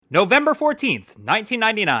November 14th,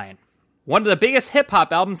 1999. One of the biggest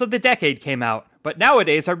hip-hop albums of the decade came out, but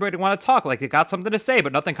nowadays everybody want to talk like they got something to say,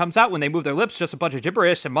 but nothing comes out when they move their lips, just a bunch of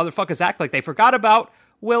gibberish, and motherfuckers act like they forgot about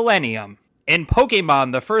Millennium. In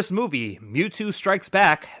Pokemon, the first movie, Mewtwo Strikes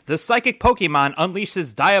Back, the psychic Pokemon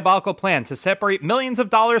unleashes diabolical plan to separate millions of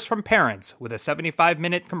dollars from parents with a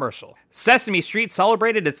 75-minute commercial. Sesame Street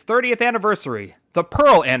celebrated its 30th anniversary, the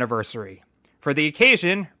Pearl Anniversary. For the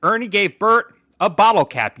occasion, Ernie gave Bert a bottle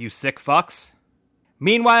cap, you sick fucks.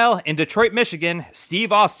 Meanwhile, in Detroit, Michigan,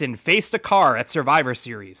 Steve Austin faced a car at Survivor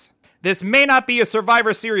Series. This may not be a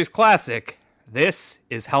Survivor Series classic. This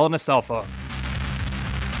is Hell in a Cell Phone.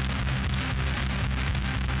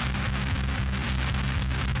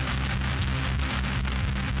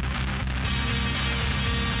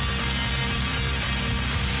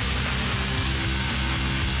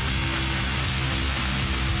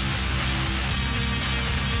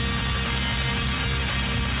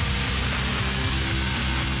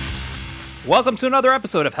 Welcome to another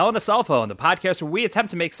episode of Hell in a Cell Phone, the podcast where we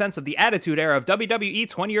attempt to make sense of the Attitude Era of WWE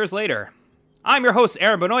 20 years later. I'm your host,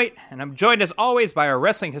 Aaron Benoit, and I'm joined as always by our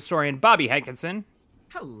wrestling historian, Bobby Hankinson.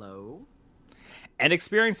 Hello. And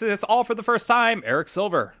experiencing this all for the first time, Eric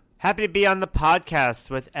Silver. Happy to be on the podcast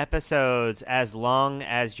with episodes as long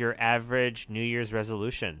as your average New Year's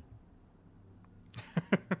resolution.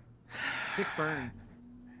 Sick burn.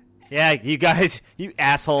 Yeah, you guys, you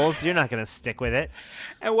assholes, you're not going to stick with it.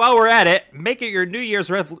 And while we're at it, make it your New Year's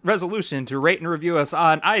resolution to rate and review us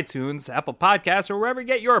on iTunes, Apple Podcasts, or wherever you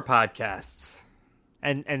get your podcasts.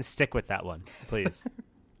 And stick with that one, please.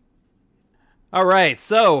 All right,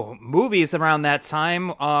 so movies around that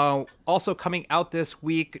time. Also coming out this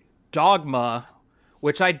week, Dogma,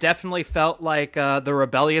 which I definitely felt like the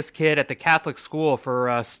rebellious kid at the Catholic school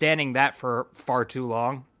for standing that for far too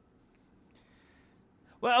long.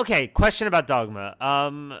 Well, okay, question about Dogma.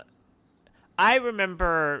 I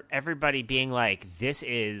remember everybody being like, this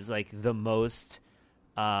is like the most,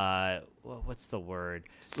 what's the word?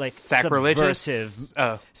 Like sacrilegious,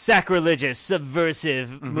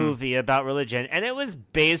 subversive movie about religion. And it was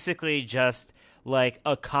basically just like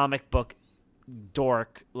a comic book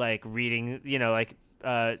dork, like reading,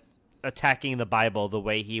 attacking the Bible the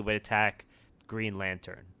way he would attack Green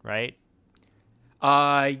Lantern, right?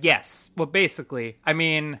 Yes. Well, basically, I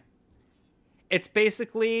mean, it's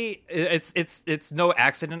no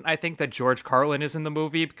accident, I think, that George Carlin is in the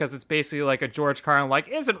movie, because it's basically like a George Carlin, like,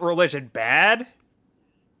 isn't religion bad?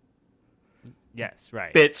 Yes,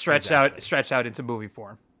 right. Bit stretched out into movie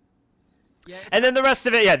form. Yeah, and then the rest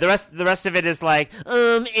of it, the rest of it is like,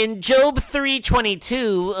 in Job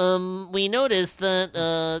 3:22, we notice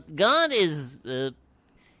that God is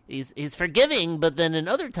he's forgiving, but then in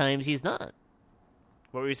other times he's not.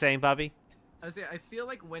 What were you saying, Bobby? I feel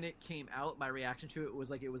like when it came out, my reaction to it was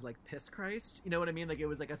like piss Christ. You know what I mean? Like it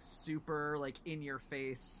was like a super like in your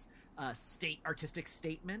face artistic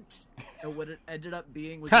statement, and what it ended up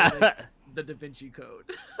being was like the Da Vinci Code.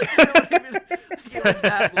 You know what I mean? Like, it was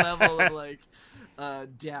that level of like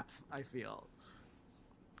depth, I feel.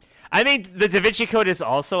 I mean, the Da Vinci Code is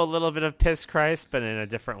also a little bit of piss Christ, but in a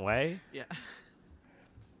different way. Yeah.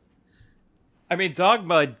 I mean,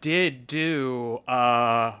 Dogma did do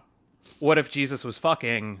What If Jesus Was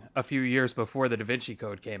Fucking a few years before the Da Vinci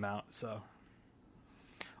Code came out, so.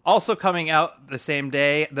 Also coming out the same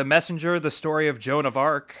day, The Messenger, The Story of Joan of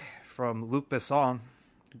Arc from Luc Besson,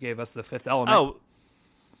 who gave us The Fifth Element. Oh,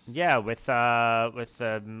 yeah, with Mila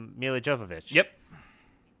Jovovich. Yep.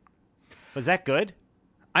 Was that good?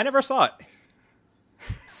 I never saw it.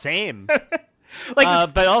 Same.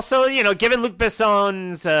 But also, given Luc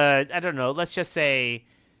Besson's, I don't know, let's just say,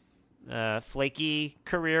 flaky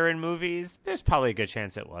career in movies, there's probably a good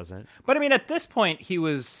chance it wasn't. But I mean, at this point, he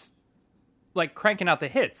was like cranking out the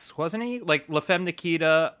hits, wasn't he? Like La Femme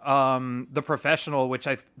Nikita, The Professional, which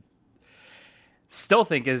I still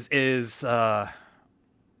think is one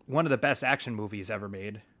of the best action movies ever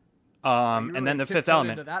made. And really then The Fifth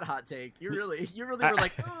Element. Into that hot take, you really were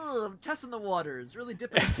like, "Oh, I'm testing the waters," really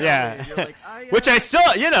dipping into yeah. it. You're like, which I still,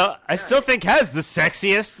 I still think has the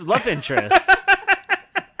sexiest love interest.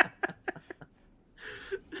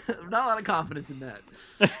 Not a lot of confidence in that.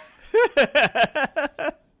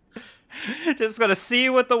 Just gonna see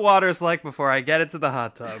what the water's like before I get into the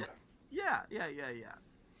hot tub. Yeah.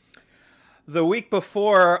 The week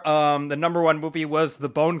before, the number one movie was The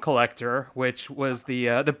Bone Collector, which was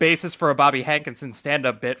the basis for a Bobby Hankinson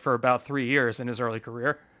stand-up bit for about 3 years in his early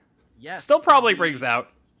career. Yes. Still probably brings out.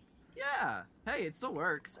 Yeah. Hey, it still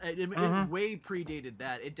works. It way predated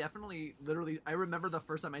that. It definitely, literally, I remember the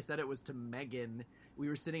first time I said it was to Megan, We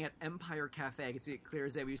were sitting at Empire Cafe. I can see it clear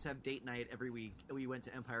as day. We used to have date night every week. We went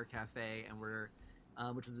to Empire Cafe, and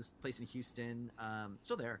which is this place in Houston.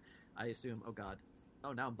 Still there, I assume. Oh God.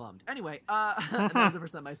 Oh, now I'm bummed. Anyway, and that was the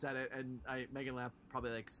first time I said it, and Megan laughed probably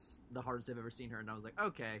like the hardest I've ever seen her, and I was like,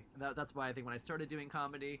 okay. That's why I think when I started doing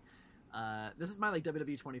comedy, this is my like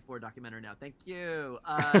WWE 24 documentary now. Thank you.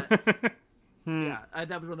 Yeah, that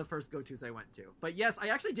was one of the first go-tos I went to. But yes, I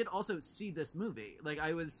actually did also see this movie. Like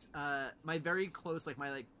I was my very close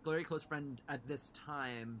friend at this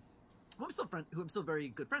time, who I'm still very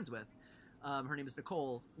good friends with. Her name is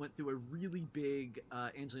Nicole. Went through a really big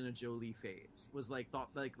Angelina Jolie phase. Was like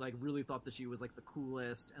really thought that she was like the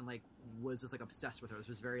coolest, and like was just like obsessed with her. This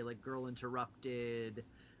was very like Girl Interrupted.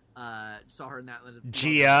 Saw her in that.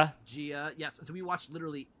 Gia, yes. And so we watched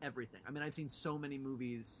literally everything. I mean, I'd seen so many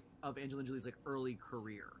movies of Angelina Jolie's like early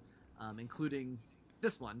career, including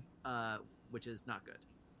this one, which is not good.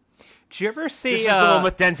 Did you ever see? This is the one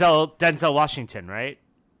with Denzel Washington, right?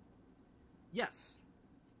 Yes.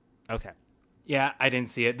 Okay. Yeah, I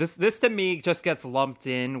didn't see it. This to me just gets lumped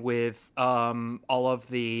in with all of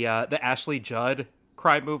the Ashley Judd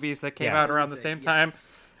crime movies that came out around the same time.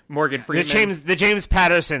 Morgan Freeman. The James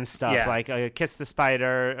Patterson stuff, like Kiss the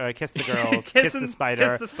Spider, Kiss the Girls, Kiss the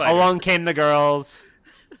Spider. Along Came the Girls.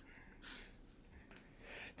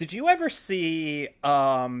 Did you ever see,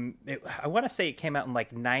 I want to say it came out in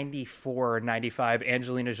like 94 or 95,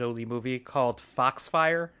 Angelina Jolie movie called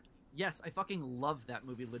Foxfire? Yes, I fucking love that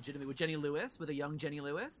movie legitimately. With Jenny Lewis, with a young Jenny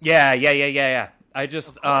Lewis? Yeah. I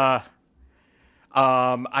just, I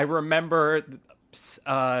remember...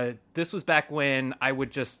 this was back when I would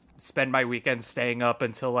just spend my weekends staying up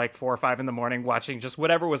until like 4 or 5 in the morning watching just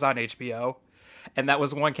whatever was on HBO. And that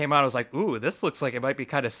was one came out. I was like, ooh, this looks like it might be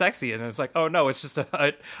kind of sexy. And it was like, oh no, it's just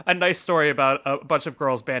a nice story about a bunch of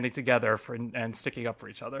girls banding together and sticking up for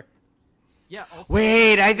each other. Yeah. Also,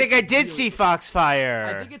 wait, I think I did see Foxfire.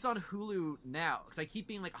 I think it's on Hulu now because I keep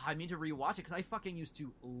being like, I need to rewatch it because I fucking used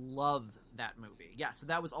to love that movie. Yeah, so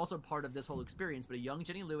that was also part of this whole experience. But a young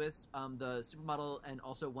Jenny Lewis, the supermodel, and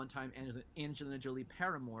also one-time Angelina Jolie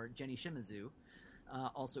paramour, Jenny Shimizu,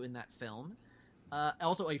 also in that film.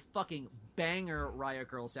 Also a fucking banger Riot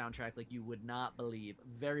Girl soundtrack like you would not believe.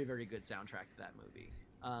 Very, very good soundtrack to that movie.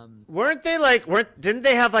 Didn't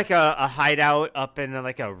they have like a hideout up in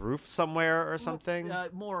like a roof somewhere or something?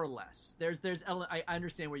 More or less. I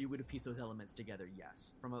understand where you would have pieced those elements together,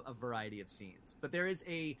 yes, from a variety of scenes. But there is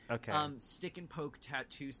a stick and poke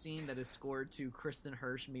tattoo scene that is scored to Kristen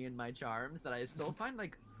Hirsch, Me and My Charms, that I still find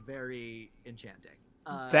like very enchanting.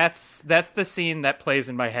 That's the scene that plays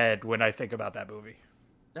in my head when I think about that movie.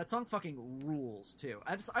 That song fucking rules too.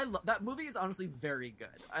 I love that movie. Is honestly very good.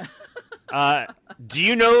 Do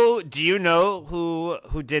you know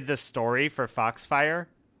who did the story for Foxfire?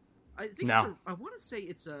 I think no. I want to say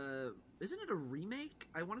it's a. Isn't it a remake?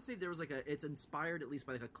 I want to say there was like it's inspired at least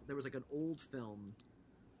by there was like an old film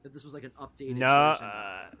that this was like an updated version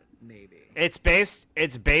of, maybe. It's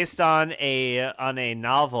based on a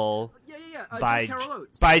novel. Yeah. By Joyce Carol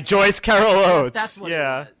Oates. By Joyce Carol Oates. That's what it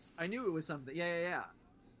was. I knew it was something. Yeah.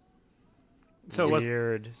 So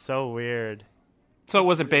weird. So weird. So it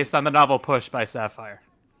wasn't based on the novel Push by Sapphire.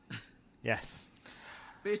 Yes.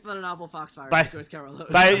 Based on the novel Foxfire by Joyce Carol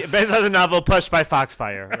Oates. Based on the novel Push by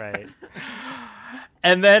Foxfire, right.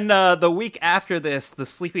 And then the week after this, the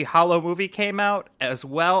Sleepy Hollow movie came out, as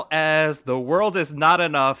well as The World Is Not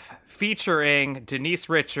Enough, featuring Denise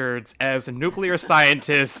Richards as nuclear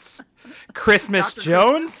scientist Christmas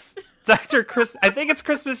Jones? Dr. Chris, I think it's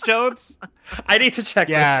Christmas Jones. I need to check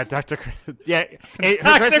this. Dr. Her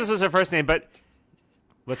Christmas was her first name, but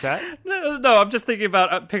what's that? No, I'm just thinking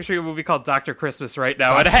about picturing a movie called Dr. Christmas right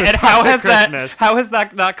now. And how has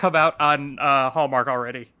that not come out on Hallmark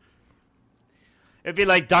already? It'd be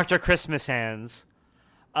like Dr. Christmas Hands.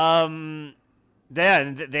 That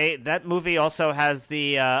movie also has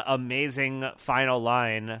the amazing final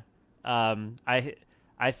line.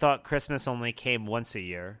 I thought Christmas only came once a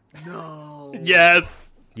year. No.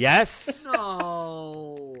 Yes.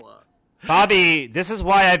 No. Bobby, this is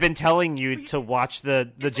why I've been telling you to watch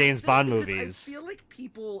the James Bond movies. I feel like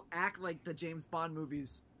people act like the James Bond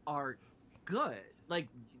movies are good, like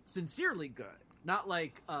sincerely good, not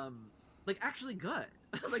like actually good,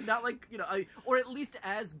 like not like or at least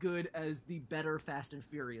as good as the better Fast and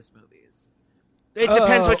Furious movies. It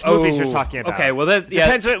depends which movies you're talking about. Okay, well it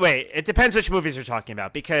depends which movies you're talking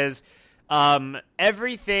about because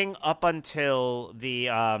everything up until the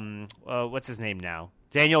what's his name now?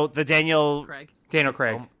 Daniel Craig.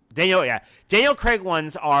 Daniel Craig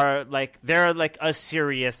ones are like they're like a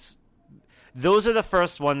serious. Those are the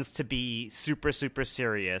first ones to be super super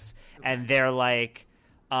serious, and they're like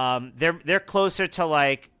They're closer to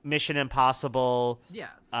like Mission Impossible. Yeah.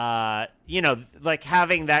 Like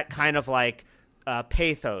having that kind of like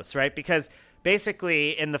pathos, right? Because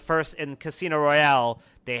basically in Casino Royale,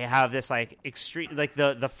 they have this like extreme, like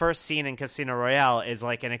the first scene in Casino Royale is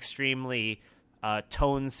like an extremely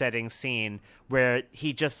tone setting scene where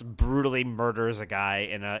he just brutally murders a guy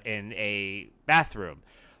in a bathroom.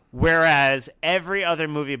 Whereas every other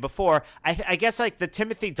movie before, I guess like the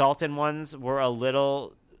Timothy Dalton ones were a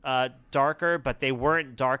little darker, but they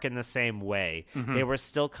weren't dark in the same way. Mm-hmm. They were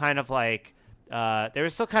still kind of like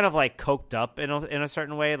coked up in a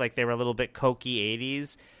certain way. Like they were a little bit cokey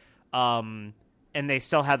 80s. And they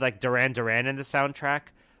still had like Duran Duran in the soundtrack,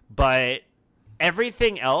 but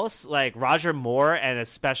everything else, like Roger Moore and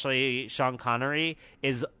especially Sean Connery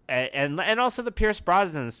is, and also the Pierce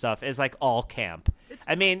Brosnan stuff is like all camp.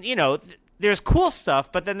 I mean, there's cool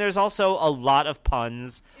stuff, but then there's also a lot of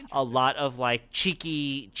puns, a lot of like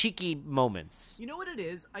cheeky moments. You know what it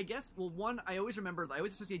is? I guess. Well, one, I always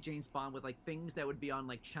associate James Bond with like things that would be on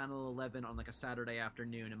like Channel 11 on like a Saturday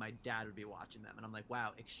afternoon, and my dad would be watching them, and I'm like,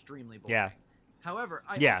 wow, extremely boring. Yeah. However,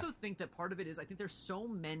 I also think that part of it is I think there's so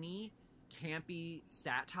many campy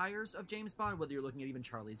satires of James Bond, whether you're looking at even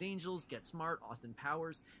Charlie's Angels, Get Smart, Austin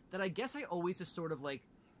Powers, that I guess I always just sort of like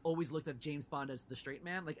always looked at James Bond as the straight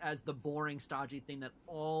man, like as the boring, stodgy thing that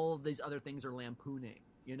all these other things are lampooning,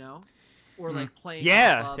 or like playing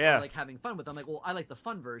off of, or like having fun with. I'm like, well, I like the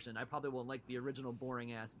fun version. I probably won't like the original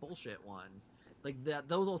boring ass bullshit one. Like that,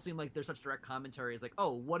 those all seem like they're such direct commentaries. Like,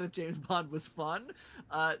 oh, what if James Bond was fun?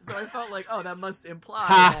 So I felt like, oh, that must imply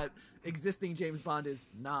that existing James Bond is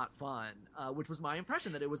not fun, which was my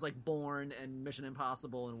impression, that it was like Bourne and Mission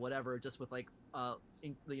Impossible and whatever, just with like,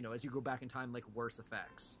 as you go back in time, like worse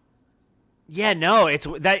effects. Yeah, no, it's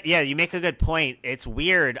that. Yeah, you make a good point. It's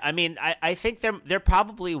weird. I mean, I think there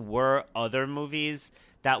probably were other movies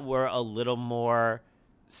that were a little more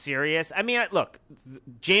serious. I mean, look,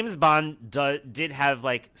 James Bond did have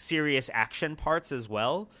like serious action parts as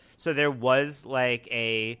well, so there was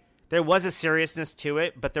a seriousness to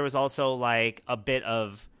it, but there was also like a bit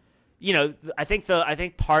of, I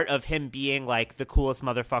think part of him being like the coolest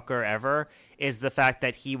motherfucker ever is the fact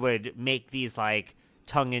that he would make these like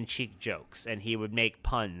tongue-in-cheek jokes and he would make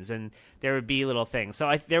puns and there would be little things.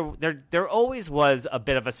 So there always was a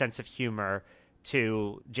bit of a sense of humor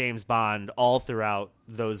to James Bond all throughout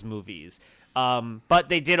those movies. But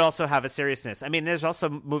they did also have a seriousness. I mean, there's also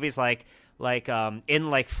movies like In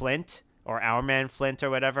Like Flint or Our Man Flint or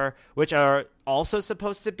whatever, which are also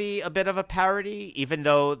supposed to be a bit of a parody, even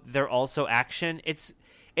though they're also action. It's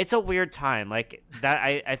a weird time. Like that,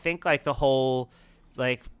 I think like the whole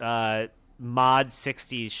like mod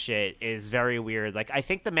 60s shit is very weird. Like I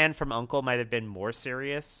think The Man from U.N.C.L.E. might have been more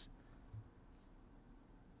serious.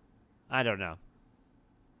 I don't know.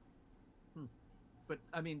 But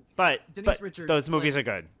I mean, Denise Richards, those movies are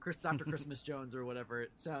good. Dr. Christmas Jones or whatever.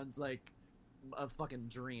 It sounds like a fucking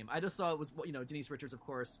dream. I just saw it was Denise Richards, of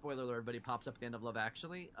course. Spoiler alert: everybody pops up at the end of Love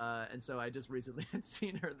Actually, and so I just recently had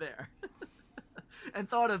seen her there, and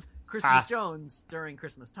thought of Christmas Jones during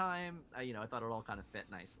Christmas time. I thought it all kind of fit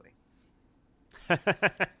nicely.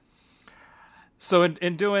 So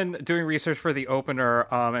in doing research for the opener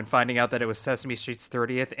and finding out that it was Sesame Street's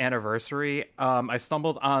 30th anniversary, I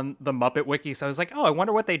stumbled on the Muppet Wiki. So I was like, oh, I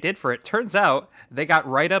wonder what they did for it. Turns out they got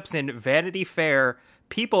write-ups in Vanity Fair,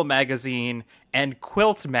 People Magazine, and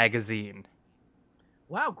Quilt Magazine.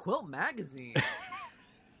 Wow, Quilt Magazine.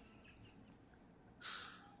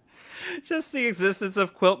 Just the existence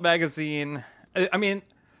of Quilt Magazine. I mean,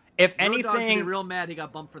 if anything... Road Dogg's gonna be real mad he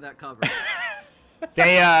got bumped for that cover.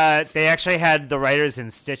 They actually had the writers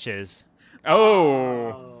in Stitches.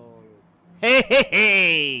 Oh.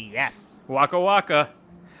 Hey, yes. Waka waka.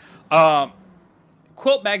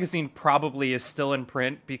 Quilt Magazine probably is still in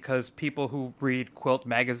print because people who read Quilt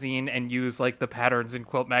Magazine and use like the patterns in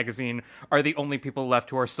Quilt Magazine are the only people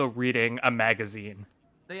left who are still reading a magazine.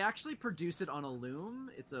 They actually produce it on a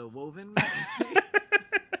loom. It's a woven magazine.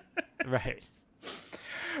 Right.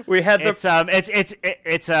 We had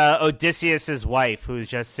it's Odysseus's wife who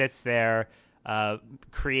just sits there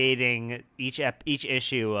creating each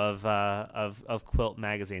issue of Quilt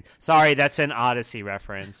Magazine. Sorry, that's an Odyssey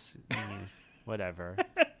reference. Whatever.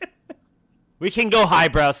 We can go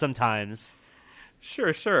highbrow sometimes.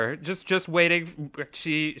 Sure. Just waiting.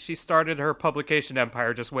 She started her publication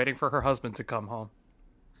empire just waiting for her husband to come home.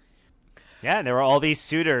 Yeah, there were all these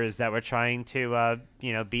suitors that were trying to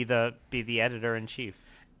be the editor in chief.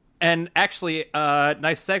 And actually,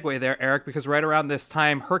 nice segue there, Eric, because right around this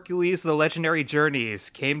time, Hercules: The Legendary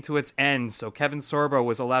Journeys came to its end, so Kevin Sorbo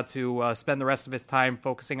was allowed to spend the rest of his time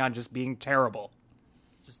focusing on just being terrible.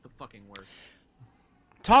 Just the fucking worst.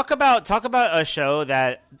 Talk about a show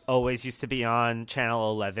that always used to be on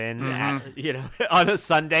Channel 11, on a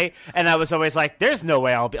Sunday, and I was always like, "There's no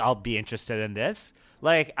way I'll be interested in this."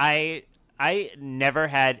 Like I never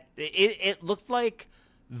had it. It looked like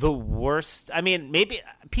the worst. I mean, maybe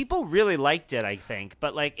people really liked it, I think,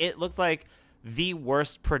 but like it looked like the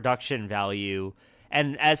worst production value.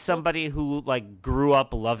 And as somebody who like grew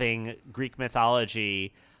up loving Greek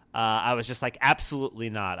mythology, I was just like, absolutely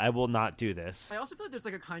not. I will not do this. I also feel like there's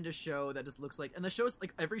like a kind of show that just looks like, and the shows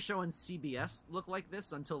like every show on CBS looked like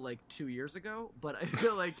this until like 2 years ago. But I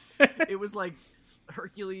feel like it was like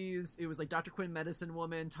Hercules, it was like Dr. Quinn, Medicine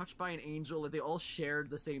Woman, Touched by an Angel. Like they all shared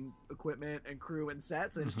the same equipment and crew and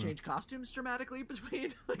sets, and just changed costumes dramatically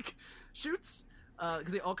between like shoots.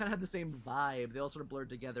 Because they all kind of had the same vibe. They all sort of blurred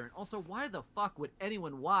together. And also, why the fuck would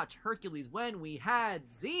anyone watch Hercules when we had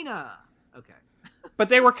Xena? Okay. But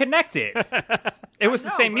they were connected. It was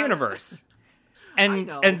the same universe.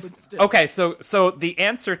 And okay, so the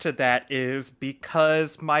answer to that is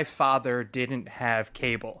because my father didn't have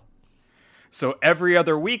cable. So every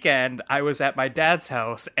other weekend I was at my dad's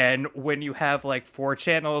house, and when you have like 4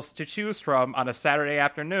 channels to choose from on a Saturday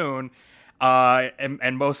afternoon,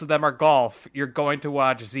 and most of them are golf, you're going to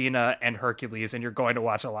watch Xena and Hercules, and you're going to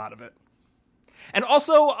watch a lot of it. And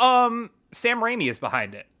also, Sam Raimi is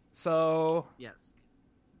behind it. So yes,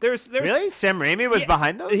 there's really Sam Raimi was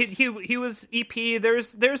behind those. He was EP.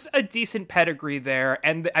 There's a decent pedigree there,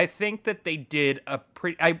 and I think that they did a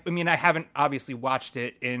pretty. I mean, I haven't obviously watched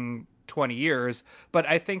it in 20 years, but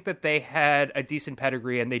I think that they had a decent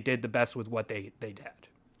pedigree, and they did the best with what they had.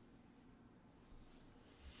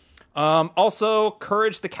 Also,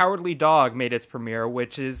 Courage the Cowardly Dog made its premiere,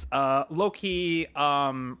 which is low-key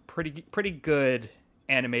pretty good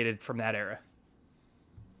animated from that era.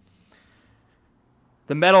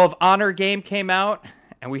 The Medal of Honor game came out,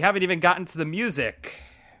 and we haven't even gotten to the music.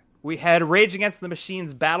 We had Rage Against the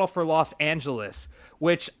Machine's Battle for Los Angeles,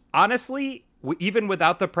 which, honestly, even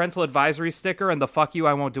without the parental advisory sticker and the fuck you,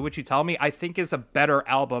 I won't do what you tell me, I think is a better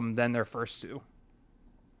album than their first two.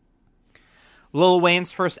 Lil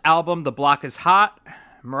Wayne's first album, The Block is Hot,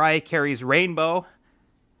 Mariah Carey's Rainbow,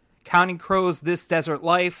 Counting Crows' This Desert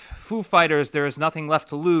Life, Foo Fighters' There Is Nothing Left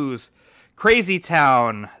to Lose, Crazy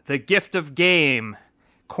Town, The Gift of Game,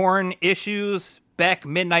 Korn Issues, Beck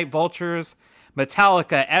Midnight Vultures,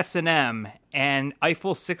 Metallica S&M, and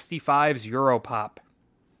Eiffel 65's Europop.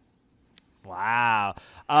 Wow.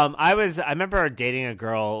 I remember dating a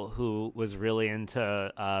girl who was really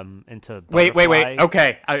into Wait. Butterfly.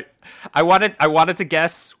 Okay. I wanted to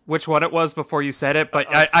guess which one it was before you said it, but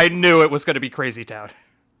I knew it was going to be Crazy Town.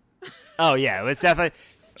 Oh yeah, it was definitely.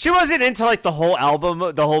 She wasn't into like the whole album,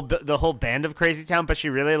 the whole band of Crazy Town, but she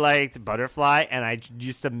really liked Butterfly, and I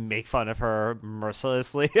used to make fun of her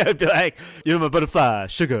mercilessly. I'd be like, "You're my butterfly,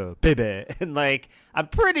 sugar, baby," and like I'm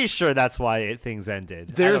pretty sure that's why things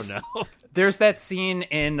ended. I don't know. There's that scene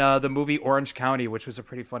in the movie Orange County, which was a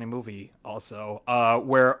pretty funny movie, also,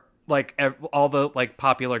 where like all the like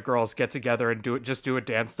popular girls get together and do a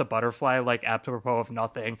dance to Butterfly, like apropos of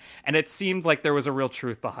nothing, and it seemed like there was a real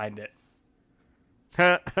truth behind it.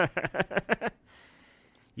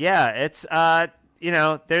 Yeah, it's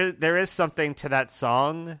there is something to that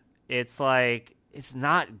song. It's like it's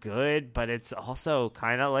not good, but it's also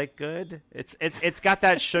kind of like good. It's got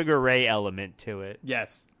that Sugar Ray element to it.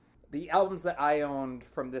 Yes. The albums that I owned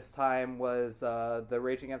from this time was the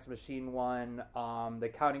Rage Against the Machine one, the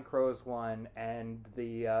Counting Crows one, and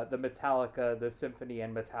the Metallica, the Symphony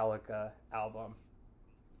and Metallica album.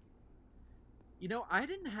 You know, I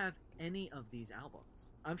didn't have any of these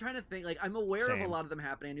albums. I'm trying to think, like, I'm aware of a lot of them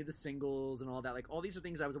happening. I knew the singles and all that. Like, all these are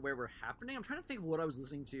things I was aware were happening. I'm trying to think of what I was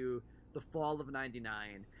listening to the fall of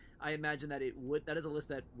 99. I imagine that that is a list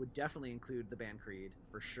that would definitely include the band Creed,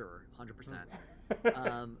 for sure,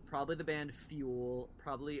 100%. Probably the band Fuel,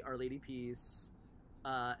 probably Our Lady Peace.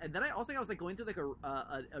 And then I also think I was, like, going through, like,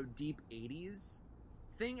 a deep 80s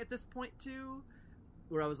thing at this point, too.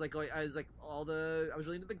 Where I was really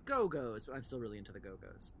into the Go-Go's, but I'm still really into the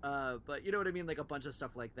Go-Go's. But you know what I mean? Like a bunch of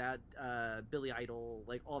stuff like that. Billy Idol,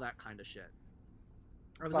 like all that kind of shit.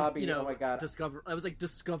 I was Bobby, like, oh my God. I was like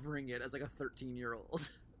discovering it as like a 13-year-old.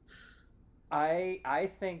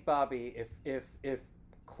 I think, Bobby, if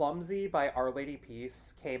Clumsy by Our Lady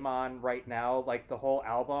Peace came on right now, like the whole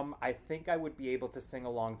album, I think I would be able to sing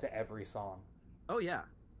along to every song. Oh yeah.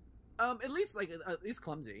 At least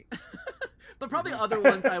Clumsy. But probably other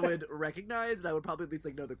ones I would recognize, and I would probably at least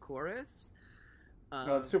like know the chorus.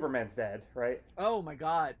 No, Superman's Dead, right? Oh my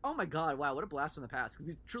god! Wow, what a blast from the past! Because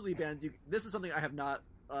these truly bands, this is something I have not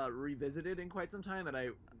revisited in quite some time, and I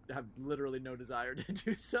have literally no desire to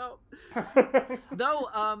do so. Though,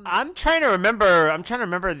 I'm trying to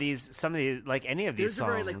remember these some of the like any of these songs.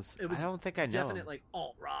 Very, like, it was I don't think I know. definite like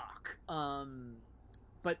alt rock.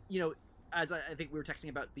 But as I think we were texting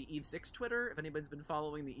about the Eve 6 Twitter. If anybody's been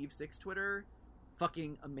following the Eve 6 Twitter,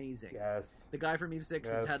 fucking amazing. Yes. The guy from Eve 6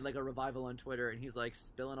 has Yes. had like a revival on Twitter, and he's like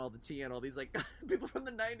spilling all the tea on all these like people from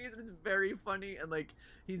the 90s, and it's very funny, and like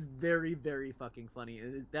he's very, very fucking funny.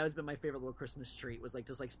 And that has been my favorite little Christmas treat, was like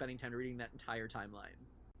just like spending time reading that entire timeline.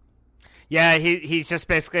 Yeah, he's just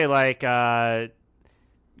basically like,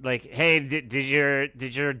 hey, did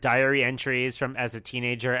your diary entries from as a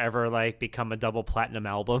teenager ever like become a double platinum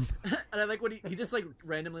album? And I like when he just like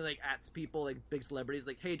randomly like ats people, like big celebrities,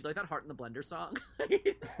 like, hey, do you like that Heart in the Blender song? he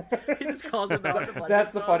just calls them the Heart in the Blender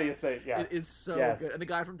That's the song. funniest thing. Yes. It is so Yes. good. And the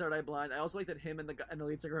guy from Third Eye Blind, I also like that him and the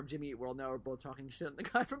lead singer from Jimmy Eat World now are both talking shit. And the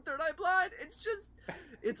guy from Third Eye Blind,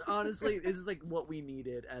 it's honestly, this is like what we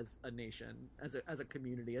needed as a nation, as a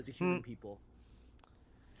community, as a human people.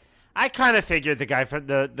 I kind of figured the guy from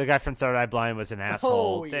Third Eye Blind was an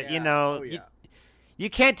asshole. Oh, That, yeah. you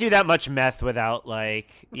can't do that much meth without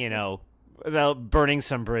like without burning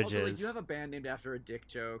some bridges. Also, like, you have a band named after a dick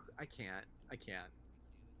joke. I can't.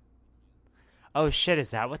 Oh shit,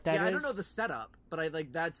 is that what that is? I don't know the setup, but I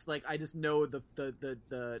like that's like I just know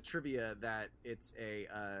the trivia that it's a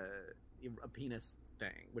penis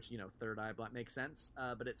thing, which Third Eye Blind makes sense,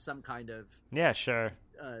 but it's some kind of yeah, sure,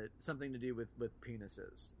 something to do with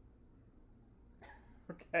penises.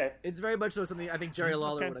 Okay. It's very much so something I think Jerry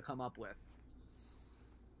Lawler Okay. would have come up with.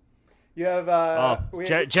 You have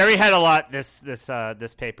Jerry had a lot this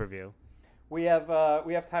pay-per-view. we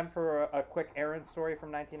have time for a quick Aaron story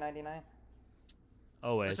from 1999.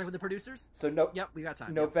 Always. Let's start with the producers. So Yep, we got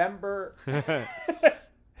time. November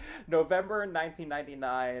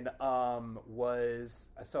 1999 was,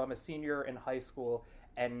 so I'm a senior in high school,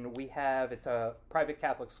 and it's a private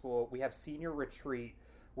Catholic school. We have senior retreat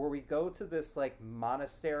where we go to this like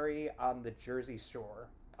monastery on the Jersey Shore,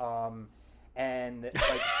 and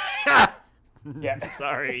like yeah,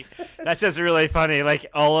 Sorry, that's just really funny. Like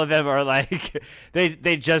all of them are like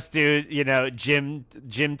they just do Jim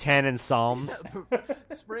 10 and Psalms.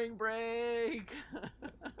 Spring break.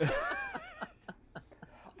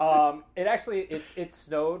 It actually it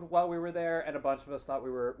snowed while we were there, and a bunch of us thought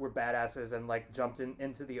we were badasses and like jumped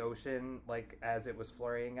into the ocean like as it was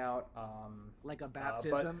flurrying out. Like a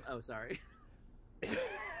baptism. Oh, sorry.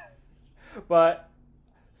 But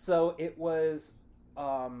so it was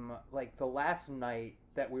like the last night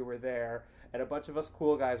that we were there, and a bunch of us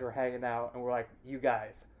cool guys were hanging out, and we're like, you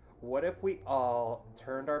guys, what if we all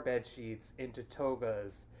turned our bed sheets into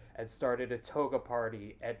togas and started a toga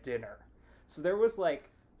party at dinner? So there was like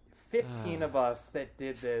 15 of us that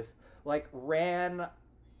did this, like ran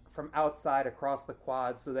from outside across the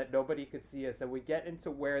quad so that nobody could see us, and we get into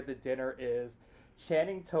where the dinner is,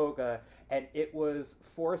 chanting toga, and it was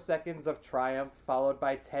 4 seconds of triumph followed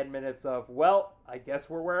by 10 minutes of, well, I guess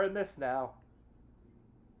we're wearing this now.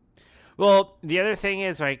 Well, the other thing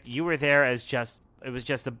is, like, you were there as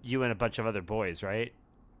you and a bunch of other boys, right?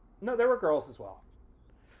 No, there were girls as well.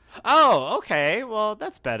 Oh, okay. Well,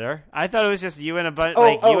 that's better. I thought it was just you and a bunch,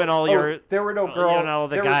 you and all your. There were no girls. You and all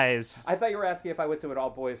the guys. I thought you were asking if I went to an all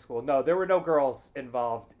boys school. No, there were no girls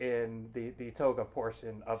involved in the toga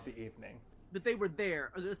portion of the evening. But they were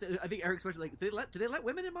there. I think Eric's question, like, do they let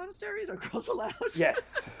women in monasteries? Are girls allowed?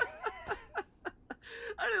 Yes.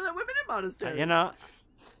 I didn't let women in monasteries.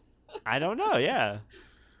 I don't know. Yeah.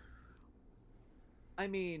 I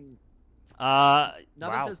mean, nothing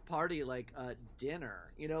nothing says party like dinner.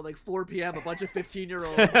 Like 4 p.m. a bunch of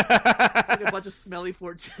 15-year-olds, like a bunch of smelly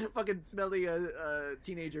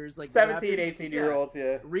teenagers, like 17, 18-year-olds,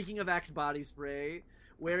 yeah, reeking of Axe body spray,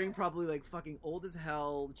 wearing probably like fucking old as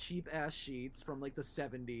hell cheap ass sheets from like the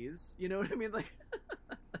 70s. You know what I mean? Like,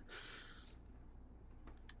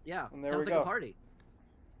 yeah, sounds like a party.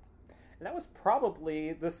 And that was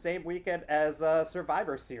probably the same weekend as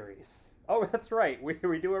Survivor Series. Oh, that's right. We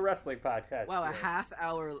do a wrestling podcast. Wow, here. a half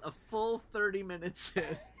hour, a full 30 minutes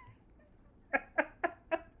in.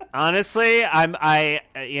 Honestly,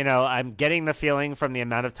 I'm getting the feeling from the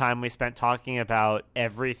amount of time we spent talking about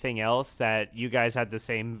everything else that you guys had the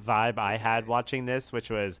same vibe I had watching this, which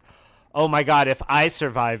was, oh my god, if I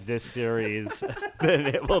survive this series, then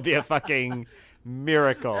it will be a fucking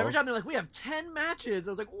miracle. Every time they're like, we have 10 matches.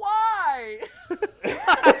 I was like, why?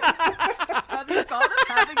 Have you thought of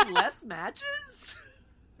having less matches?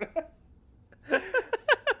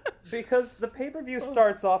 Because the pay-per-view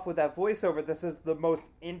starts off with that voiceover. This is the most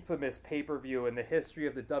infamous pay-per-view in the history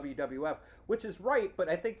of the WWF, which is right, but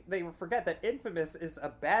I think they forget that infamous is a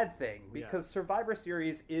bad thing because Survivor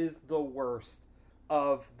Series is the worst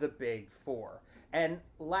of the big four. And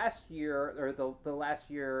last year, or the last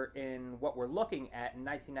year in what we're looking at in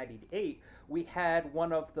 1998, we had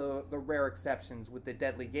one of the rare exceptions with the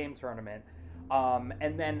Deadly Game Tournament.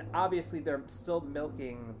 And then, obviously, they're still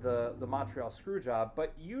milking the Montreal Screwjob,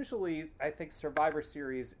 but usually I think Survivor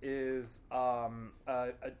Series is going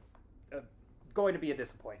to be a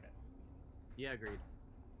disappointment. Yeah, agreed.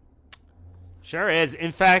 Sure is.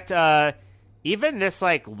 In fact, even this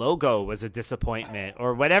like logo was a disappointment,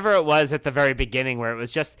 or whatever it was at the very beginning, where it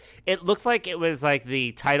was just, it looked like it was like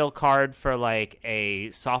the title card for like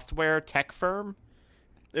a software tech firm.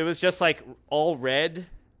 It was just like all red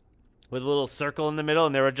with a little circle in the middle,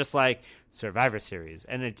 and they were just like Survivor Series,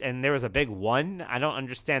 and there was a big one. I don't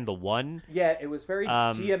understand the one. Yeah, it was very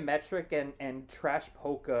geometric, and Trash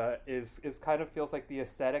Polka is kind of feels like the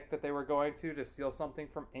aesthetic that they were going to steal something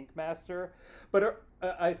from Ink Master. But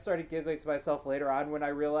I started giggling to myself later on when I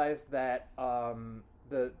realized that the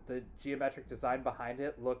geometric design behind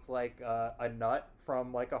it looks like a nut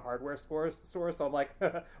from like a hardware store. So I'm like,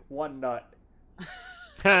 one nut.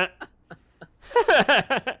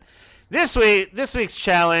 This week's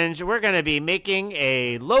challenge, we're going to be making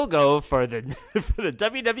a logo for the for the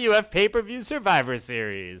WWF Pay-Per-View Survivor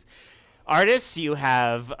Series. Artists, you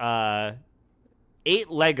have 8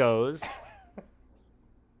 Legos.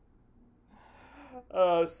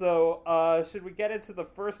 So should we get into the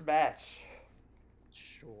first match?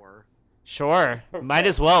 Sure. Might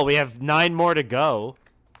as well. We have 9 more to go.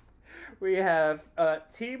 We have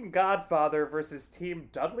Team Godfather versus Team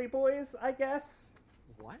Dudley Boys, I guess.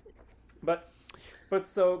 What? But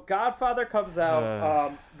so Godfather comes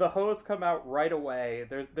out. The hoes come out right away.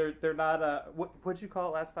 They're not. What'd you call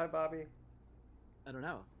it last time, Bobby? I don't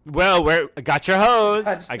know. Well, I got your hose.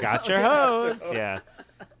 I got your hose. Yeah.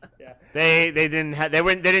 Yeah. They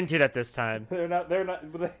didn't do that this time. They're not.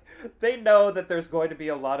 They know that there's going to be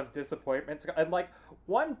a lot of disappointment, and like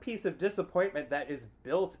one piece of disappointment that is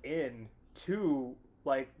built in to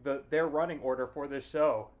like their running order for this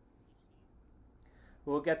show.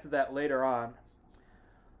 We'll get to that later on.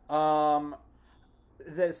 So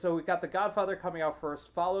we got the Godfather coming out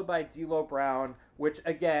first, followed by D'Lo Brown, which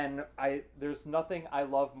again, there's nothing I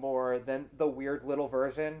love more than the weird little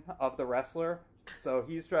version of the wrestler. So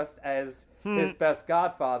he's dressed as his best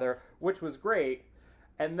Godfather, which was great.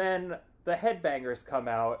 And then the Headbangers come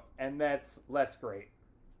out, and that's less great.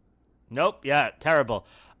 Nope, yeah, terrible.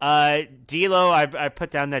 D'Lo, I put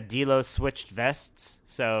down that D'Lo switched vests,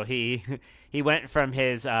 so he went from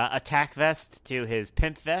his attack vest to his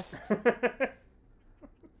pimp vest.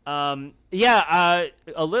 A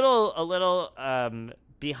little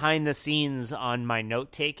behind the scenes on my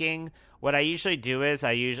note taking. What I usually do is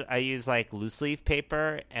I use like loose leaf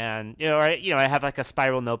paper, and I have like a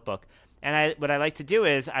spiral notebook, and what I like to do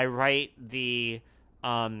is I write the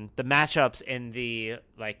matchups in the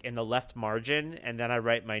left margin, and then I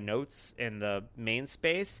write my notes in the main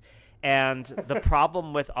space. And the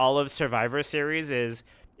problem with all of Survivor Series is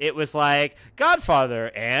it was like Godfather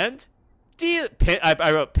and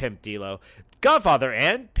I wrote Pimp D'Lo. Godfather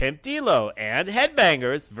and Pimp D'Lo and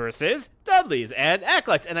Headbangers versus Dudleys and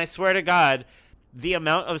Acolytes. And I swear to God, the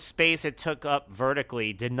amount of space it took up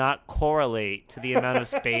vertically did not correlate to the amount of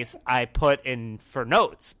space I put in for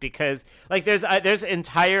notes, because like there's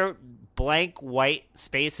entire blank white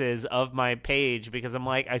spaces of my page because I'm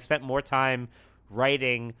like, I spent more time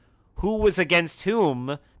writing who was against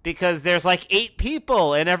whom, because there's like 8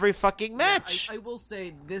 people in every fucking match. I will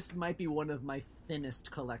say this might be one of my thinnest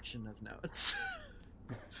collection of notes.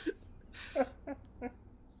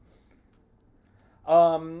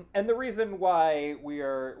 And the reason why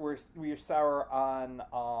we're sour on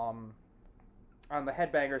the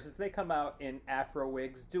Headbangers is they come out in Afro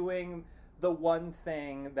wigs, doing the one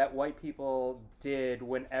thing that white people did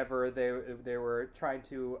whenever they were trying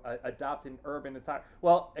to adopt an urban attire.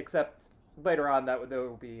 Well, except later on that they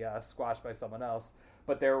would be squashed by someone else.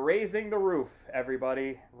 But they're raising the roof,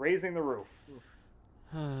 everybody. Raising the roof.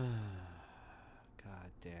 God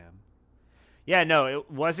damn. Yeah, no, it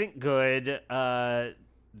wasn't good.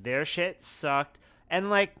 Their shit sucked. And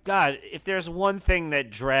like, God, if there's one thing that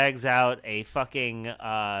drags out a fucking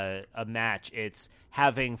a match, it's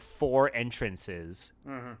having 4 entrances.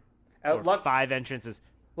 Mm-hmm. Or 5 entrances.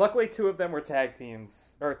 Luckily, 2 of them were tag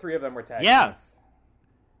teams. Or 3 of them were tag teams.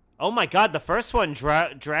 Oh my God, the first one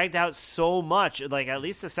dragged out so much. Like, at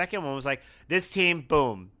least the second one was like, this team,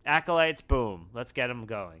 boom. Acolytes, boom. Let's get them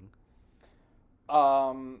going.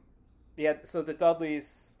 Yeah, so the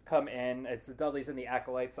Dudleys come in. It's the Dudleys and the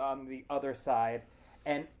Acolytes on the other side.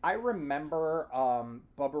 And I remember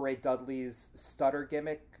Bubba Ray Dudley's stutter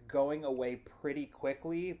gimmick going away pretty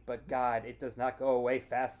quickly, but God, it does not go away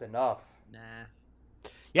fast enough. Nah.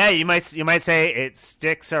 Yeah, you might say it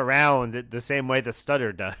sticks around the same way the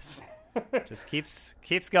stutter does. Just keeps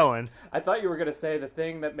going. I thought you were going to say the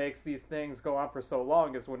thing that makes these things go on for so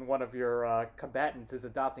long is when one of your combatants is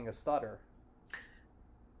adopting a stutter.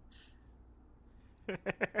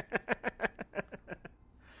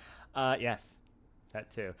 Yes, that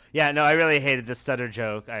too. Yeah, no, I really hated the stutter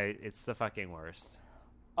joke. It's the fucking worst.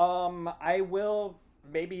 I will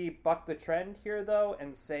maybe buck the trend here though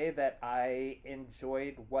and say that I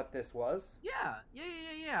enjoyed what this was. Yeah.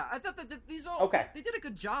 I thought that these all okay. They did a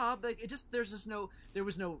good job. Like there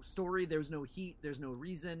was no story, there was no heat, there's no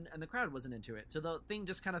reason, and the crowd wasn't into it. So the thing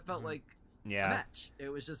just kind of felt like a match. It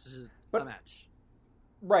was just a match.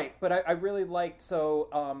 Right, but I really liked,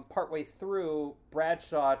 so partway through,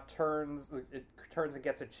 Bradshaw turns and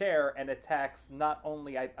gets a chair and attacks not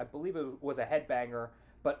only, I believe it was a headbanger,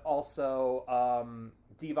 but also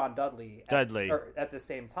Devon Dudley at the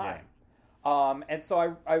same time. Yeah. And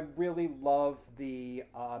so I really love the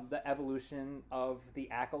evolution of the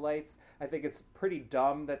Acolytes. I think it's pretty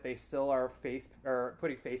dumb that they still are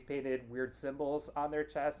putting face painted weird symbols on their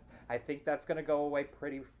chest. I think that's going to go away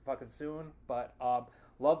pretty fucking soon, but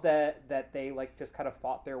love that they like just kind of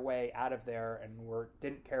fought their way out of there and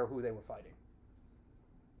didn't care who they were fighting.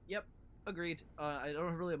 Yep, agreed. I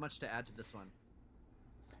don't really have much to add to this one.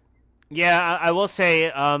 Yeah, I will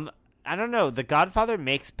say, I don't know. The Godfather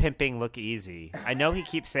makes pimping look easy. I know he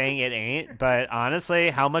keeps saying it ain't, but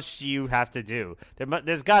honestly, how much do you have to do?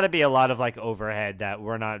 There's got to be a lot of like overhead that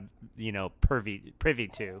we're not, privy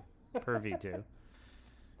to.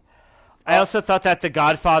 I also thought that the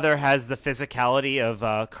Godfather has the physicality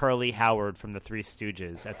of Curly Howard from the Three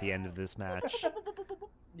Stooges at the end of this match.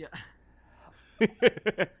 Yeah.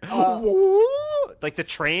 Like the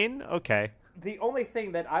train? Okay. The only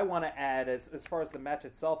thing that I want to add as far as the match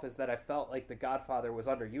itself is that I felt like the Godfather was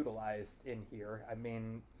underutilized in here. I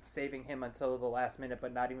mean, saving him until the last minute,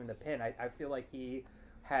 but not even the pin. I feel like he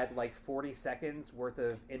had like 40 seconds worth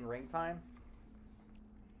of in-ring time.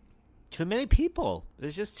 Too many people.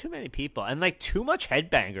 There's just too many people. And like too much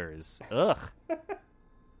headbangers. Ugh.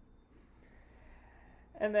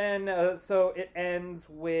 And then, so it ends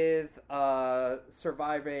with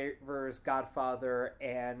Survivor's Godfather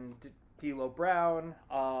and D'Lo Brown.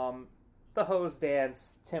 The hose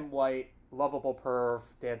dance. Tim White, lovable perv,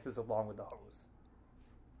 dances along with the hose.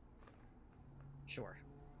 Sure.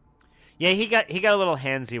 Yeah, he got a little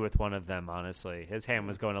handsy with one of them. Honestly, his hand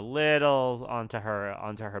was going a little onto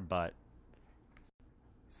her butt.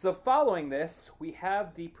 So following this, we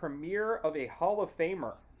have the premiere of a Hall of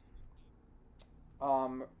Famer.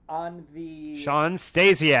 On the Sean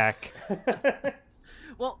Stasiak.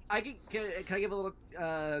 Well, can I give a little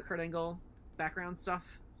Kurt Angle background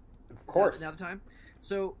stuff? Of course. Now the time.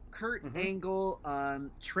 So Kurt Angle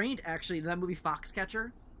trained actually in that movie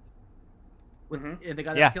Foxcatcher. And the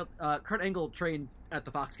guy that killed Kurt Angle trained at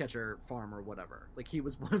the Foxcatcher farm or whatever. Like he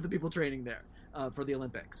was one of the people training there for the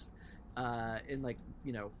Olympics in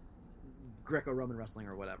Greco-Roman wrestling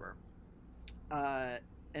or whatever.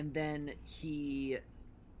 And then he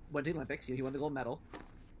went to the Olympics. He won the gold medal.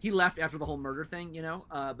 He left after the whole murder thing,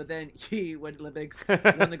 but then he went to the Olympics,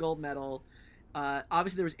 won the gold medal.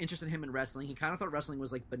 Obviously, there was interest in him in wrestling. He kind of thought wrestling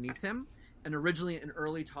was, like, beneath him. And originally, in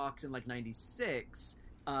early talks in, like, 96,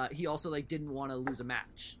 he also, like, didn't want to lose a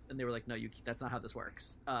match. And they were like, no, that's not how this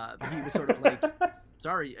works. He was sort of like,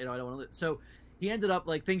 sorry, I don't want to lose. So he ended up,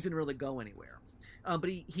 like, things didn't really go anywhere. But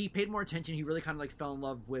he paid more attention. He really kind of, like, fell in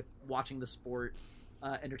love with watching the sport.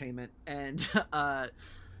 Entertainment and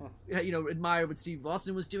admired what Steve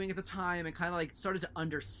Austin was doing at the time and kind of like started to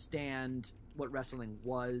understand what wrestling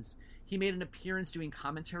was. He made an appearance doing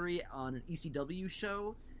commentary on an ECW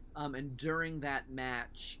show, and during that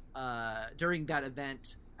match, during that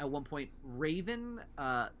event, at one point Raven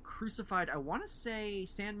crucified, I want to say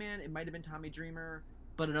Sandman, it might have been Tommy Dreamer,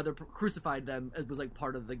 but another crucified them. It was like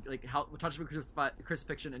part of the like how touched with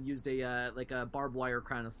crucifixion and used a like a barbed wire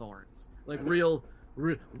crown of thorns, like real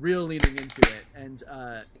leaning into it. And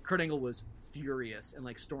Kurt Angle was furious and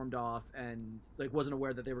like stormed off and like wasn't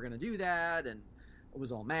aware that they were going to do that and was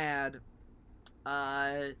all mad.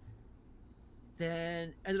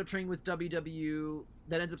 Then ended up training with WW.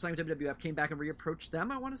 Then ended up signing with WWF. Came back and reapproached them.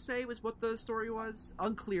 I want to say was what the story was.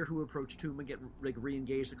 Unclear who approached whom and get like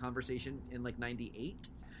re-engaged the conversation in like '98.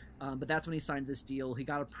 But that's when he signed this deal. He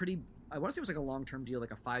got a pretty. I want to say it was like a long-term deal,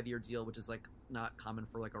 like a 5-year deal, which is like not common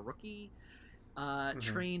for like a rookie.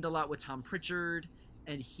 trained a lot with Tom Pritchard,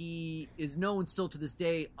 and he is known still to this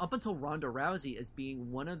day, up until Ronda Rousey, as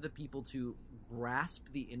being one of the people to grasp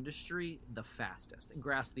the industry the fastest and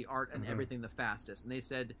grasp the art and everything the fastest. And they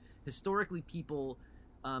said historically people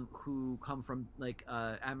who come from like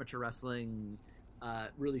amateur wrestling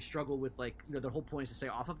really struggle with, like, you know, their whole point is to stay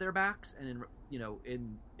off of their backs, and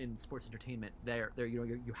in sports entertainment they're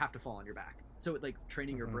you have to fall on your back. So like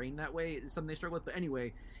training your brain that way is something they struggle with. But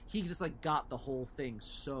anyway, he just like got the whole thing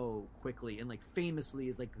so quickly, and like famously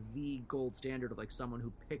is like the gold standard of like someone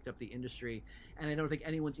who picked up the industry. And I don't think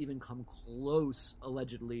anyone's even come close,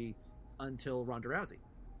 allegedly, until Ronda Rousey.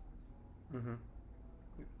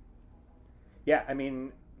 Yeah, I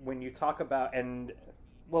mean, when you talk about, and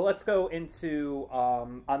well, let's go into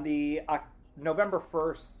on the November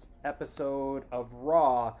 1st episode of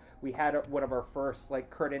Raw, we had one of our first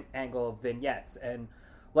like Kurt Angle vignettes, and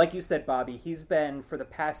like you said, Bobby, he's been for the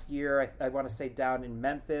past year, I want to say, down in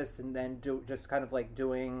Memphis, and then just kind of like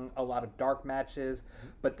doing a lot of dark matches.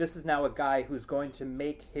 But this is now a guy who's going to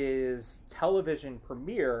make his television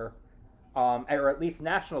premiere, or at least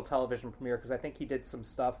national television premiere, because I think he did some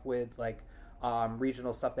stuff with like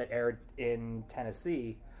regional stuff that aired in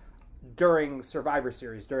Tennessee during Survivor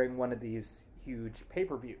Series, during one of these huge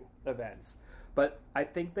pay-per-view events. But I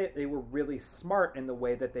think that they were really smart in the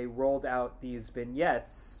way that they rolled out these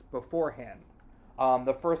vignettes beforehand.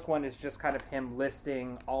 The first one is just kind of him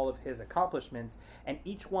listing all of his accomplishments, and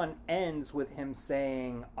each one ends with him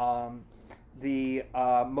saying the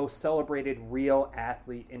most celebrated real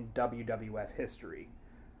athlete in WWF history.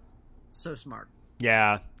 So smart.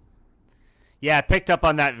 Yeah, I picked up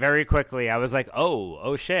on that very quickly. I was like,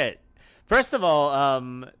 oh shit. First of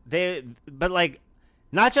all, it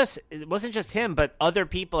wasn't just him, but other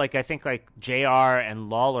people, like I think like JR and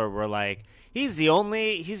Lawler were like, he's the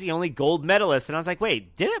only gold medalist. And I was like,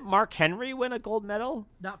 wait, didn't Mark Henry win a gold medal?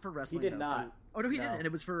 Not for wrestling. He did not. Oh no, he didn't. And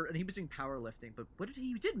it was and he was doing powerlifting. But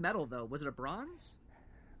he did medal though? Was it a bronze?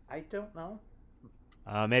 I don't know.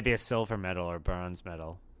 Maybe a silver medal or bronze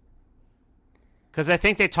medal. Because I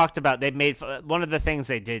think they talked about, they made, one of the things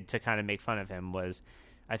they did to kind of make fun of him was,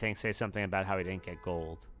 I think, say something about how he didn't get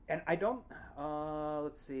gold. And I don't,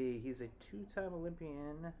 let's see, he's a two-time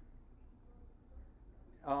Olympian.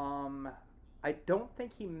 I don't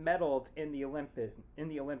think he medaled in the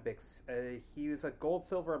Olympics. He was a gold,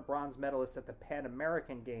 silver, and bronze medalist at the Pan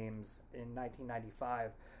American Games in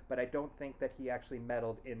 1995, but I don't think that he actually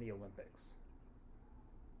medaled in the Olympics.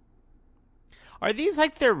 Are these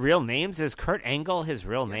like their real names? Is Kurt Angle his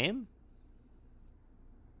real name?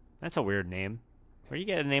 That's a weird name. Where do you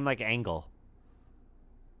get a name like Angle?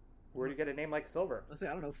 Where do you get a name like Silver? Let's say,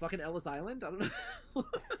 I don't know, fucking Ellis Island? I don't know.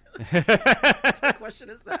 What question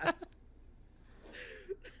is that?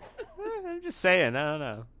 I'm just saying, I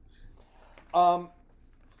don't know.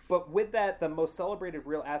 But with that, the most celebrated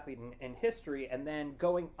real athlete in history, and then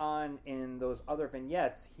going on in those other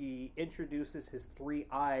vignettes, he introduces his three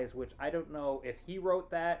eyes, which I don't know if he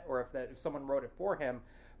wrote that or if someone wrote it for him,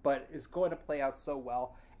 but is going to play out so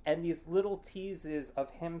well. And these little teases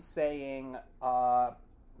of him saying,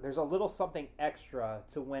 there's a little something extra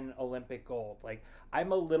to win Olympic gold. Like,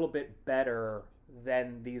 I'm a little bit better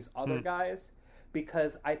than these other guys,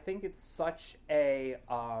 because I think it's such a...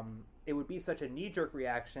 it would be such a knee-jerk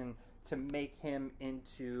reaction to make him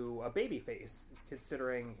into a babyface,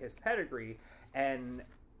 considering his pedigree, and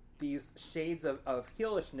these shades of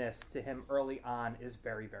heelishness to him early on is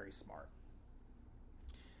very, very smart.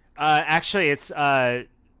 Actually, it's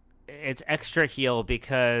extra heel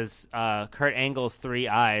because Kurt Angle's three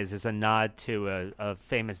eyes is a nod to a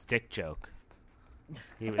famous dick joke.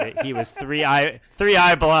 He was three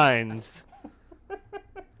eye blinds.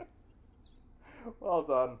 Well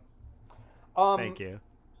done. Thank you.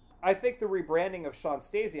 I think the rebranding of Shawn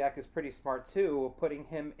Stasiak is pretty smart too, putting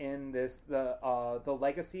him in the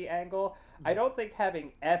legacy angle. I don't think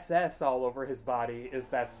having SS all over his body is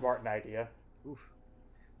that smart an idea. Oof.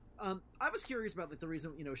 I was curious about like the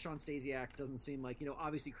reason, Shawn Stasiak doesn't seem like,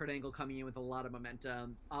 obviously Kurt Angle coming in with a lot of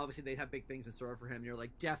momentum. Obviously they'd have big things in store for him. You're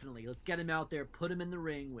like, definitely, let's get him out there, put him in the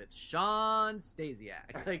ring with Shawn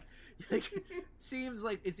Stasiak. Like it seems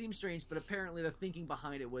strange, but apparently the thinking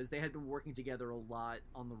behind it was they had been working together a lot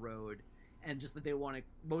on the road, and just that they wanted,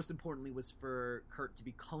 most importantly, was for Kurt to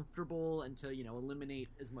be comfortable and to, eliminate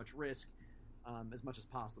as much risk as much as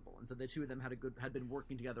possible. And so the two of them had been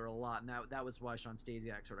working together a lot, and that was why Shawn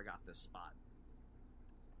Stasiak sort of got this spot.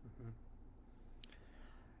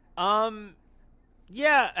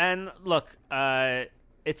 Yeah, and look,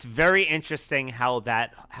 it's very interesting how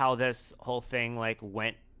this whole thing like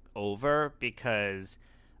went over, because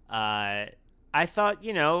I thought,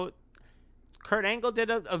 Kurt Angle did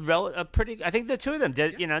a pretty. I think the two of them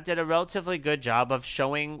did did a relatively good job of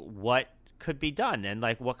showing what could be done and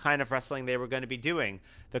like what kind of wrestling they were going to be doing.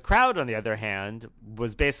 The crowd, on the other hand,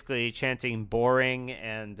 was basically chanting "boring"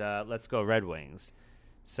 and "Let's go Red Wings."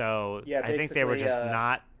 So yeah, I think they were just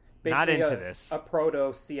not into this. A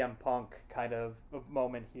proto CM Punk kind of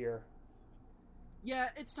moment here. Yeah,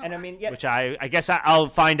 it's tough. And I mean, yeah, Which I guess I'll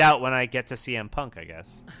find out when I get to CM Punk, I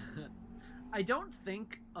guess. I don't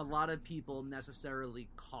think a lot of people necessarily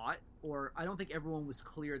caught, or I don't think everyone was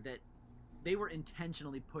clear that they were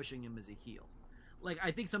intentionally pushing him as a heel. Like,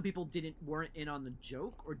 I think some people weren't in on the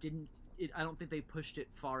joke, or I don't think they pushed it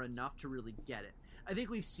far enough to really get it. I think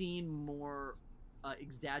we've seen more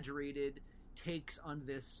exaggerated takes on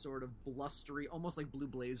this sort of blustery, almost like Blue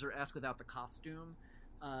Blazer-esque without the costume,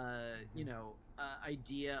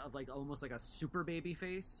 idea of like almost like a super baby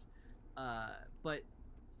face. But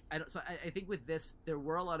I think with this, there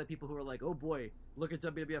were a lot of people who were like, "Oh boy, look at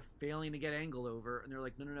WWF failing to get Angle over," and they're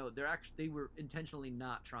like, "No, they were intentionally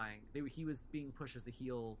not trying. He was being pushed as the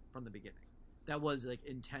heel from the beginning. That was like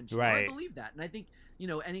intentional." Right. I believe that, and I think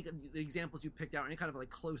any the examples you picked out, any kind of like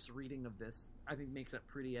close reading of this, I think makes that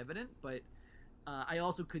pretty evident. But I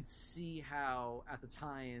also could see how at the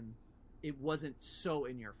time it wasn't so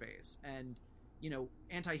in your face, and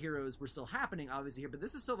anti-heroes were still happening obviously here, but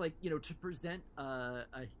this is still like, to present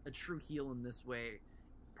a true heel in this way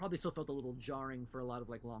probably still felt a little jarring for a lot of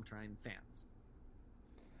like long-time fans.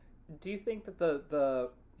 Do you think that the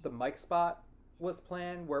mic spot was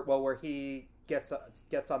planned where he gets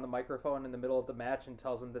on the microphone in the middle of the match and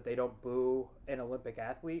tells them that they don't boo an Olympic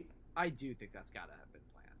athlete? I do think that's gotta have been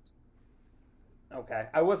planned. Okay.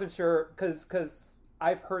 I wasn't sure because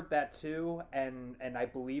I've heard that too, and I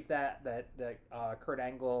believe that Kurt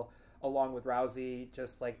Angle, along with Rousey,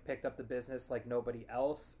 just like picked up the business like nobody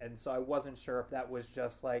else, and so I wasn't sure if that was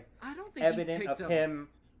just like I don't think evident of him.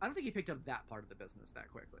 I don't think he picked up that part of the business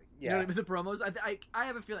that quickly. Yeah. You know what I mean? The promos. I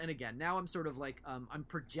have a feeling, and again, now I'm sort of like I'm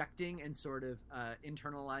projecting and sort of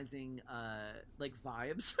internalizing like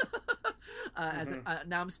vibes. As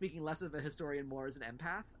now I'm speaking less of a historian, more as an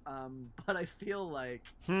empath. But I feel like.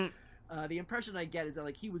 The impression I get is that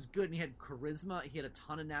like he was good and he had charisma, he had a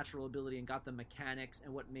ton of natural ability and got the mechanics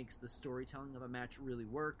and what makes the storytelling of a match really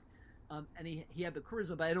work. And he had the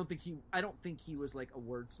charisma, but I don't think he was like a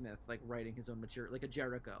wordsmith, like writing his own material, like a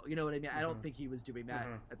Jericho. You know what I mean? I don't think he was doing that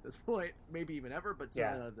at this point, maybe even ever, but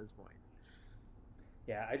certainly not at this point.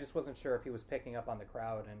 Yeah, I just wasn't sure if he was picking up on the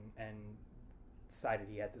crowd and decided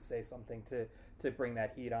he had to say something to bring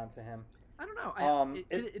that heat onto him. I don't know.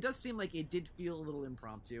 It does seem like it did feel a little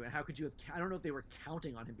impromptu, and how could you have? I don't know if they were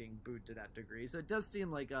counting on him being booed to that degree. So it does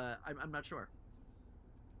seem like I'm not sure.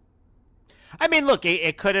 I mean, look,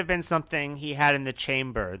 it could have been something he had in the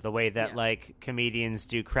chamber, the way that like comedians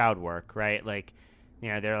do crowd work, right? Like,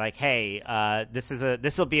 they're like, "Hey,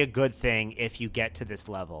 this will be a good thing if you get to this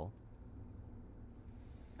level."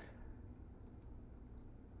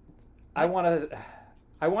 I want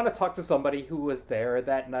to talk to somebody who was there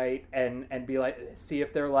that night and be like, see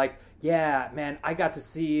if they're like, yeah, man, I got to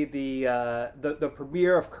see the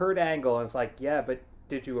premiere of Kurt Angle. And it's like, yeah, but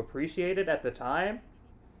did you appreciate it at the time?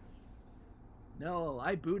 No,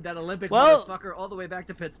 I booed that Olympic motherfucker all the way back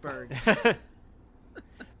to Pittsburgh.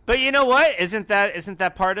 But you know what? Isn't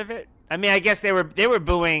that part of it? I mean, I guess they were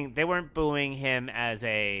booing. They weren't booing him as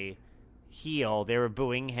a heel. They were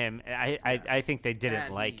booing him. I think they didn't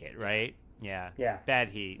Bad like heat, it, right? Yeah. Bad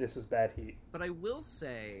heat. This was bad heat. But I will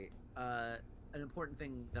say an important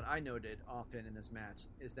thing that I noted often in this match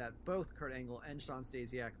is that both Kurt Angle and Shawn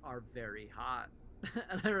Stasiak are very hot.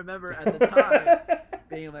 And I remember at the time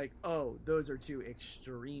being like, oh, those are two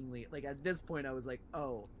extremely... Like, at this point, I was like,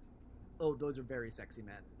 oh, those are very sexy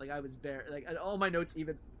men. Like, I was very... Like, and all my notes,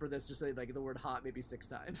 even for this, just say, like, the word hot maybe 6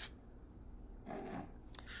 times.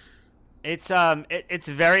 It's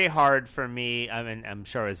very hard for me. I mean, I'm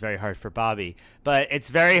sure it's very hard for Bobby, but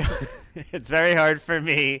it's very hard for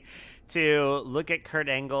me to look at Kurt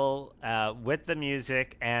Angle with the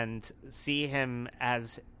music and see him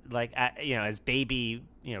as like as baby,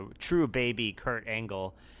 true baby Kurt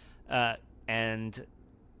Angle, and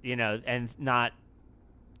not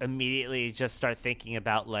immediately just start thinking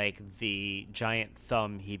about like the giant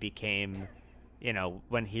thumb he became,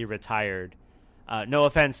 when he retired. No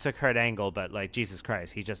offense to Kurt Angle, but like Jesus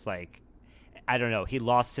Christ, he just like, I don't know, he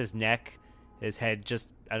lost his neck, his head just,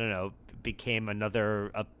 I don't know, became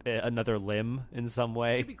another limb in some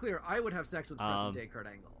way. To be clear, I would have sex with present day Kurt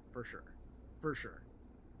Angle for sure.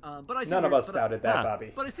 But I none of us doubted that,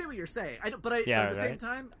 Bobby. But I see what you're saying. But at the same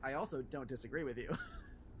time, I also don't disagree with you.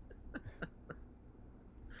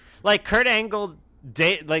 Like Kurt Angle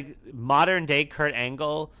modern day Kurt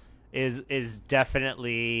Angle is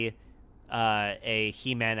definitely a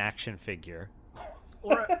He-Man action figure.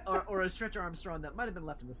 or a Stretch Armstrong that might have been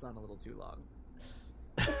left in the sun a little too long.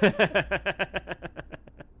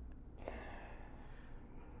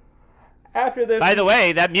 After this, by the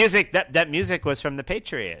way, that music was from The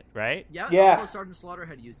Patriot, right? Yeah. Also, Sergeant Slaughter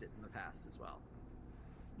had used it in the past as well.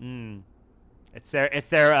 It's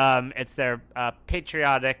their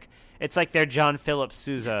patriotic. It's like their John Philip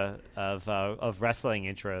Sousa of wrestling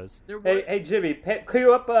intros. Hey Jimmy,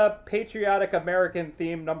 cue up a patriotic American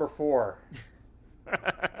theme number 4.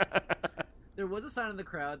 There was a sign in the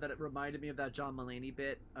crowd that it reminded me of that John Mulaney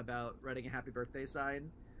bit about writing a happy birthday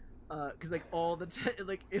sign. Because like all the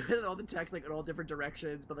it had all the text like in all different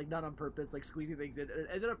directions, but like not on purpose, like squeezing things in. And it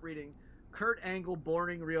ended up reading Kurt Angle,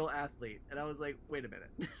 boring real athlete, and I was like, wait a minute,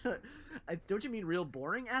 don't you mean real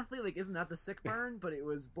boring athlete? Like, isn't that the sick burn? But it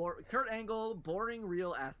was Kurt Angle, boring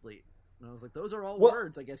real athlete, and I was like, those are all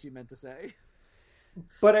words, I guess you meant to say.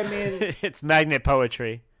 But I mean, it's magnet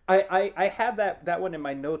poetry. I have that one in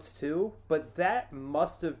my notes too, but that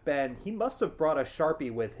must have been, he must have brought a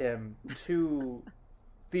Sharpie with him to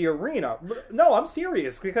the arena. No, I'm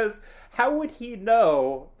serious, because how would he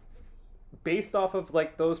know, based off of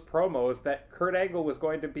like those promos, that Kurt Angle was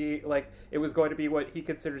going to be like, it was going to be what he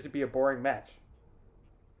considered to be a boring match?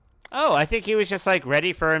 Oh, I think he was just like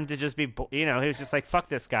ready for him to just be, he was just like, fuck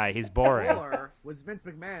this guy, he's boring. Or was Vince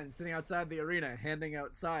McMahon sitting outside the arena handing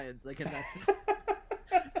out signs like, and that's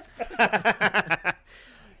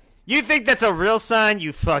You think that's a real sign,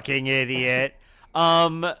 you fucking idiot?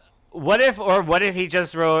 What if he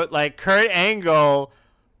just wrote like Kurt Angle,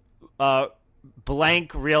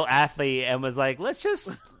 blank real athlete, and was like, let's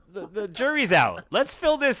just the jury's out. Let's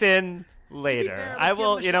fill this in later. Fair, I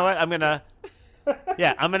will. You know what? I'm gonna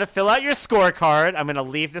fill out your scorecard. I'm gonna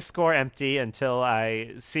leave the score empty until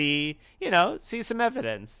I see some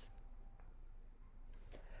evidence.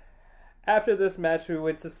 After this match, we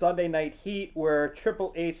went to Sunday Night Heat, where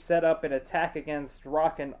Triple H set up an attack against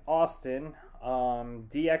Rock and Austin.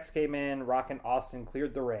 DX came in, Rock and Austin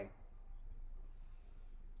cleared the ring.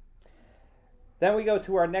 Then we go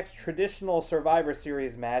to our next traditional Survivor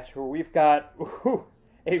Series match, where we've got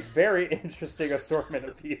a very interesting assortment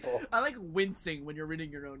of people. I like wincing when you're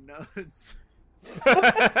reading your own notes.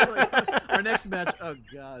 Our next match, oh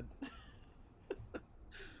god.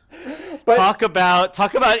 But,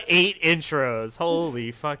 talk about 8 intros.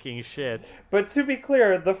 Holy fucking shit. But to be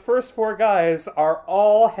clear, the first 4 guys are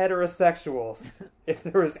all heterosexuals. If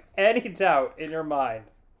there was any doubt in your mind.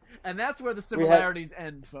 And that's where the similarities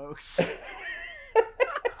end, folks.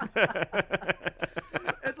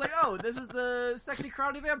 It's like, oh, this is the sexy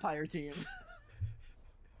crowdy vampire team.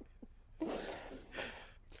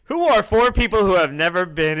 Who are 4 people who have never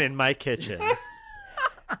been in my kitchen?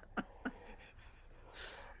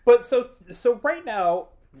 But so right now,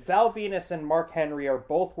 Val Venus and Mark Henry are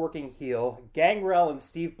both working heel. Gangrel and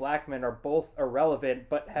Steve Blackman are both irrelevant,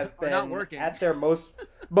 but have been at their most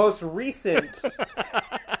recent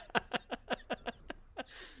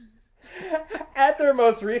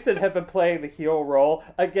have been playing the heel role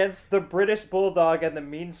against the British Bulldog and the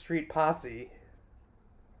Mean Street Posse.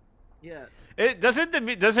 Yeah.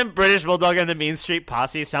 Doesn't British Bulldog and the Mean Street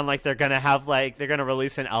Posse sound like they're gonna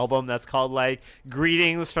release an album that's called like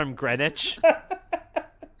Greetings from Greenwich?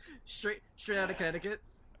 Straight out of Connecticut.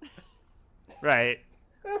 Right.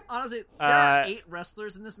 Honestly, there are 8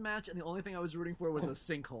 wrestlers in this match, and the only thing I was rooting for was a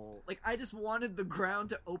sinkhole. Like, I just wanted the ground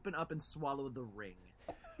to open up and swallow the ring.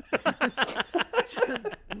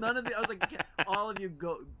 None of the, I was like, all of you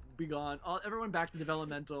be gone. Everyone back to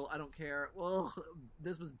developmental. I don't care. Well,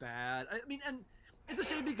 this was bad. I mean, and it's a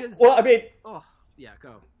shame because. Well, I mean. Oh yeah,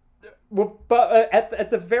 go. Well, but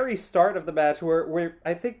at the very start of the match, where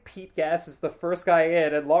I think Pete Gas is the first guy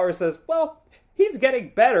in, and Laura says, "Well, he's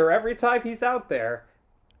getting better every time he's out there."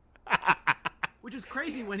 Which is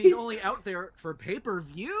crazy when he's only out there for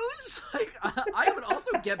pay-per-views. Like, I would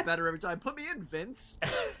also get better every time. Put me in, Vince.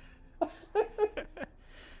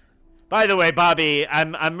 By the way, Bobby,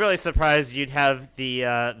 I'm really surprised you'd have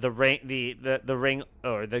the ring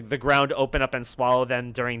or the ground open up and swallow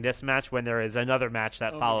them during this match when there is another match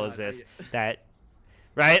that follows this. That,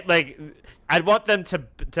 right? Like, I'd want them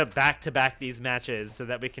to back these matches so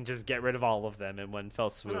that we can just get rid of all of them in one fell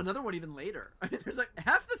swoop. Another one even later. I mean, there's like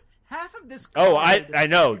half of this. Oh, I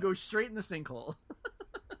know. You go straight in the sinkhole.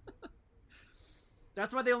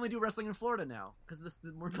 That's why they only do wrestling in Florida now, because there's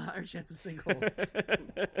the more higher chance of sinkholes.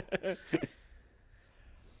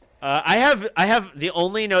 I have the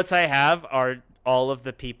only notes I have are all of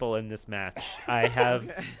the people in this match. I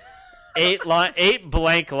have 8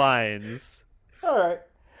 blank lines. All right.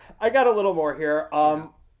 I got a little more here.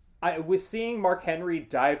 I was seeing Mark Henry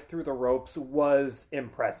dive through the ropes was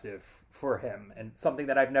impressive for him, and something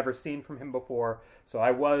that I've never seen from him before. So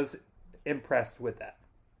I was impressed with that.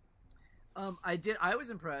 I was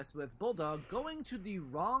impressed with Bulldog going to the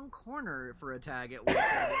wrong corner for a tag at one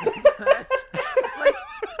point in this match. Like,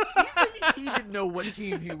 even he didn't know what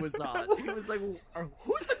team he was on. He was like,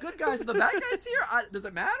 who's the good guys and the bad guys here? Does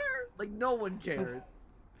it matter? Like, no one cared.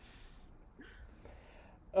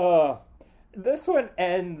 This one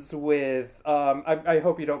ends with, I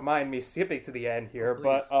hope you don't mind me skipping to the end here,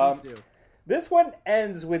 Please do. This one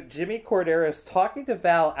ends with Jimmy Corderas talking to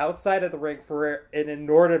Val outside of the ring for an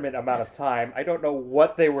inordinate amount of time. I don't know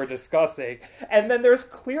what they were discussing. And then there's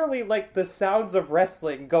clearly, like, the sounds of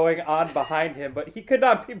wrestling going on behind him, but he could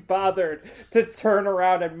not be bothered to turn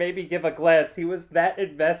around and maybe give a glance. He was that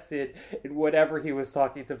invested in whatever he was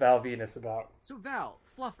talking to Val Venus about. So, Val,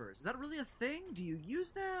 fluffers, is that really a thing? Do you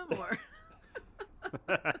use them, or...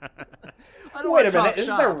 I don't Wait a wanna minute, talk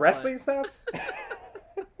isn't there shop, wrestling sounds?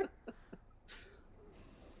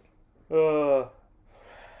 You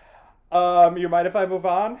mind if I move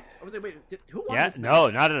on? I was like, wait, who won Yeah, this match? no,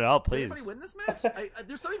 not at all. Did Please. anybody win this match?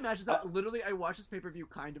 There's so many matches that literally I watched this pay-per-view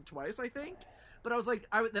kind of twice, I think. But I was like,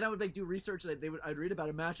 I would like do research and I'd read about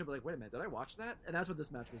a match. I'd be like, wait a minute, did I watch that? And that's what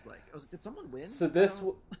this match was like. I was like, did someone win? So this,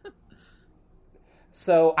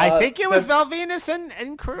 so I think it was Val Venus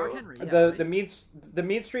and crew. Mark Henry. Yeah, the right? the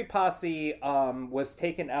Mean Street Posse was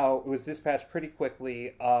taken out. It was dispatched pretty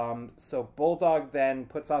quickly. So Bulldog then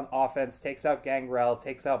puts on offense, takes out Gangrel,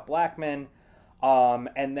 takes out Blackman,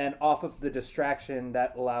 and then off of the distraction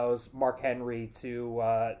that allows Mark Henry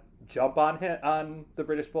to jump on the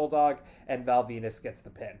British Bulldog, and Val Venus gets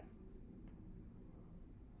the pin.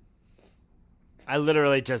 I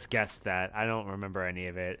literally just guessed that. I don't remember any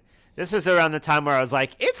of it. This was around the time where I was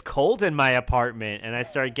like, it's cold in my apartment, and I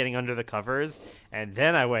started getting under the covers, and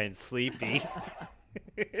then I went sleepy.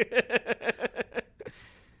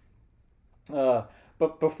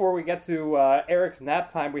 But before we get to Eric's nap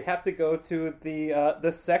time, we have to go to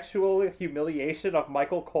the sexual humiliation of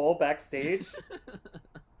Michael Cole backstage.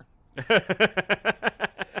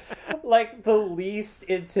 Like the least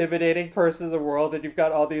intimidating person in the world, and you've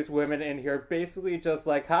got all these women in here basically just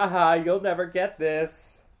like, haha, you'll never get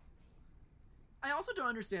this. I also don't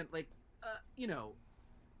understand, like,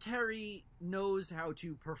 Terry knows how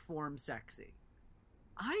to perform sexy.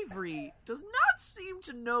 Ivory does not seem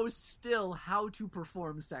to know still how to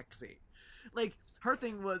perform sexy. Like, her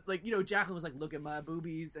thing was, like, Jacqueline was like, look at my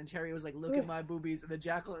boobies, and Terry was like, look at my boobies, and then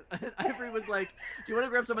and Ivory was like, do you want to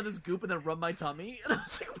grab some of this goop and then rub my tummy? And I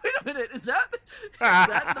was like, wait a minute, is that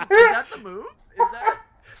the move?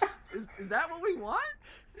 Is that what we want?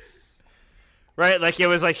 Right, like it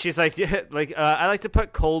was like she's like I like to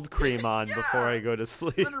put cold cream on before I go to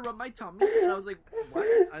sleep. I'm gonna rub my tummy, and I was like, "What?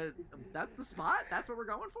 That's the spot? That's what we're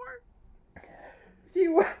going for?" Do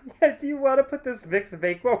you want to put this Vicks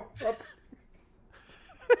Vapo up?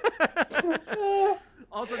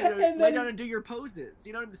 Also, lay down and do your poses.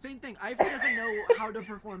 The same thing. Ivy doesn't know how to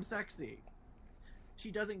perform sexy. She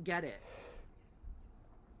doesn't get it.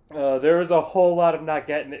 There was a whole lot of not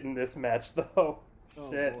getting it in this match, though.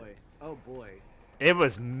 Oh Shit. boy. Oh boy. It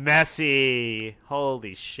was messy.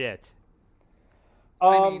 Holy shit.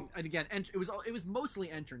 I mean, and again, it was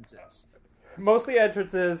mostly entrances. Mostly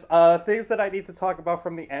entrances. Things that I need to talk about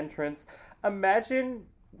from the entrance. Imagine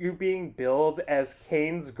you being billed as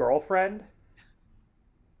Kane's girlfriend.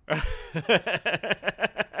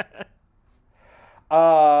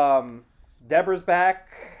 Deborah's back.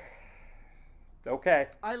 Okay.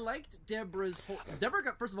 I liked Deborah's whole... Deborah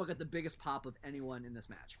first of all, got the biggest pop of anyone in this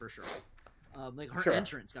match, for sure. Her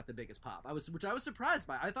entrance got the biggest pop. Which I was surprised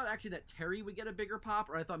by. I thought actually that Terry would get a bigger pop,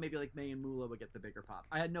 or I thought maybe like May and Moolah would get the bigger pop.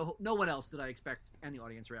 I had no one else did I expect any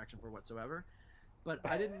audience reaction for whatsoever. But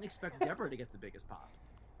I didn't expect Deborah to get the biggest pop.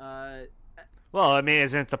 Well, I mean,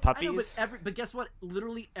 isn't it the puppies? I know, but guess what?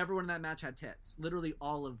 Literally everyone in that match had tits. Literally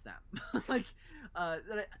all of them.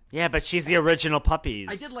 Yeah, but she's the original puppies.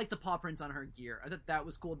 I did like the paw prints on her gear. I thought that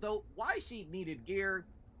was cool. Though why she needed gear,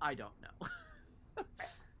 I don't know.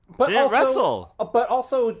 But she didn't wrestle. But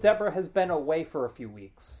also, Deborah has been away for a few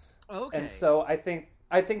weeks. Okay. And so I think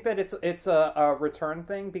that it's a return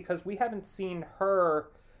thing, because we haven't seen her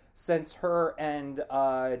since her and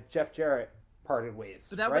Jeff Jarrett parted ways.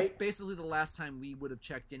 So that right? was basically the last time we would have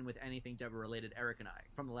checked in with anything Deborah related, Eric and I,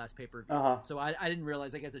 from the last pay-per-view. So I didn't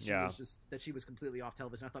realize, I guess, that she was completely off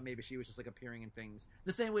television. I thought maybe she was just like appearing in things.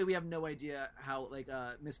 The same way we have no idea how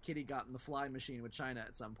Miss Kitty got in the fly machine with China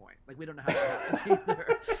at some point. Like, we don't know how that happened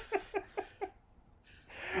either.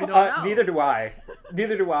 We don't know. Neither do I.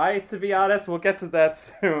 Neither do I, to be honest. We'll get to that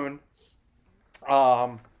soon.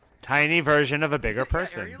 Tiny version of a bigger Yeah,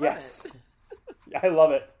 person. Aaron, you love Yes. it. I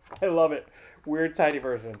love it. I love it. Weird tiny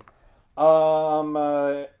version.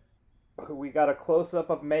 We got a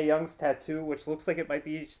close-up of Mae Young's tattoo, which looks like it might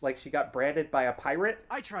be like she got branded by a pirate.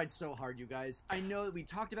 I tried so hard, you guys. I know that we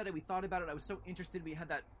talked about it, we thought about it, I was so interested. We had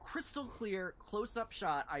that crystal clear close-up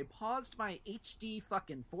shot. I paused my HD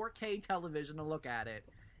fucking 4K television to look at it,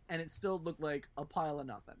 and it still looked like a pile of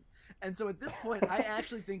nothing. And so at this point, I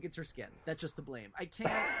actually think it's her skin that's just to blame. I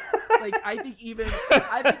can't, like, I think even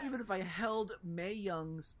if I held Mae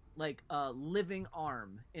Young's like living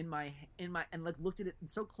arm in my and like looked at it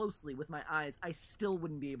so closely with my eyes, I still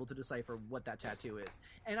wouldn't be able to decipher what that tattoo is.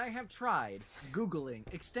 And I have tried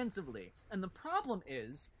Googling extensively, and the problem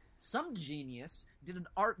is some genius did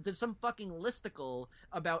some fucking listicle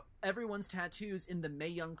about everyone's tattoos in the Mae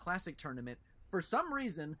Young Classic tournament. For some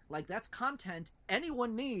reason, like, that's content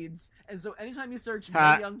anyone needs, and so anytime you search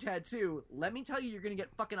Mae Young tattoo, let me tell you, you're gonna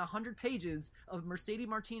get fucking 100 pages of Mercedes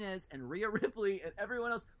Martinez and Rhea Ripley and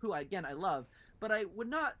everyone else, who, I love, but I would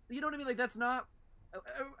not, you know what I mean, like, that's not,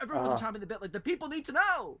 everyone was chomping the bit, like, the people need to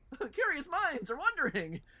know, curious minds are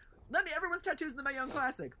wondering, everyone's tattoos in the Mae Young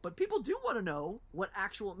Classic, but people do want to know what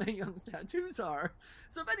actual Mae Young's tattoos are,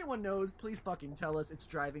 so if anyone knows, please fucking tell us, it's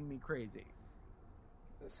driving me crazy.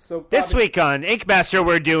 So Bobby, This week on Ink Master,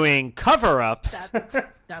 we're doing cover-ups.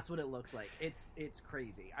 That's what it looks like. It's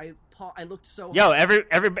crazy. I looked so Yo, hard.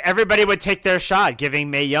 everybody would take their shot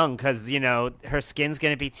giving Mae Young because her skin's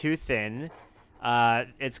gonna be too thin.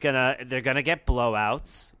 They're gonna get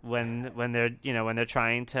blowouts when they're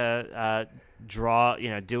trying to draw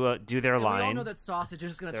do their And line. we all know that Sausage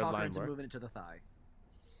is just gonna Their talk her line into work. moving it to the thigh.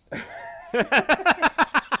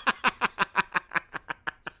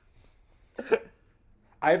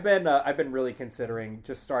 I've been really considering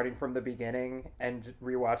just starting from the beginning and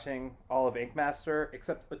rewatching all of Ink Master,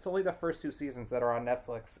 except it's only the first 2 seasons that are on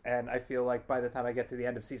Netflix, and I feel like by the time I get to the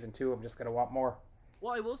end of season 2, I'm just gonna want more.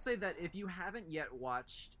 Well, I will say that if you haven't yet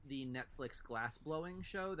watched the Netflix glass blowing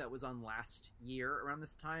show that was on last year around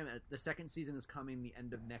this time, the second season is coming the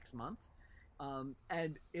end of next month,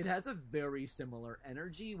 and it has a very similar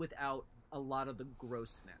energy without a lot of the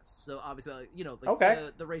grossness. So obviously, the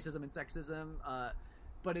racism and sexism.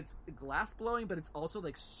 But it's glass blowing, but it's also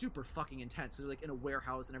like super fucking intense. So they're like in a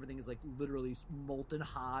warehouse and everything is like literally molten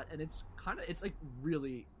hot, and it's like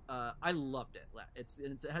really. I loved it.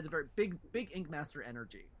 It has a very big Ink Master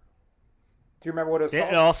energy. Do you remember what it was It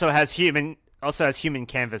called? also has human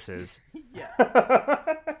canvases. Yeah.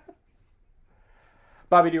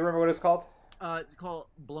 Bobby, do you remember what it's called? It's called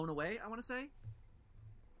Blown Away, I want to say.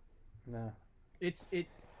 No.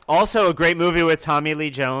 Also, a great movie with Tommy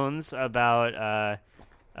Lee Jones about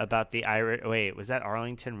the Irish. Wait, was that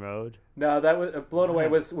Arlington Road? No, that was Blown Away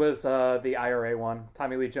was the IRA one.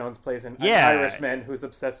 Tommy Lee Jones plays an Yeah. Irishman who's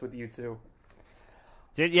obsessed with U2.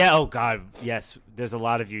 Oh God, yes. There's a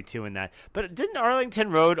lot of U2 in that. But didn't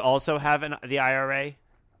Arlington Road also have the IRA?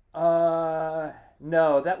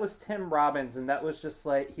 No, that was Tim Robbins, and that was just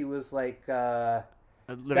like he was like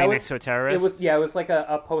Living next to a terrorist? It was like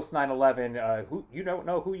a post 9/11. Who you don't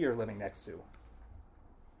know who you're living next to.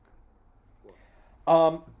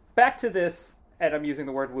 Back to this, and I'm using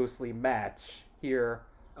the word loosely, match here.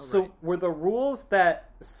 Oh, So right. were the rules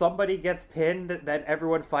that somebody gets pinned, then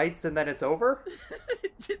everyone fights, and then it's over?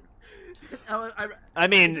 I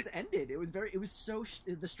mean- it just ended. It was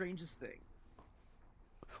the strangest thing.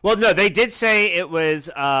 Well, no, they did say it was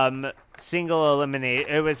single eliminate.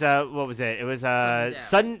 It was what was it? It was Sudden death.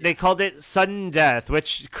 sudden. They called it sudden death,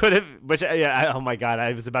 which could have. Oh my God,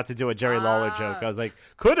 I was about to do a Jerry Lawler joke. I was like,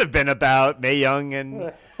 could have been about Mae Young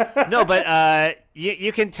and no, but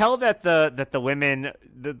you can tell that the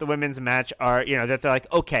women's match are that they're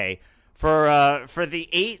like, okay, for the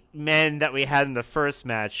 8 men that we had in the first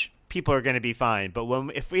match, people are going to be fine, but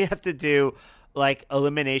if we have to do like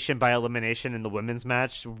elimination by elimination in the women's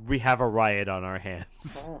match, we have a riot on our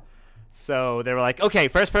hands. Oh. So they were like, okay,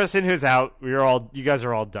 first person who's out, you guys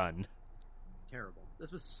are all done. Terrible.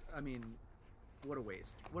 This was, I mean, what a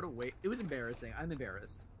waste. What a waste. It was embarrassing. I'm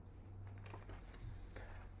embarrassed.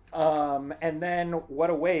 And then what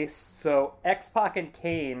a waste. So X-Pac and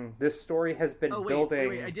Kane, this story has been building.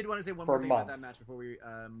 Wait. I did want to say one for more thing about months. that match before we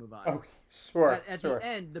move on. Oh, sure. At sure. the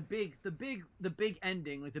end, the big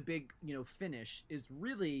ending, like the big finish, is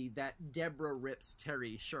really that Deborah rips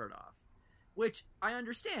Terry's shirt off, which I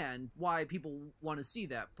understand why people want to see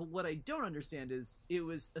that. But what I don't understand is it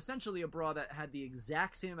was essentially a bra that had the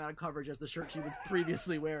exact same amount of coverage as the shirt she was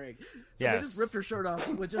previously wearing. So they just ripped her shirt off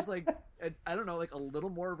with just like, I don't know, like a little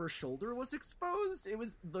more of her shoulder was exposed. It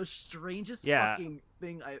was the strangest fucking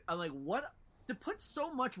thing. I'm like, what? To put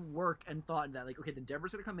so much work and thought into that, like, okay, then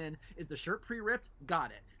Deborah's gonna come in. Is the shirt pre-ripped?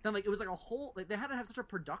 Got it. Then like it was like a whole, like they had to have such a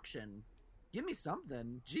production. Give me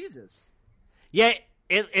something, Jesus. Yeah,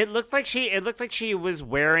 it looked like she was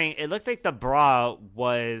wearing. It looked like the bra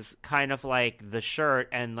was kind of like the shirt,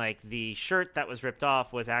 and like the shirt that was ripped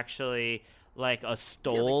off was actually like a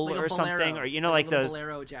stole like or a bolero, something, or like those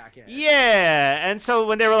bolero jacket. Yeah, and so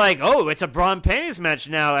when they were like, "Oh, it's a bra and panties match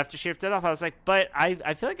now," after she ripped it off, I was like, "But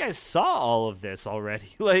I feel like I saw all of this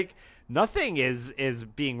already. Like nothing is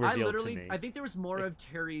being revealed to me." I think there was more of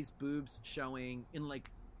Terry's boobs showing in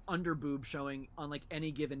like under boob showing on like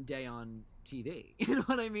any given day on TV. You know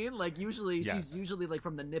what I mean? Like usually she's usually like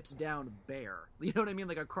from the nips down bare. You know what I mean?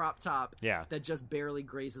 Like a crop top that just barely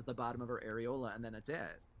grazes the bottom of her areola, and then it's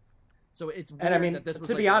it. So it's weird, and I mean, that this was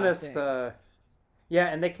to like be the honest, thing.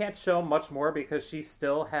 and they can't show much more because she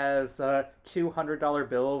still has $200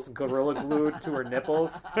 bills gorilla glued to her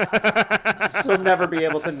nipples. She'll never be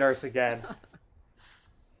able to nurse again.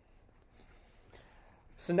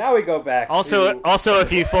 So now we go back. Also,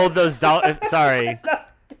 if you fold those dollars, sorry,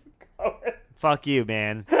 No, fuck you,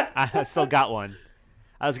 man. I still got one.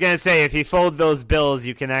 I was gonna say, if you fold those bills,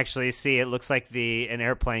 you can actually see it looks like an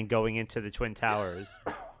airplane going into the Twin Towers.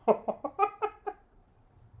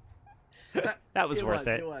 That was worth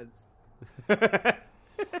it. It was.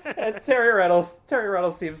 And Terry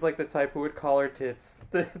Reynolds seems like the type who would call her tits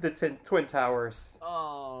the Twin Towers.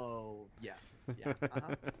 Oh yes, yeah.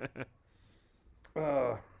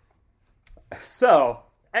 So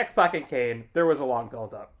X-Pac and Kane, there was a long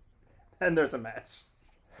build-up, and there's a match.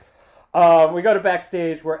 We go to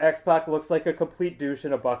backstage where X-Pac looks like a complete douche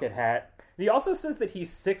in a bucket hat. And he also says that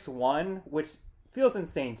he's 6'1", which feels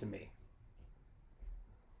insane to me.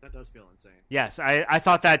 That does feel insane. Yes, I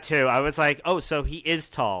thought that too. I was like, oh, so he is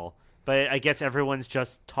tall, but I guess everyone's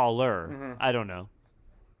just taller. Mm-hmm. I don't know.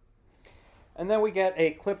 And then we get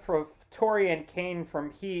a clip from Tori and Kane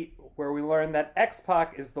from Heat where we learn that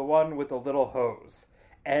X-Pac is the one with the little hose.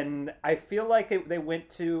 And I feel like they went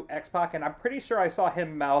to X-Pac, and I'm pretty sure I saw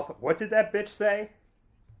him mouth, "What did that bitch say?"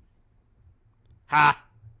 Ha!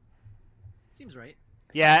 Seems right.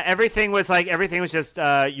 Yeah, everything was just,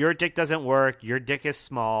 your dick doesn't work, your dick is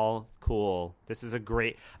small, cool. This is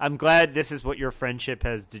I'm glad this is what your friendship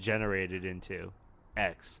has degenerated into.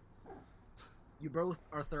 X. You both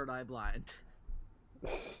are third eye blind.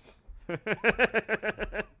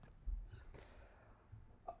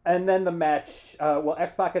 And then the match,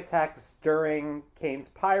 X-Pac attacks during Kane's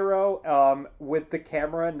pyro with the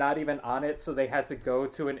camera not even on it, so they had to go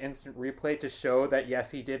to an instant replay to show that, yes,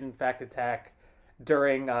 he did in fact attack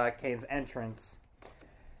during Kane's entrance.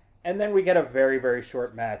 And then we get a very, very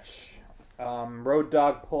short match. Road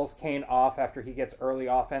Dogg pulls Kane off after he gets early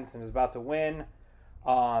offense and is about to win.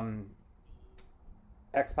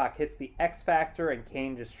 X-Pac hits the X Factor and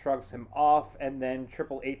Kane just shrugs him off, and then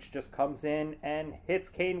Triple H just comes in and hits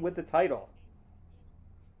Kane with the title.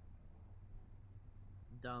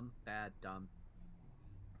 Dumb, bad, dumb.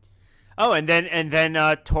 Oh, and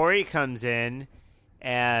then Tori comes in,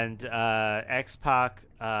 and X-Pac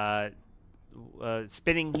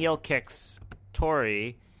spinning heel kicks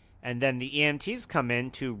Tori, and then the EMTs come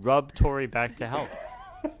in to rub Tori back to health.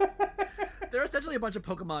 They're essentially a bunch of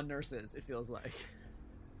Pokemon nurses, it feels like.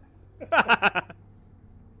 They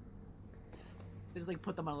just like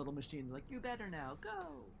put them on a little machine, like, you better now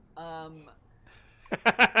go.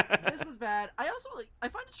 This was bad. I also I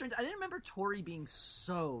find it strange. I didn't remember Tori being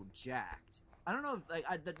so jacked. I don't know if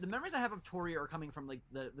like the memories I have of Tori are coming from like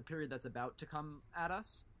the period that's about to come at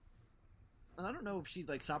us. And I don't know if she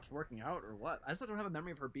like stops working out or what. I just don't have a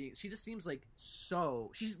memory of her being. She just seems like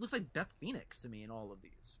she looks like Beth Phoenix to me in all of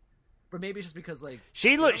these. But maybe it's just because like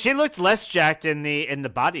she looked less jacked in the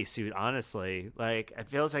bodysuit. Honestly, like it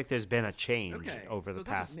feels like there's been a change over the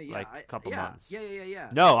past couple months. Yeah.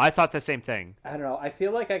 No, I thought the same thing. I don't know. I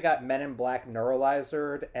feel like I got Men in Black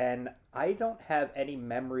neuralized, and I don't have any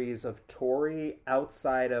memories of Tori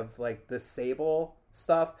outside of like the Sable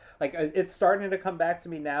stuff. Like it's starting to come back to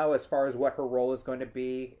me now as far as what her role is going to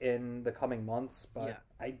be in the coming months, but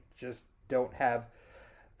I just don't have.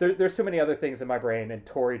 There's too many other things in my brain, and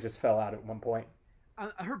Tori just fell out at one point.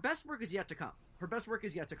 Her best work is yet to come.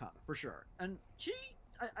 For sure. And she,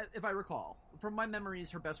 if I recall, from my memories,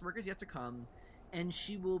 her best work is yet to come, and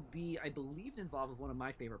she will be, I believe, involved with one of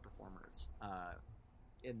my favorite performers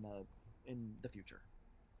in the future.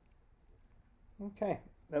 Okay.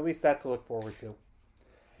 At least that to look forward to.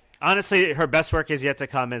 Honestly, her best work is yet to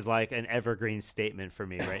come as like an evergreen statement for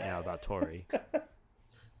me right now about Tori.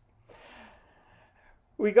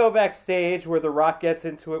 We go backstage where The Rock gets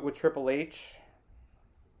into it with Triple H.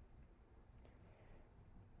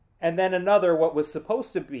 And then another, what was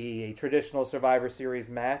supposed to be a traditional Survivor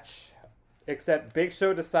Series match, except Big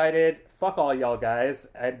Show decided, fuck all y'all guys,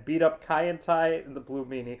 and beat up Kai and Tai and the Blue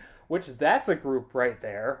Meanie, which that's a group right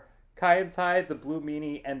there. Kai and Tai, the Blue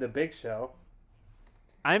Meanie, and the Big Show.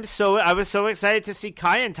 I was so excited to see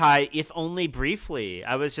Kai and Tai, if only briefly.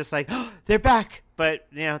 I was just like, oh, they're back. But,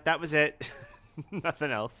 that was it.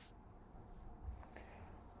 Nothing else.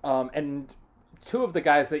 And two of the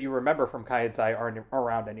guys that you remember from Kai and Tai aren't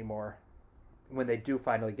around anymore when they do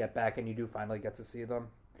finally get back and you do finally get to see them.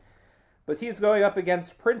 But he's going up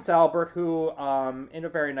against Prince Albert, who, in a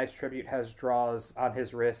very nice tribute, has draws on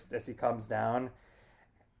his wrist as he comes down.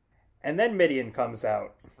 And then Mideon comes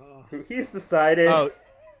out. Oh. He's decided... Oh.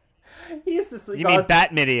 You mean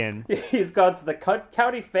Bat Mideon. He's gone to the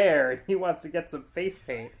county fair and he wants to get some face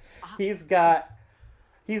paint. He's got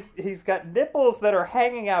nipples that are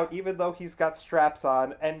hanging out even though he's got straps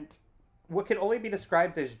on, and what can only be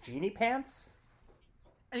described as genie pants.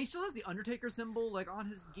 And he still has the Undertaker symbol like on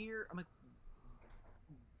his gear. I'm like,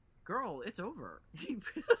 girl, it's over. Move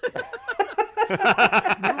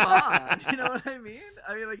on. You know what I mean?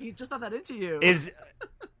 I mean, like, he's just not that into you.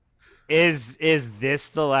 Is this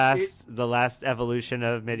the last evolution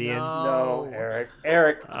of Mideon? No,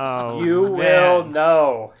 Eric. Oh, you will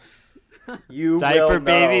know. You Diaper will know.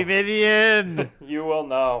 baby Mideon. You will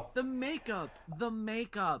know. The makeup.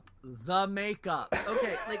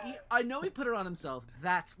 Okay, like I know he put it on himself.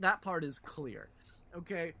 That part is clear.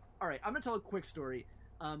 Okay, all right. I'm gonna tell a quick story.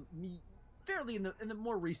 Fairly in the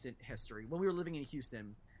more recent history, when we were living in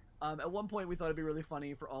Houston. At one point, we thought it'd be really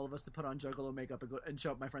funny for all of us to put on Juggalo makeup and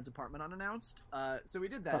show up my friend's apartment unannounced. So we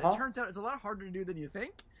did that. It turns out it's a lot harder to do than you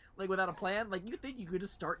think. Like, without a plan. Like, you think you could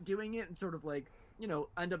just start doing it and sort of, like,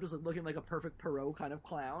 end up just like, looking like a perfect Perot kind of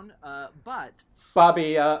clown. But...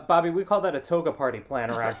 Bobby, we call that a toga party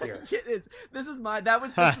plan around here. It is. This was my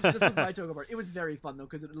toga party. It was very fun, though,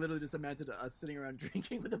 because it literally just amounted to us sitting around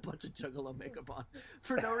drinking with a bunch of Juggalo makeup on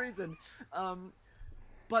for no reason.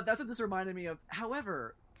 But that's what this reminded me of.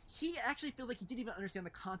 However... he actually feels like he didn't even understand the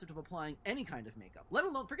concept of applying any kind of makeup, let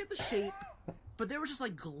alone forget the shape. But there was just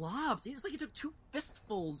like globs. He took 2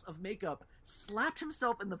 fistfuls of makeup, slapped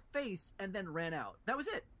himself in the face, and then ran out. That was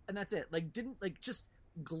it, and that's it. Like just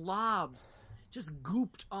globs, just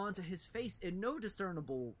gooped onto his face in no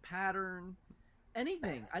discernible pattern,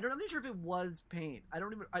 anything. I'm not sure if it was paint.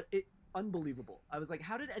 Unbelievable. I was like,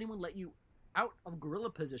 how did anyone let you out of gorilla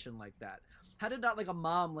position like that? How did not like a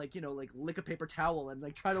mom like lick a paper towel and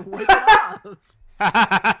like try to wipe it off?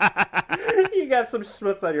 You got some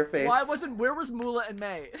schmutz on your face. Where was Moolah and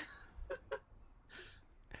May?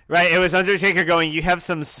 Right, it was Undertaker going, you have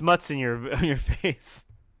some smuts in your face.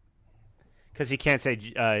 Because he can't say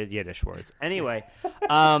Yiddish words. Anyway,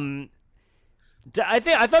 I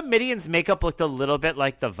thought Mideon's makeup looked a little bit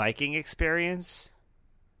like the Viking Experience.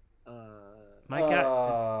 My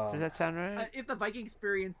God, does that sound right? If the Viking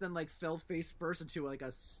Experience then like fell face first into like a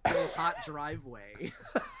still hot driveway.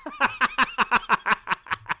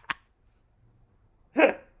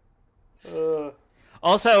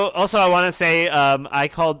 Also, I want to say I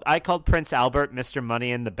called Prince Albert Mr.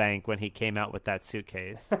 Money in the Bank when he came out with that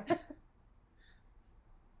suitcase.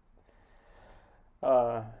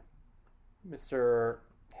 Mr.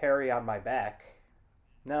 Harry on my back.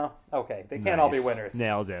 No? Okay. They can't all be winners.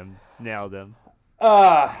 Nailed him.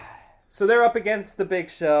 So they're up against the Big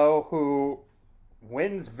Show, who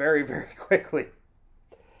wins very, very quickly.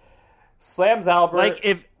 Slams Albert,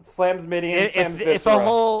 slams Mideon, slams Viscera.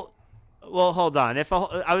 Well, hold on.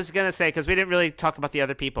 I was going to say, because we didn't really talk about the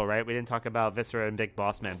other people, right? We didn't talk about Viscera and Big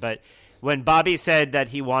Boss Man. But when Bobby said that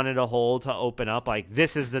he wanted a hole to open up, like,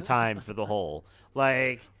 this is the time for the hole.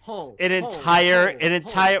 Like, an entire...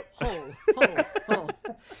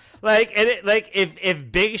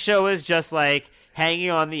 If Big Show is just, like,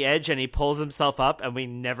 hanging on the edge and he pulls himself up and we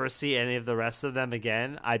never see any of the rest of them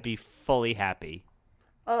again, I'd be fully happy.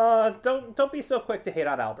 Don't be so quick to hate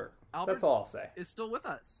on Albert. That's all I'll say. Is still with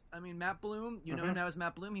us. I mean, Matt Bloom, you know him now as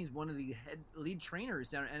Matt Bloom. He's one of the lead trainers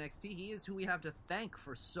down at NXT. He is who we have to thank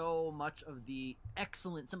for so much of the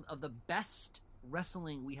some of the best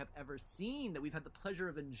wrestling we have ever seen that we've had the pleasure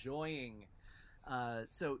of enjoying.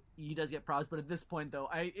 So he does get props. But at this point, though,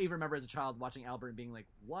 I even remember as a child watching Albert and being like,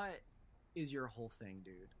 what is your whole thing,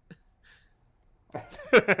 dude?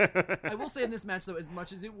 I will say in this match, though, as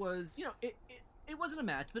much as it was, it wasn't a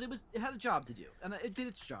match, but it had a job to do, and it did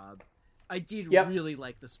its job. I did Yep. really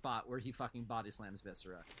like the spot where he fucking body slams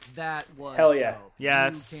Viscera. That was Hell yeah. dope.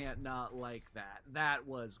 Yes. You can't not like that. That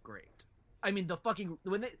was great. I mean, the fucking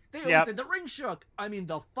when they always Yep. said the ring shook. I mean,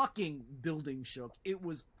 the fucking building shook. It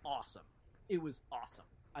was awesome. It was awesome.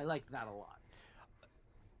 I liked that a lot.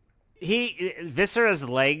 Viscera's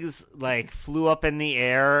legs like flew up in the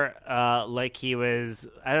air, like he was,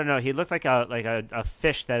 I don't know, he looked like a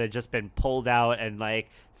fish that had just been pulled out and like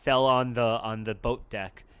fell on the boat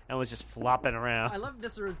deck and was just flopping around. I love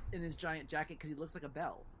Viscera in his giant jacket because he looks like a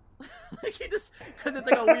bell. Like he just because it's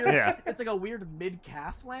like a weird, Yeah. it's like a weird mid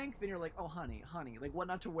calf length, and you're like, oh honey, like what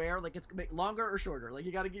not to wear? Like it's longer or shorter? Like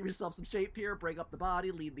you got to give yourself some shape here, break up the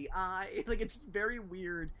body, lead the eye. Like it's just very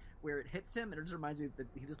weird where it hits him, and it just reminds me that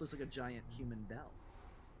he just looks like a giant human bell.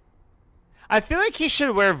 I feel like he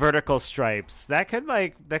should wear vertical stripes. That could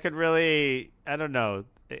really, I don't know.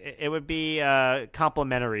 It would be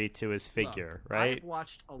complimentary to his figure, Look, right? I've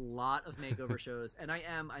watched a lot of makeover shows, and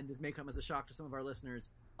and this may come as a shock to some of our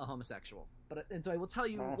listeners, a homosexual. And so I will tell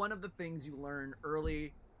you, one of the things you learn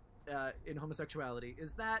early in homosexuality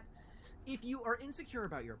is that if you are insecure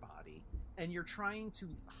about your body and you're trying to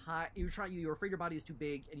hide, you're afraid your body is too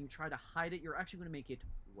big, and you try to hide it, you're actually going to make it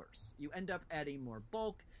worse. You end up adding more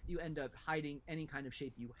bulk. You end up hiding any kind of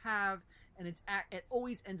shape you have, and it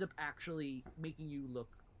always ends up actually making you look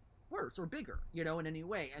worse or bigger, in any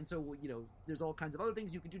way. And so, there's all kinds of other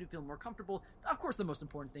things you can do to feel more comfortable. Of course, the most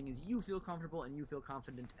important thing is you feel comfortable and you feel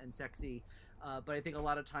confident and sexy. But I think a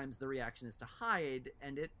lot of times the reaction is to hide,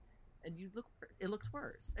 and it looks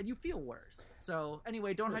worse, and you feel worse. So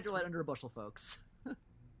anyway, don't hide your light under a bushel, folks.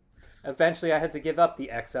 Eventually, I had to give up the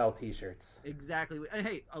XL t-shirts. Exactly. And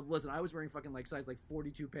hey, listen, I was wearing fucking size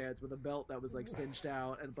 42 pants with a belt that was cinched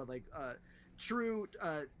out, but true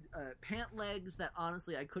pant legs that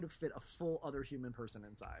honestly I could have fit a full other human person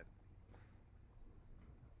inside.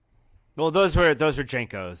 Well, those were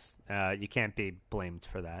Jenkos. You can't be blamed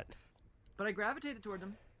for that. But I gravitated toward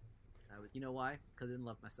them. You know why? Because I didn't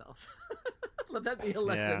love myself. Let that be a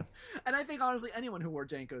lesson. Yeah. And I think honestly, anyone who wore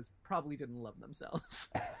Jenkos probably didn't love themselves.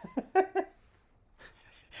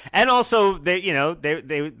 And also, they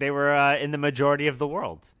were in the majority of the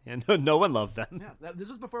world, and no one loved them. Yeah, this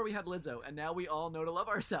was before we had Lizzo, and now we all know to love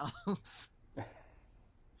ourselves.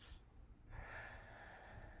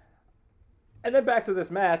 And then back to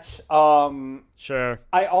this match. Sure.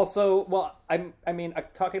 I also,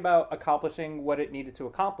 talking about accomplishing what it needed to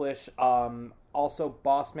accomplish. Also,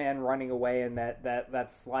 Boss Man running away in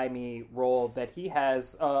that slimy role that he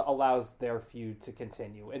has allows their feud to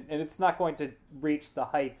continue, and it's not going to reach the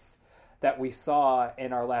heights that we saw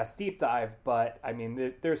in our last deep dive. But I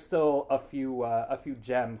mean, there's still a few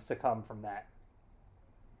gems to come from that.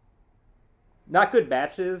 Not good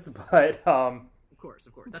matches, but Of course.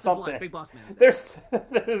 That's something. a big Boss Man. There's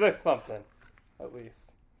something, at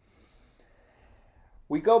least.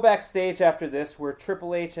 We go backstage after this where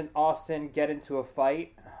Triple H and Austin get into a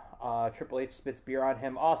fight. Triple H spits beer on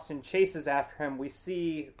him. Austin chases after him. We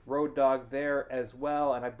see Road Dogg there as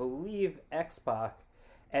well, and I believe X-Pac.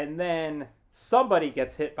 And then somebody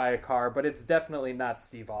gets hit by a car, but it's definitely not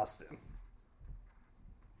Steve Austin.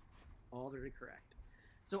 All very correct.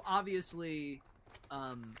 So obviously,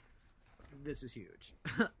 this is huge.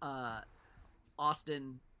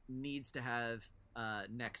 Austin needs to have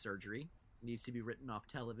neck surgery. Needs to be written off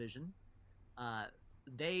television.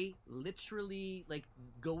 They literally,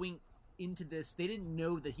 going into this, they didn't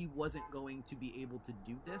know that he wasn't going to be able to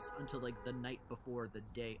do this until the night before the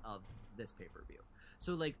day of this pay-per-view.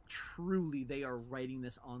 So truly they are writing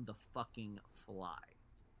this on the fucking fly.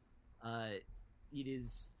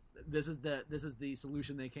 This is the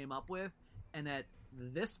solution they came up with, and at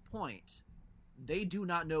this point they do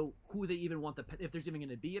not know who they even want if there's even going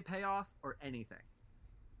to be a payoff or anything.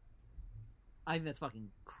 I think that's fucking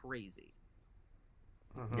crazy.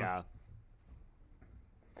 Mm-hmm. Yeah.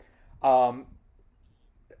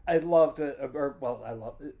 I loved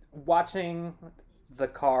watching the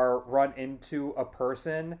car run into a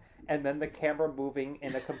person and then the camera moving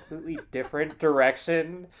in a completely different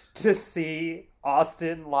direction to see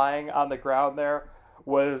Austin lying on the ground there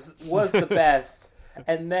was the best.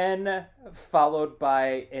 And then followed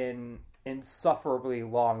by an insufferably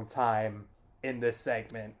long time in this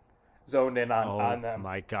segment zoned in on them. Oh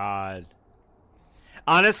my god.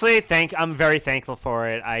 Honestly, I'm very thankful for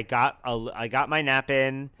it. I got my nap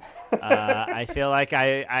in. I feel like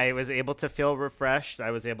I was able to feel refreshed.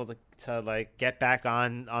 I was able to get back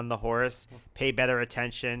on the horse, pay better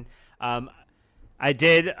attention. I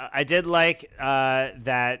did like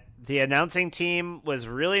that the announcing team was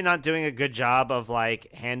really not doing a good job of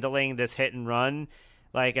handling this hit and run.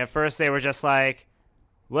 At first they were just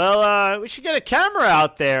well, we should get a camera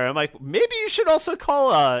out there. I'm like, maybe you should also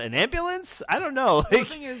call an ambulance. I don't know. The Like,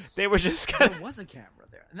 thing is, they were just kind there was a camera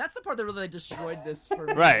there, and that's the part that really destroyed this for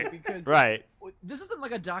me. Right, because right. this isn't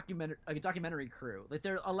like a documentary crew. Like,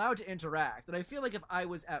 they're allowed to interact, and I feel like if I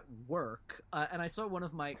was at work and I saw one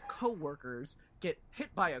of my coworkers get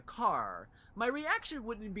hit by a car, my reaction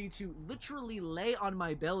wouldn't be to literally lay on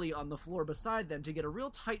my belly on the floor beside them to get a real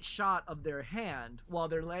tight shot of their hand while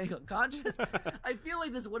they're laying unconscious. I feel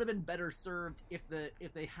like this would have been better served if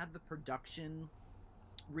they had the production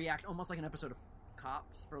react almost like an episode of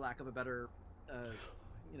Cops, for lack of a better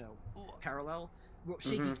parallel.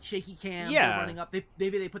 Shaky cam, Yeah. running up.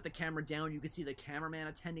 Maybe they put the camera down. You could see the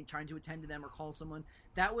cameraman trying to attend to them or call someone.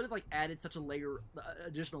 That would have like added such a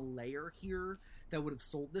additional layer here that would have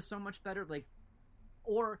sold this so much better. Like,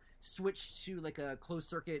 or switch to like a closed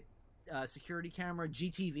circuit security camera,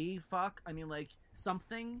 GTV. I mean, like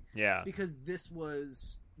something. Yeah. Because this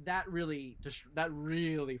was that really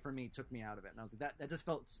for me took me out of it, and I was like that just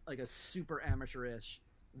felt like a super amateurish,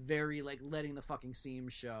 very like letting the fucking seam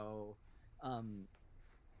show.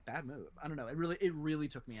 Bad move. I don't know. It really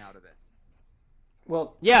took me out of it.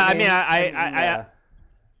 Well, Yeah,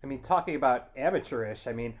 I mean, talking about amateurish,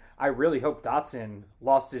 I mean, I really hope Dotson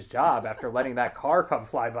lost his job after letting that car come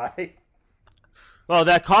fly by. Well,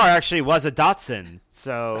 that car actually was a Datsun,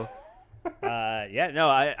 so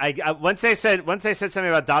I once they said something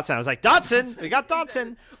about Datsun, I was like, Datsun, we got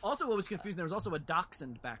Datsun. Also, what was confusing, there was also a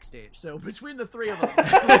dachshund backstage. So between the three of them,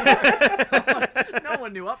 no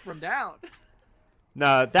one knew up from down.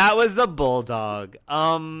 No, that was the bulldog.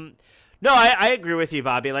 No, I agree with you,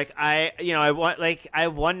 Bobby. Like I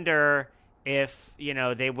wonder if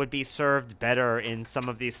they would be served better in some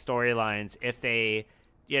of these storylines if they,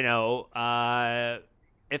 if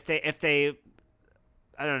they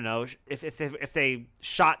I don't know if they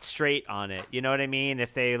shot straight on it. You know what I mean?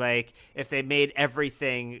 If they made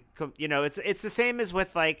everything, it's the same as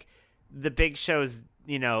with like the Big Show's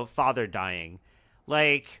father dying.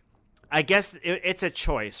 Like, I guess it's a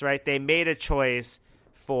choice, right? They made a choice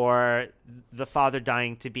for the father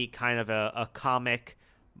dying to be kind of a comic,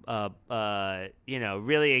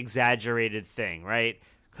 really exaggerated thing, right?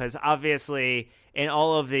 Because obviously in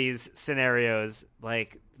all of these scenarios,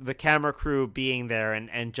 like the camera crew being there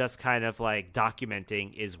and just kind of like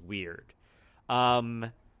documenting is weird.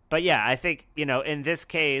 But yeah, I think, in this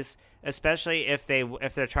case, especially if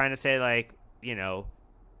they're trying to say like,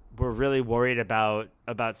 we're really worried about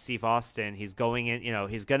Steve Austin. He's going in,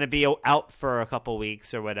 he's going to be out for a couple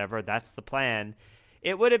weeks or whatever. That's the plan.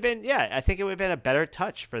 It would have been, I think it would have been a better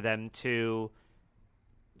touch for them to,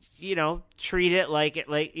 treat it like at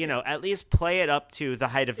least play it up to the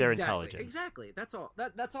height of their intelligence. Exactly. That's all.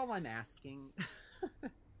 That's all I'm asking.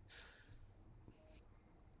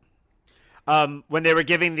 When they were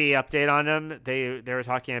giving the update on him, they were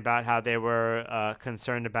talking about how they were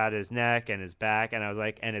concerned about his neck and his back, and I was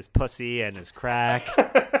like, and his pussy and his crack.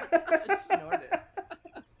 I snorted.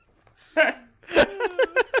 That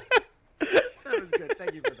was good.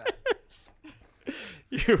 Thank you for that.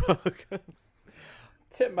 You're welcome.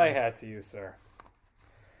 Tip my hat to you, sir.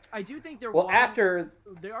 I do think they're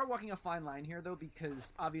they are walking a fine line here, though,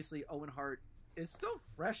 because obviously Owen Hart is still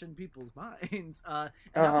fresh in people's minds, and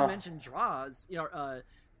not to mention draws.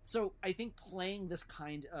 So I think playing this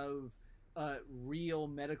kind of real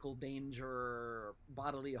medical danger,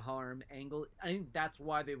 bodily harm angle, I think that's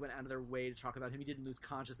why they went out of their way to talk about him. He didn't lose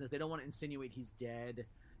consciousness. They don't want to insinuate he's dead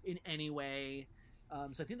in any way.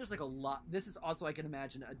 So I think there's like a lot. This is also, I can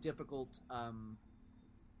imagine, a difficult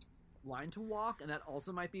line to walk, and that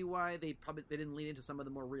also might be why they didn't lean into some of the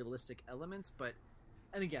more realistic elements. But,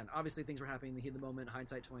 and again, obviously things were happening in the heat of the moment,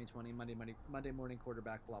 hindsight 2020, Monday morning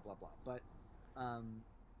quarterback, blah blah blah. But I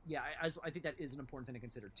think that is an important thing to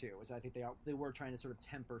consider too. Is I think they were trying to sort of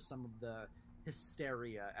temper some of the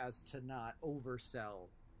hysteria as to not oversell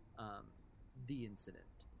the incident.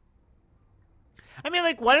 I mean,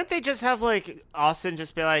 like, why don't they just have like Austin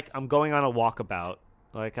just be like, "I'm going on a walkabout.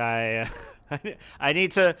 Like I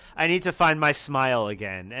need to find my smile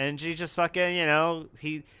again," and she just fucking,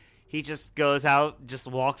 he just goes out, just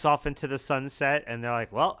walks off into the sunset, and they're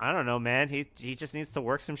like, "Well, I don't know, man. He just needs to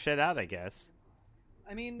work some shit out, I guess."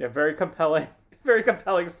 I mean, yeah, very compelling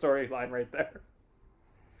storyline right there.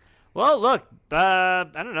 Well, look, I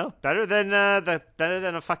don't know, better than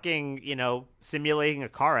a fucking simulating a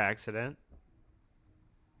car accident.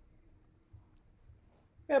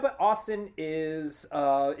 Yeah, but Austin is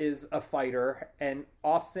a fighter, and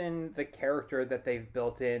Austin, the character that they've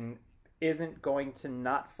built in, isn't going to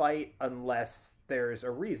not fight unless there's a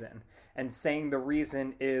reason. And saying the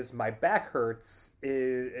reason is my back hurts,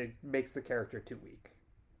 it makes the character too weak.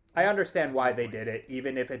 I understand why they did it,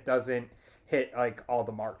 even if it doesn't hit like all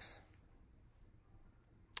the marks.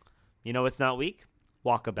 You know what's not weak?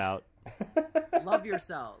 Walkabout. Love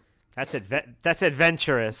yourself. That's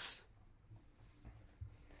adventurous.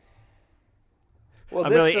 Well,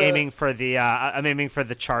 I'm really aiming for the I'm aiming for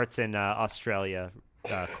the charts in Australia,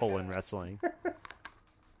 wrestling.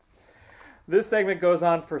 This segment goes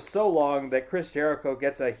on for so long that Chris Jericho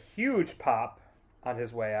gets a huge pop on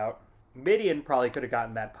his way out. Mideon probably could have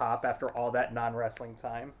gotten that pop after all that non-wrestling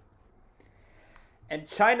time. And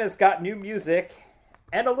Chyna's got new music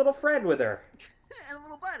and a little friend with her. And a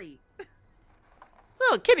little buddy.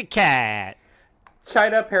 Oh, kitty cat.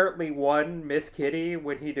 Chyna apparently won Miss Kitty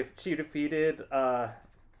when she defeated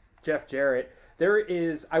Jeff Jarrett.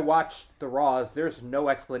 I watched the Raws. There's no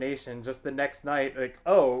explanation. Just the next night, like,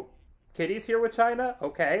 oh, Kitty's here with Chyna?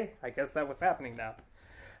 Okay, I guess that's what's happening now.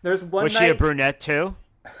 There's one Was night... she a brunette too?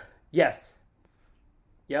 Yes.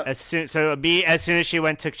 Yep. As soon as she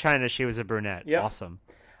went to China, she was a brunette. Yep. Awesome.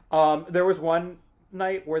 There was one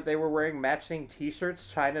night where they were wearing matching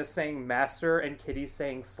T-shirts. Chyna's saying master and Kitty's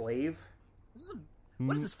saying slave.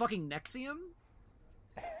 What is this, fucking Nexium?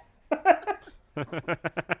 It's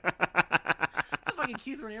a fucking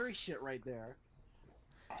Keith Raniere shit right there.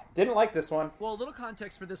 Didn't like this one. Well, a little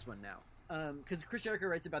context for this one now, because Chris Jericho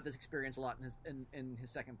writes about this experience a lot in his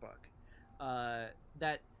second book.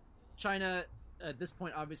 That Chyna, at this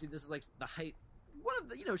point, obviously, this is like the height. One of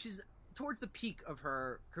the, she's towards the peak of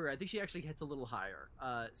her career. I think she actually hits a little higher,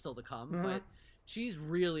 still to come. Mm-hmm. But she's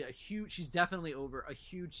really she's definitely over a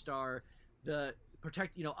huge star.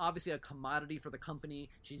 Obviously a commodity for the company.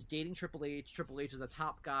 She's dating Triple H. Triple H is a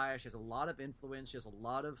top guy. She has a lot of influence. She has a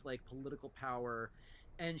lot of like political power.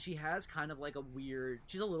 And she has kind of like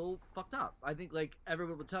she's a little fucked up. I think like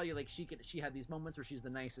everyone would tell you like she had these moments where she's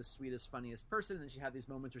the nicest, sweetest, funniest person, and she had these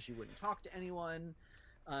moments where she wouldn't talk to anyone.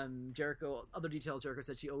 Other details, Jericho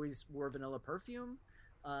said she always wore vanilla perfume,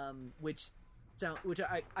 which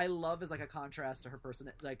I love as like a contrast to her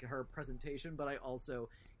person, like her presentation, but I also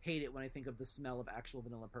hate it when I think of the smell of actual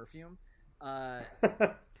vanilla perfume.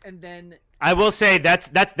 And then I will say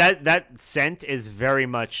that scent is very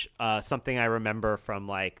much something I remember from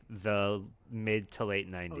like the mid to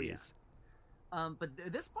late 90s. Oh, yeah. But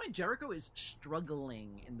at this point, Jericho is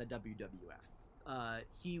struggling in the WWF.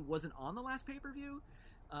 He wasn't on the last pay-per-view.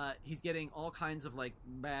 He's getting all kinds of like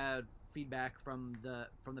bad feedback from the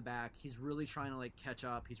back. He's really trying to like catch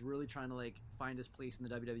up. He's really trying to like find his place in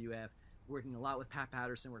the WWF. Working a lot with Pat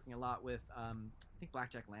Patterson. Working a lot with I think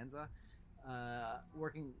Blackjack Lanza.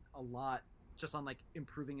 Working a lot just on like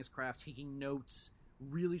improving his craft, taking notes,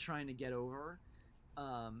 really trying to get over.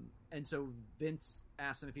 And so Vince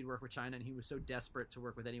asked him if he'd work with Chyna, and he was so desperate to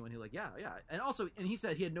work with anyone who like, yeah. And he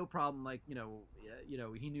said he had no problem, like,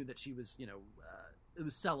 he knew that she was, it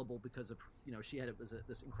was sellable because of, she had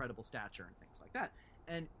this incredible stature and things like that.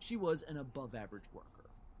 And she was an above average worker.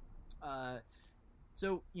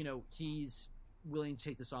 So, he's willing to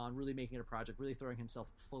take this on, really making it a project, really throwing himself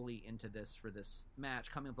fully into this for this match,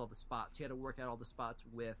 coming up with all the spots. He had to work out all the spots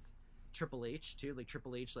with Triple H too. Like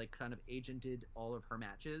Triple H like kind of agented all of her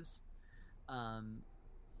matches.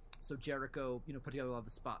 So Jericho, put together a lot of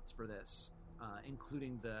the spots for this,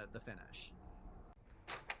 including the finish.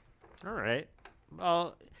 All right.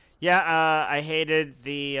 Well, yeah, I hated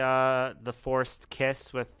the forced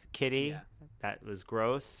kiss with Kitty. Yeah. That was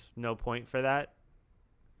gross. No point for that.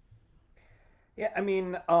 Yeah, I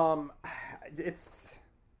mean, it's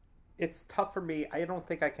tough for me. I don't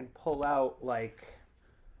think I can pull out like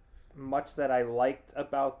much that I liked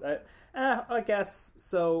about that. I guess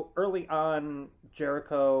so. Early on,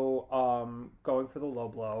 Jericho going for the low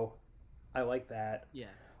blow, I like that. Yeah.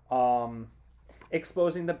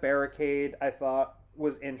 Exposing the barricade, I thought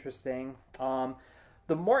was interesting.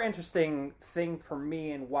 The more interesting thing for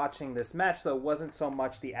me in watching this match, though, wasn't so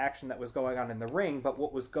much the action that was going on in the ring, but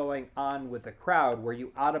what was going on with the crowd, where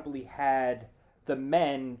you audibly had the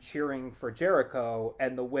men cheering for Jericho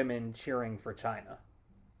and the women cheering for Chyna.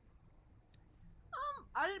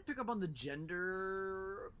 I didn't pick up on the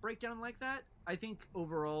gender breakdown like that. I think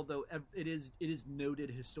overall, though, it is noted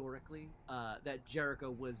historically that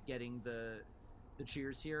Jericho was getting the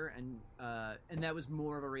cheers here, and that was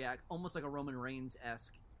more of a almost like a Roman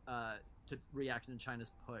Reigns-esque to reaction to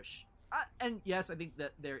Chyna's push. And yes, I think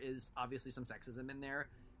that there is obviously some sexism in there,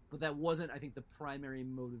 but that wasn't, I think, the primary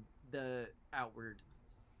motive, the outward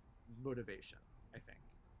motivation. I think.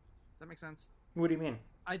 Does that make sense? What do you mean?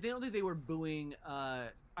 I don't think they were booing.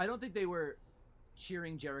 I don't think they were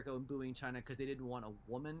cheering Jericho and booing Chyna because they didn't want a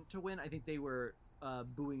woman to win. I think they were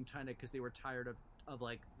booing Chyna because they were tired of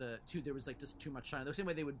like there was like just too much Chyna. The same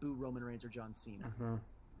way they would boo Roman Reigns or John Cena. Mm-hmm.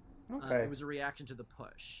 Okay. It was a reaction to the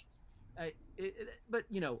push. But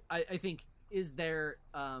I think, is there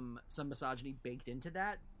some misogyny baked into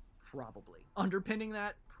that? Probably. Underpinning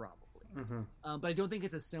that? Probably. Mm-hmm. But I don't think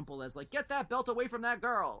it's as simple as, like, get that belt away from that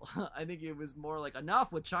girl. I think it was more like,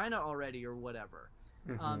 enough with China already, or whatever.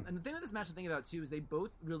 Mm-hmm. And the thing with this match to think about, too, is they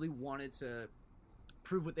both really wanted to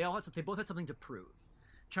prove what they both had something to prove.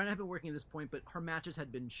 China had been working at this point, but her matches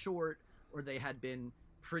had been short, or they had been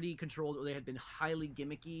pretty controlled, or they had been highly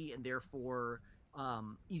gimmicky, and therefore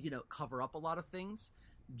easy to cover up a lot of things.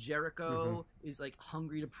 Jericho is like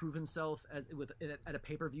hungry to prove himself at a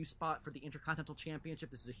pay-per-view spot for the Intercontinental Championship.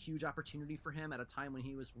 This is a huge opportunity for him at a time when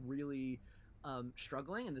he was really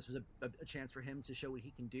struggling, and this was a chance for him to show what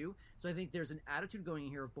he can do. So I think there's an attitude going in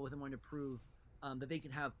here of both of them wanting to prove that they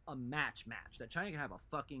can have a match, that China can have a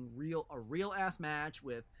fucking real ass match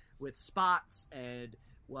with spots and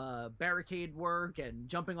barricade work and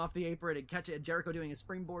jumping off the apron and catch it, and Jericho doing a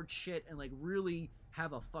springboard shit, and like really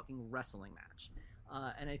have a fucking wrestling match.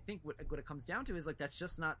 And I think what it comes down to is, like, that's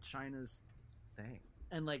just not China's thing.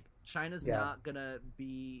 And, like, China's not gonna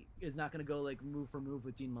go, like, move for move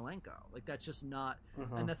with Dean Malenko. Like, that's just not,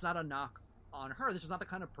 and that's not a knock on her. This is not the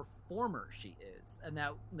kind of performer she is. And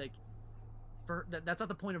that, like, that's not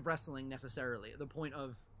the point of wrestling necessarily. The point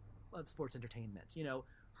of sports entertainment. You know,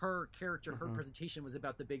 her character, her presentation was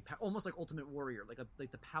about the big, almost like Ultimate Warrior,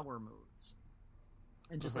 like the power moves.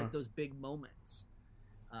 And just, like, those big moments.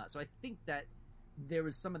 So I think that there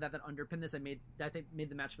was some of that underpinned this. I think made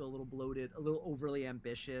the match feel a little bloated, a little overly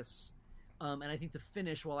ambitious. And I think the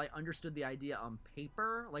finish, while I understood the idea on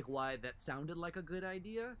paper, like why that sounded like a good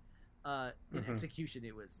idea, in execution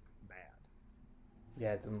it was bad.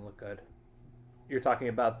 Yeah, it didn't look good. You're talking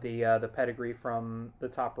about the pedigree from the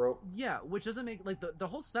top rope? Yeah, which doesn't make, like, the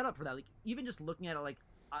whole setup for that, like, even just looking at it, like,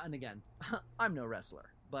 and again, I'm no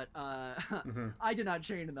wrestler, but I did not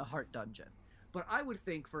train in the Heart Dungeon. But I would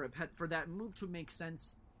think for that move to make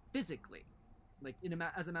sense physically, like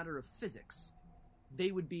as a matter of physics,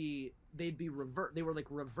 they'd be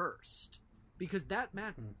reversed, because that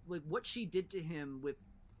match, like what she did to him with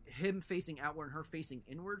him facing outward and her facing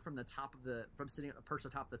inward from sitting perched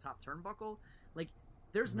atop the top turnbuckle, like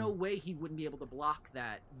there's no way he wouldn't be able to block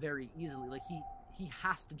that very easily. Like he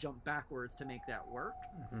has to jump backwards to make that work,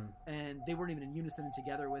 and they weren't even in unison and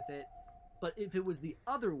together with it. But if it was the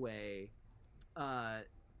other way,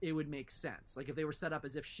 it would make sense. Like if they were set up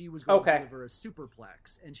as if she was going to deliver a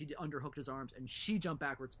superplex and she underhooked his arms and she jumped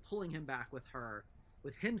backwards, pulling him back with her,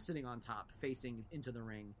 with him sitting on top facing into the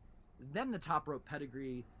ring, then the top rope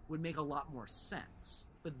pedigree would make a lot more sense.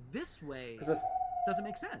 But this way doesn't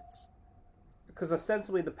make sense. Because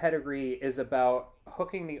ostensibly the pedigree is about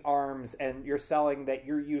hooking the arms, and you're selling that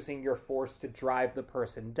you're using your force to drive the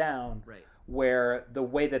person down. Right. Where the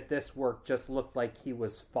way that this worked just looked like he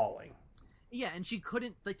was falling. Yeah, and she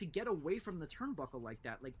couldn't, like, to get away from the turnbuckle like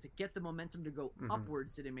that, like, to get the momentum to go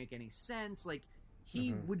upwards didn't make any sense. Like,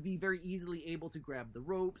 he would be very easily able to grab the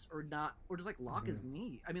ropes or just, like, lock his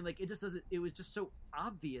knee. I mean, like, it just doesn't, it was just so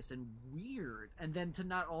obvious and weird. And then to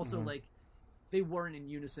not also, like, they weren't in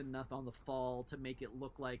unison enough on the fall to make it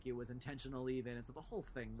look like it was intentional even. And so the whole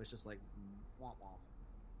thing was just, like, womp womp.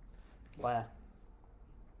 Wow.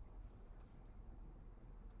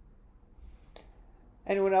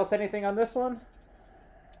 Anyone else anything on this one?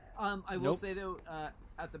 I will say, though,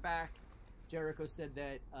 at the back, Jericho said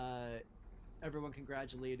that everyone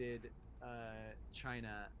congratulated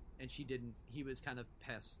China, and she didn't. He was kind of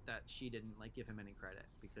pissed that she didn't, like, give him any credit,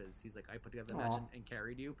 because he's like, I put together the match and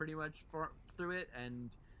carried you pretty much through it,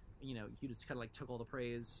 and, you know, he just kind of, like, took all the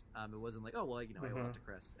praise. It wasn't like, oh, well, you know, I owe it to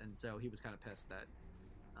Chris. And so he was kind of pissed that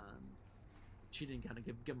she didn't kind of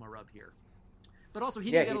give him a rub here. But also, he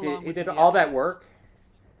didn't get along with he did the all that DXs. work.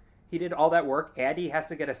 He did all that work, and he has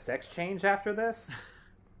to get a sex change after this?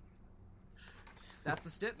 That's the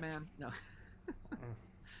stip, man. No.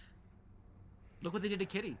 Look what they did to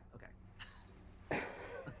Kitty. Okay.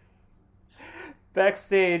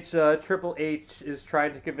 Backstage, Triple H is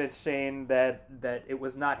trying to convince Shane that it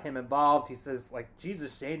was not him involved. He says, like,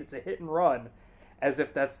 Jesus, Shane, it's a hit and run. As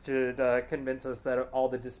if that's to convince us that all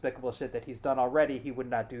the despicable shit that he's done already, he would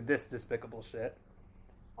not do this despicable shit.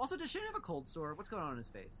 Also, does Shane have a cold sore? What's going on in his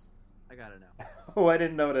face? I gotta know. Oh, I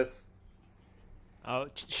didn't notice. Oh,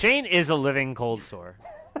 Shane is a living cold sore.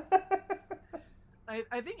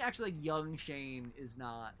 I think actually, like, young Shane is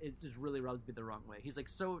not. It just really rubs me the wrong way. He's like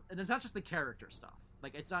so, and it's not just the character stuff.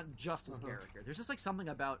 Like, it's not just his character. There's just, like, something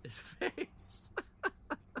about his face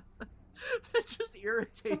that just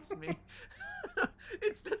irritates me.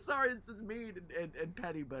 It's mean and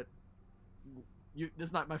petty, but this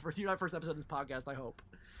is not my first. You're not first episode of this podcast, I hope.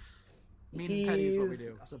 Mean and petty is what we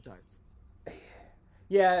do sometimes.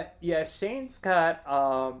 Yeah. Shane's got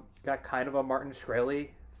kind of a Martin Shkreli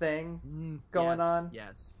thing going on.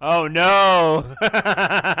 Yes. Oh no!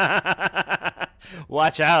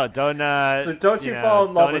 Watch out! Don't so don't you fall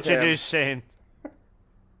in love don't with introduce him. Shane.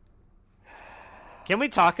 Can we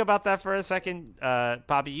talk about that for a second,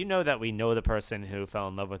 Bobby? You know that we know the person who fell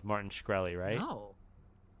in love with Martin Shkreli, right? No.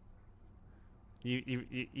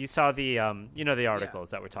 You saw the the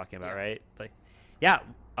articles that we're talking about, right? Like, yeah.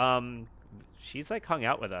 She's like hung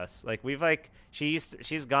out with us. Like we've like she's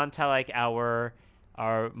gone to like our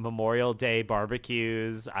Memorial Day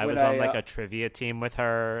barbecues. I was on like a trivia team with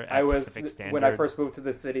her at Pacific Standard. When I first moved to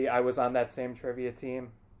the city, I was on that same trivia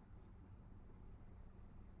team.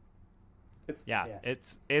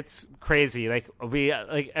 It's crazy. Like we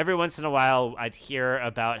like every once in a while I'd hear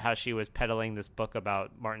about how she was peddling this book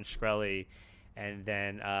about Martin Shkreli, and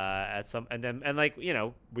then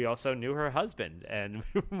we also knew her husband, and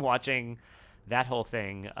watching that whole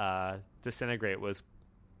thing disintegrate was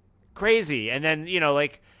crazy. And then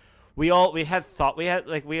we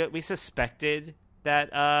suspected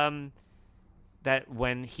that that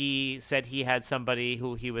when he said he had somebody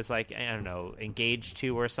who he was like, I don't know, engaged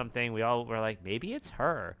to or something, we all were like, maybe it's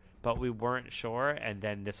her, but we weren't sure. And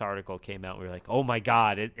then this article came out, and we were like, oh my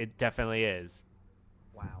God, it definitely is.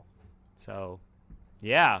 Wow. So,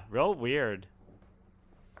 yeah, real weird.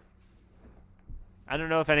 I don't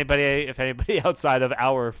know if anybody outside of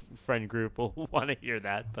our friend group will want to hear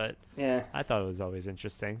that, but yeah, I thought it was always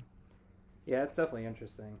interesting. Yeah, it's definitely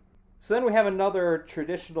interesting. So then we have another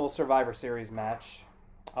traditional Survivor Series match,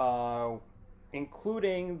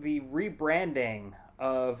 including the rebranding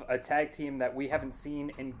of a tag team that we haven't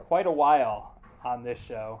seen in quite a while on this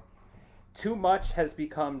show. Too Much has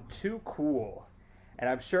become Too Cool. And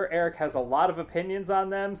I'm sure Eric has a lot of opinions on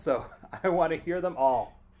them, so I want to hear them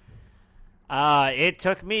all. It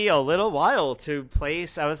took me a little while to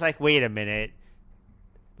place. I was like, wait a minute.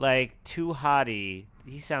 Like, Too Hottie.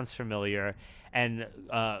 He sounds familiar. And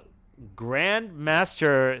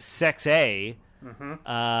Grandmaster Sex A. Mm-hmm.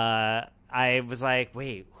 I was like,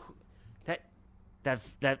 wait,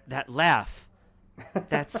 that laugh.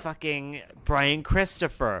 That's fucking Brian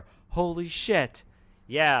Christopher. Holy shit.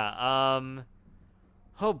 Yeah,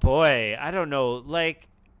 oh boy, I don't know. Like,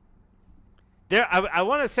 I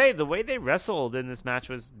want to say the way they wrestled in this match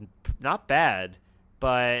was not bad,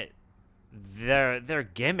 but their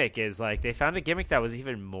gimmick is like they found a gimmick that was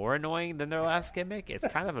even more annoying than their last gimmick. It's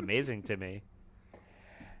kind of amazing to me.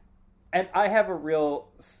 And I have a real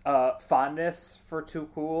fondness for Too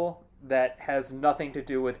Cool that has nothing to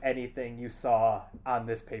do with anything you saw on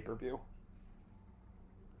this pay-per-view.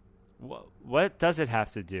 What does it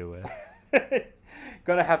have to do with?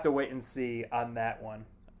 Gonna have to wait and see on that one.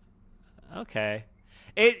 Okay.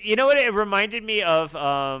 You know what it reminded me of?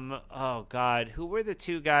 Oh God, who were the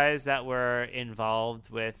two guys that were involved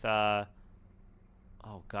with? Oh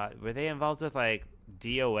God, were they involved with like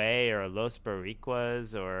DOA or Los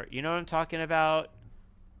Boricuas, or you know what I'm talking about?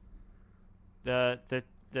 The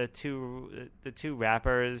two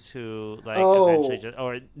rappers who like eventually just,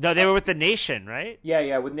 or no, they were with the Nation, right?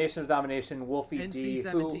 Yeah, with Nation of Domination, Wolfie D.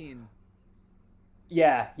 NC-17.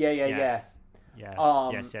 Yeah. Yes.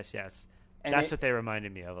 Yes. That's what they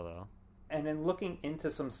reminded me of, though. And then looking into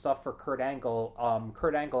some stuff for Kurt Angle,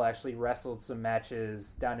 Kurt Angle actually wrestled some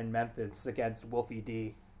matches down in Memphis against Wolfie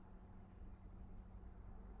D.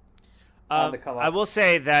 I will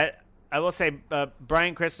say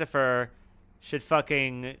Brian Christopher should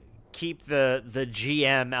fucking keep the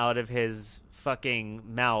GM out of his fucking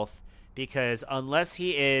mouth, because unless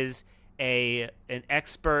he is an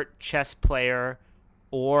expert chess player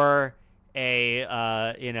or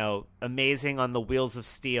amazing on the wheels of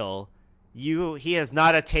steel, he has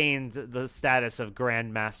not attained the status of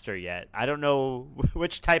Grandmaster yet. I don't know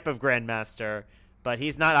which type of Grandmaster, but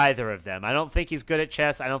he's not either of them. I don't think he's good at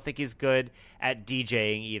chess. I don't think he's good at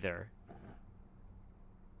DJing either.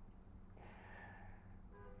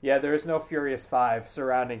 Yeah, there is no Furious 5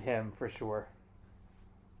 surrounding him for sure.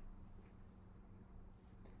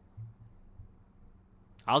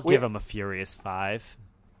 I'll give him a Furious 5.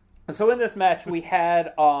 So in this match, we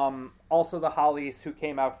had also the Hollies, who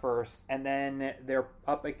came out first, and then they're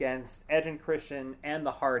up against Edge and Christian and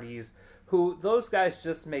the Hardys, who those guys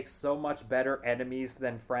just make so much better enemies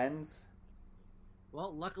than friends.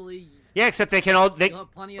 Well, luckily... Yeah, except they can all... You'll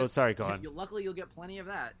have plenty of, oh, sorry, go on. Luckily, you'll get plenty of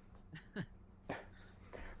that.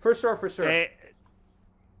 For sure.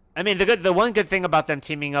 I mean, the one good thing about them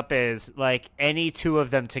teaming up is, like, any two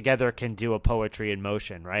of them together can do a Poetry in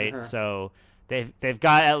Motion, right? Uh-huh. So... They've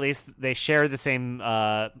got, at least they share the same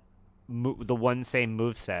the one same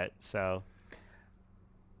moveset. So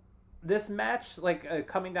this match, like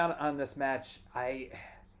coming down on this match,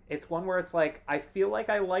 it's one where it's like I feel like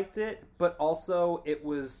I liked it, but also it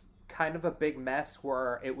was kind of a big mess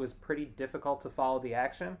where it was pretty difficult to follow the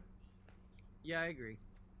action. Yeah, I agree.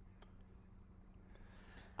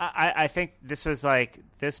 I think this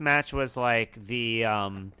match was like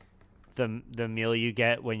the meal you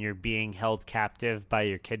get when you're being held captive by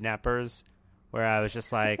your kidnappers, where I was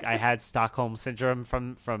just like, I had Stockholm syndrome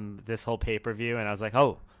from this whole pay-per-view, and I was like,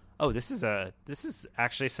 oh, this is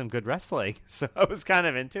actually some good wrestling. So I was kind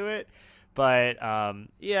of into it. But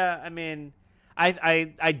yeah, I mean,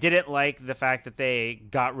 I didn't like the fact that they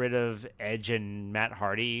got rid of Edge and Matt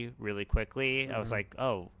Hardy really quickly. Mm-hmm. I was like,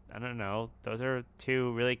 oh, I don't know. Those are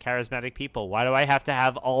two really charismatic people. Why do I have to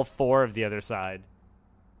have all four of the other side?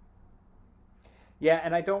 Yeah,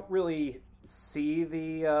 and I don't really see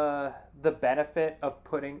the benefit of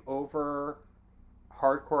putting over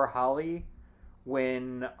Hardcore Holly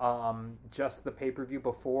when just the pay-per-view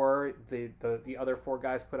before the other four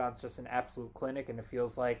guys put on just an absolute clinic, and it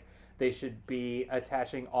feels like they should be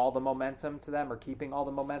attaching all the momentum to them or keeping all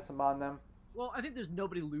the momentum on them. Well, I think there's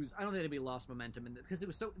nobody lose. I don't think anybody lost momentum because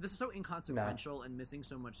this is so inconsequential and missing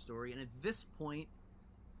so much story. And at this point,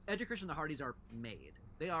 Edge and Christian and the Hardys are made.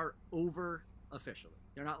 They are over officially.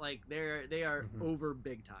 They're not like they are over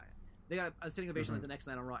big time. They got a standing ovation like the next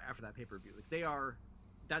night on Raw after that pay-per-view. Like they are,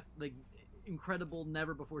 that's like incredible,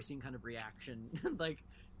 never before seen kind of reaction. Like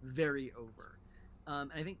very over.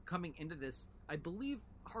 And I think coming into this, I believe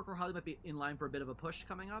Hardcore Holly might be in line for a bit of a push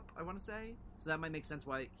coming up, I want to say. So that might make sense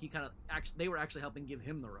why he kind of they were actually helping give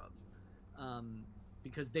him the rub.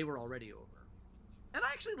 Because they were already over. And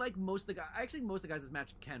I actually like most of the guys. Most of the guys this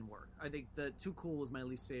match can work. I think the Too Cool was my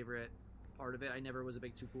least favorite part of it. I never was a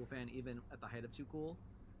big Too Cool fan, even at the height of Too Cool.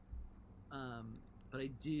 But I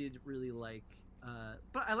did really like...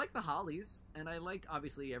 but I like the Hollies, and I like,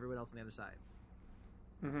 obviously, everyone else on the other side.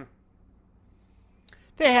 Mm-hmm.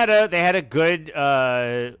 They had a good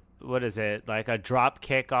what is it, like a drop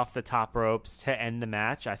kick off the top ropes to end the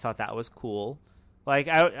match. I thought that was cool. Like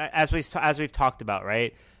as we've talked about,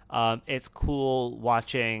 right? It's cool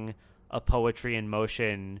watching a Poetry in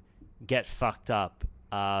Motion get fucked up,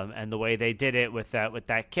 and the way they did it with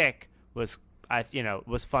that kick was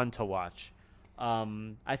fun to watch.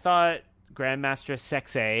 I thought Grandmaster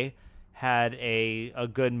Sexay had a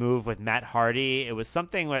good move with Matt Hardy. It was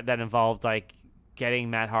something that involved like getting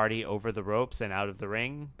Matt Hardy over the ropes and out of the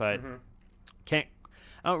ring, but I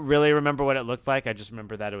don't really remember what it looked like. I just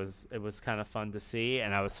remember that it was kind of fun to see,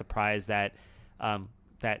 and I was surprised that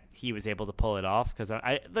that he was able to pull it off, because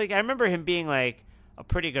I remember him being like a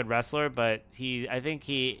pretty good wrestler, but I think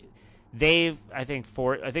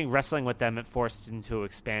wrestling with them, it forced him to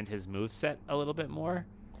expand his moveset a little bit more.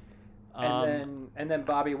 And then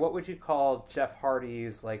Bobby, what would you call Jeff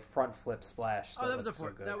Hardy's like front flip splash? That was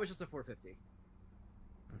that was just a 450.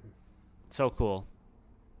 So cool.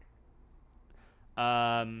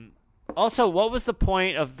 Also, what was the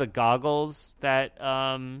point of the goggles that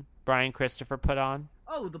Brian Christopher put on?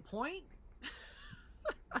 Oh, the point?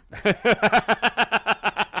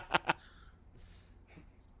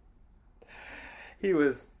 He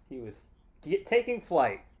was taking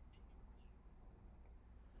flight.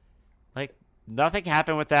 Like, nothing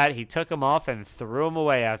happened with that. He took them off and threw them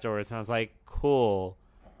away afterwards. And I was like, cool.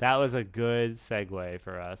 That was a good segue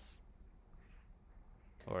for us.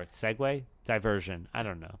 Or segue? Diversion. I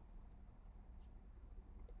don't know.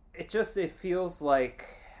 It feels like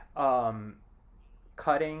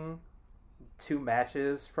cutting two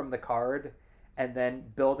matches from the card and then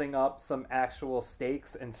building up some actual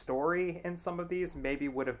stakes and story in some of these maybe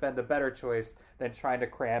would have been the better choice than trying to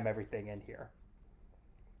cram everything in here.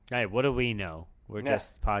 Hey, what do we know? We're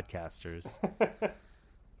just podcasters.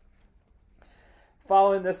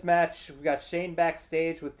 Following this match, we got Shane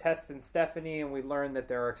backstage with Test and Stephanie, and we learn that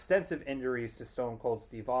there are extensive injuries to Stone Cold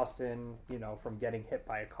Steve Austin, from getting hit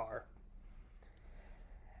by a car.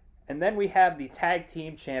 And then we have the Tag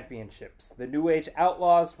Team Championships. The New Age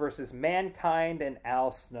Outlaws versus Mankind and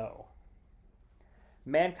Al Snow.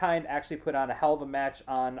 Mankind actually put on a hell of a match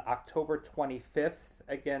on October 25th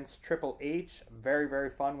against Triple H. Very,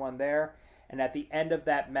 very fun one there. And at the end of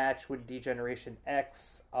that match with Degeneration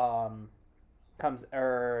X, someone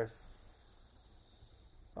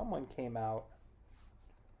came out.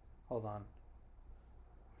 Hold on.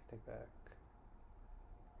 Take back.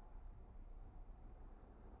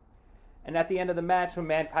 And at the end of the match, when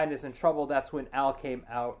Mankind is in trouble, that's when Al came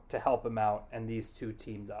out to help him out, and these two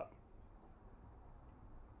teamed up.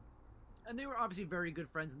 and they were obviously very good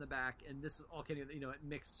friends in the back. And this is all kind of, it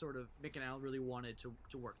mixed sort of. Mick and Al really wanted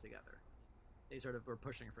to work together. They sort of were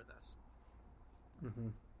pushing for this. Mm-hmm.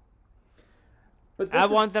 But I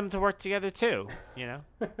want them to work together too,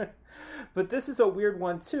 But this is a weird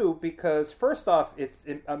one too, because first off, it's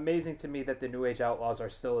amazing to me that the New Age Outlaws are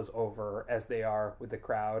still as over as they are with the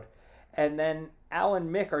crowd. And then Al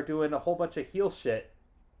and Mick are doing a whole bunch of heel shit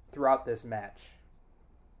throughout this match.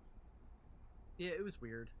 Yeah, it was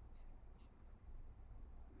weird.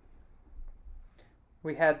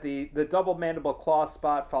 We had the double mandible claw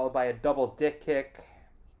spot followed by a double dick kick.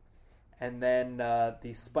 And then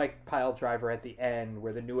the spike pile driver at the end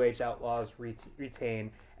where the New Age Outlaws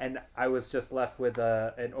retain. And I was just left with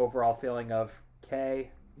an overall feeling of K.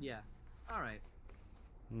 Yeah. All right.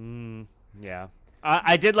 Yeah.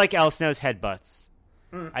 I did like Al Snow's headbutts.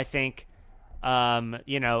 Mm. I think,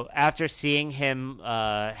 after seeing him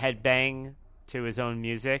headbang to his own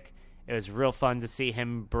music, it was real fun to see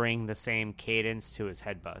him bring the same cadence to his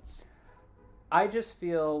headbutts. I just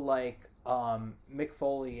feel like Mick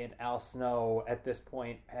Foley and Al Snow at this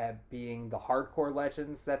point, being the hardcore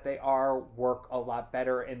legends that they are, work a lot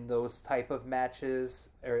better in those type of matches,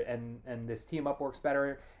 and this team up works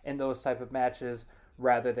better in those type of matches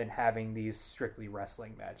rather than having these strictly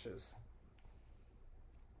wrestling matches.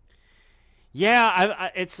 Yeah,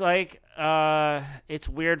 it's like it's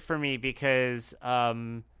weird for me because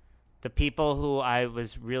the people who I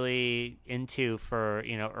was really into for,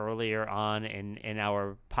 earlier on in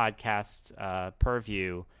our podcast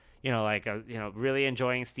purview, really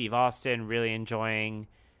enjoying Steve Austin, really enjoying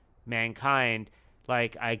Mankind,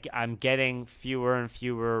 like I'm getting fewer and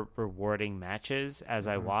fewer rewarding matches as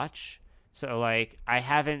I watch. So like I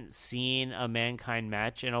haven't seen a Mankind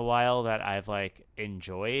match in a while that I've like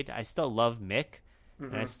enjoyed. I still love Mick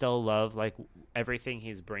and I still love like everything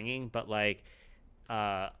he's bringing, but like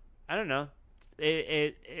I don't know.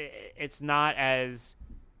 It's not as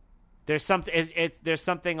there's something. There's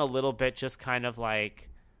something a little bit just kind of like,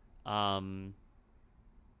 I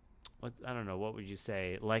don't know. What would you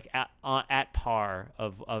say? Like at par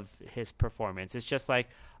of his performance. It's just like,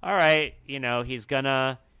 all right, he's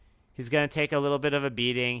gonna take a little bit of a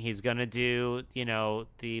beating. He's gonna do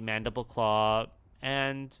the mandible claw,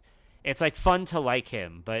 and it's like fun to like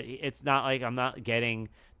him, but it's not like I'm not getting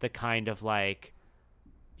the kind of like,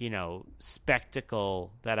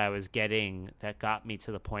 spectacle that I was getting that got me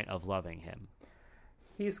to the point of loving him.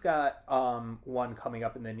 He's got one coming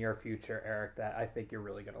up in the near future, Eric, that I think you're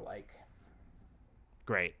really going to like.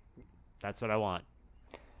 Great. That's what I want.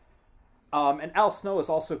 And Al Snow is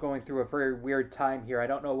also going through a very weird time here. I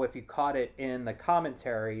don't know if you caught it in the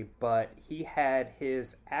commentary, but he had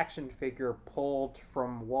his action figure pulled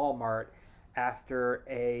from Walmart after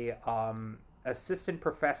a assistant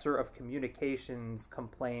professor of communications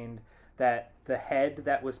complained that the head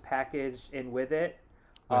that was packaged in with it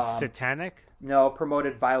was satanic? No,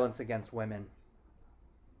 promoted violence against women.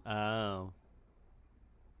 Oh.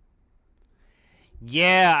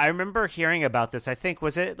 Yeah, I remember hearing about this. I think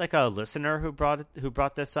was it like a listener who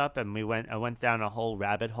brought this up, and I went down a whole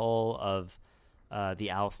rabbit hole of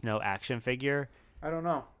the Al Snow action figure. I don't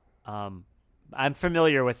know. I'm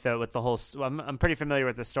familiar with the whole. I'm pretty familiar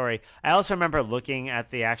with the story. I also remember looking at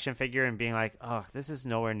the action figure and being like, "Oh, this is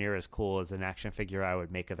nowhere near as cool as an action figure I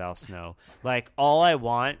would make of Al Snow." Like all I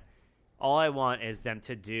want is them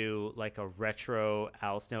to do like a retro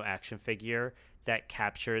Al Snow action figure that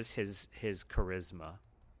captures his charisma.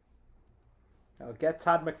 Now get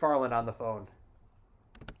Todd McFarlane on the phone.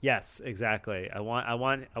 Yes, exactly. I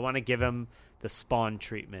want to give him the Spawn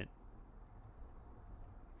treatment.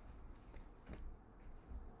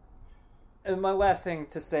 And my last thing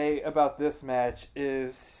to say about this match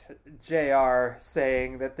is JR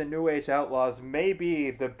saying that the New Age Outlaws may be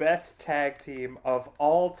the best tag team of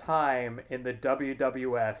all time in the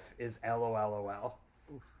WWF is LOLOL.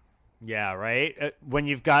 Yeah, right? When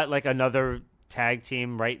you've got like another tag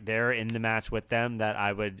team right there in the match with them that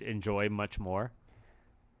I would enjoy much more.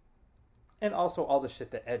 And also all the shit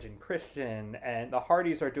that Edge and Christian and the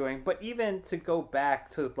Hardys are doing, but even to go back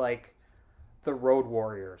to like the Road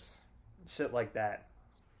Warriors. Shit like that.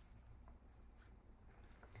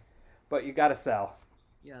 But you gotta sell.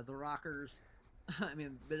 Yeah, the Rockers. I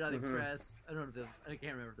mean, Midnight Express. I don't know I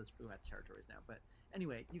can't remember if this we have territories now, but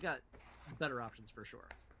anyway, you got better options for sure.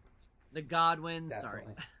 The Godwins.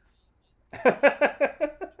 Definitely. Sorry.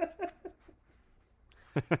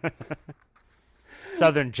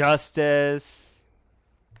 Southern Justice.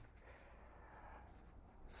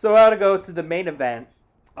 So I gotta go to the main event.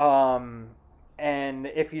 And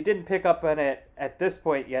if you didn't pick up on it at this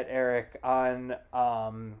point yet, Eric, on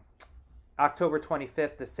October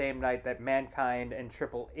 25th, the same night that Mankind and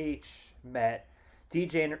Triple H met,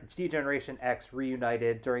 D-Generation X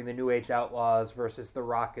reunited during the New Age Outlaws versus The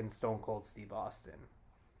Rock and Stone Cold Steve Austin.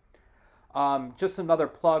 Just another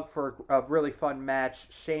plug for a really fun match.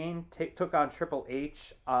 Shane took on Triple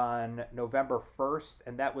H on November 1st,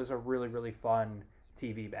 and that was a really, really fun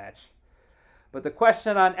TV match. But the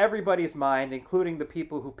question on everybody's mind, including the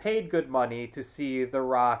people who paid good money to see The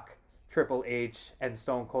Rock, Triple H, and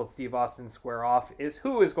Stone Cold Steve Austin square off, is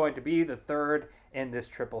who is going to be the third in this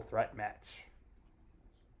triple threat match.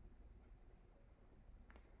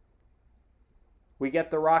 We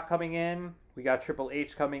get The Rock coming in, we got Triple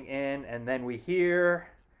H coming in, and then we hear,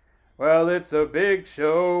 well, it's a big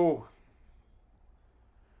show.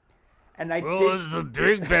 And it's the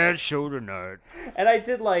big bad show tonight. And I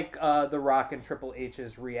did like The Rock and Triple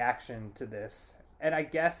H's reaction to this. And I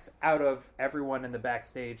guess out of everyone in the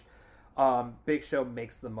backstage, Big Show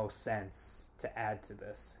makes the most sense to add to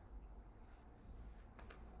this.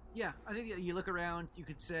 Yeah, I think you look around, you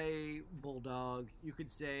could say Bulldog, you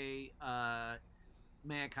could say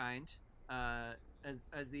Mankind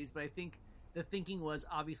as these, but I think the thinking was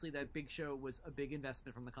obviously that Big Show was a big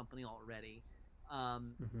investment from the company already.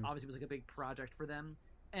 Obviously it was like a big project for them,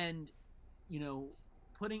 and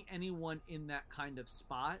putting anyone in that kind of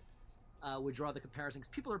spot would draw the comparison, because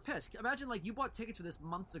people are pissed. Imagine you bought tickets for this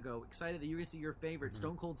months ago, excited that you're gonna see your favorite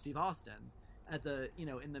Stone Cold Steve Austin at the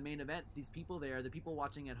in the main event. These people there, the people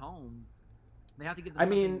watching at home, they have to get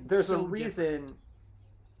them there's a reason different.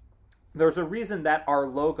 There's a reason that our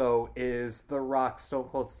logo is The Rock, Stone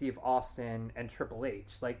Cold Steve Austin, and Triple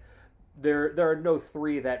H. There are no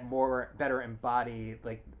three that better embody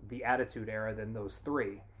the Attitude Era than those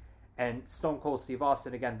three. And Stone Cold Steve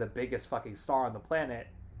Austin, again, the biggest fucking star on the planet,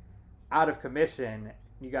 out of commission,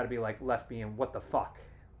 you got to be left being what the fuck.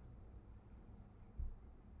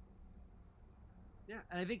 Yeah,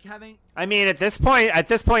 and I think having. I mean, at this point,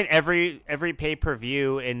 every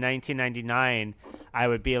pay-per-view in 1999, I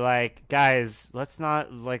would be like, guys, let's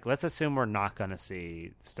assume we're not gonna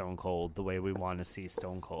see Stone Cold the way we want to see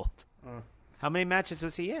Stone Cold. How many matches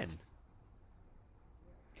was he in?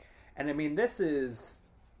 And I mean, this is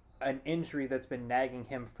an injury that's been nagging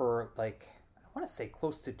him for I want to say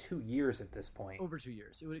close to 2 years at this point. Over 2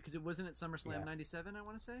 years, because it wasn't at SummerSlam '97. I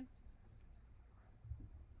want to say.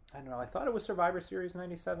 I don't know. I thought it was Survivor Series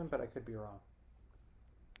 '97, but I could be wrong.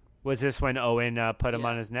 Was this when Owen put him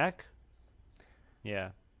on his neck? Yeah.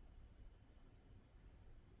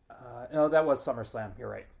 No, that was SummerSlam. You're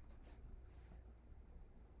right.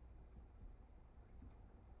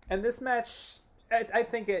 And this match, I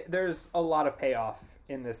think there's a lot of payoff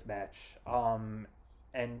in this match.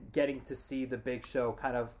 And getting to see the Big Show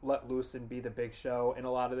kind of let loose and be the Big Show in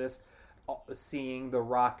a lot of this. Seeing The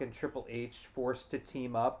Rock and Triple H forced to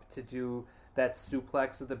team up to do that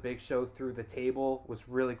suplex of the Big Show through the table was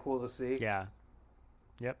really cool to see. Yeah.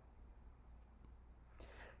 Yep.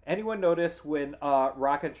 Anyone notice when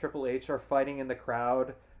Rock and Triple H are fighting in the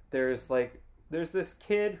crowd, there's this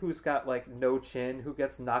kid who's got no chin who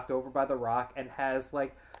gets knocked over by The Rock and has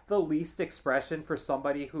the least expression for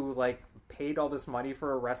somebody who paid all this money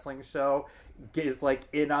for a wrestling show, is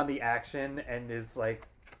in on the action and is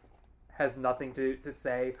has nothing to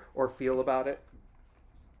say or feel about it.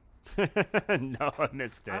 No, I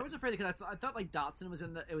missed it. I was afraid because I thought Dotson was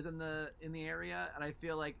in the area, and I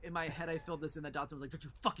feel in my head I filled this in that Dotson was "Don't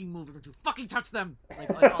you fucking move! Don't you fucking touch them!" on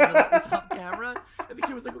this off camera. And the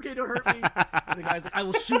kid was "Okay, don't hurt me." And the guy's "I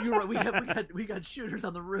will shoot you! We got shooters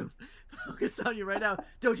on the roof. Focus on you right now.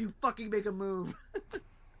 Don't you fucking make a move."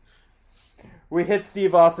 We hit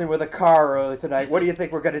Steve Austin with a car earlier tonight. What do you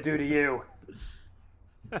think we're gonna do to you?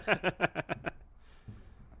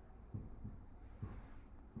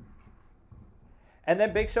 And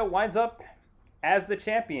then Big Show winds up as the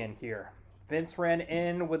champion here. Vince ran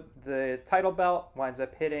in with the title belt, winds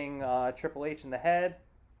up hitting Triple H in the head.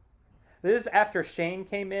 This is after Shane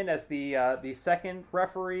came in as the second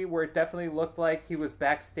referee, where it definitely looked like he was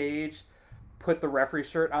backstage, put the referee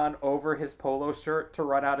shirt on over his polo shirt to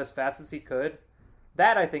run out as fast as he could.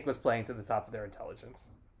 That, I think, was playing to the top of their intelligence.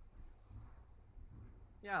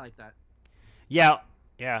 Yeah, I like that.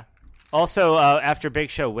 Yeah. Also, after Big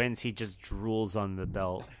Show wins, he just drools on the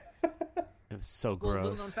belt. It was so gross. Well,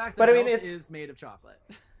 little known fact, the belt is made of chocolate.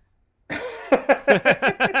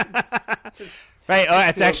 Right. Oh,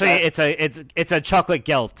 it's actually it's a chocolate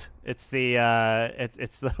gelt. It's the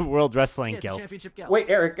it's the World Wrestling gelt. Championship gelt. Wait,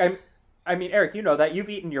 Eric. Eric, you know that you've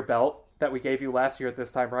eaten your belt that we gave you last year at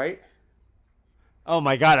this time, right? Oh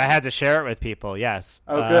my god, I had to share it with people. Yes.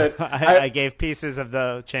 Oh, good. I gave pieces of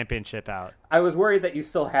the championship out. I was worried that you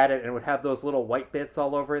still had it and would have those little white bits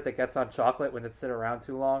all over it that gets on chocolate when it's sit around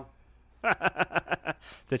too long.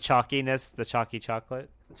 The chalkiness, the chalky chocolate.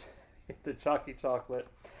 The chalky chocolate.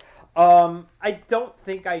 I don't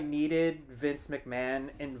think I needed Vince McMahon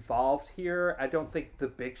involved here. I don't think the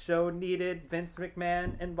Big Show needed Vince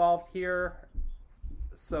McMahon involved here.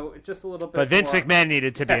 So just a little bit. But Vince more... McMahon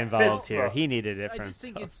needed to be involved Vince here. He needed it. I just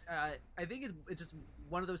think it's. I think it's just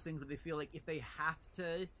one of those things where they feel like if they have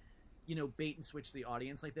to, bait and switch the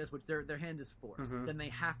audience like this, which their hand is forced, then they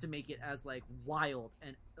have to make it as like wild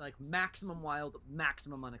and like maximum wild,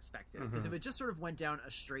 maximum unexpected. Because if it just sort of went down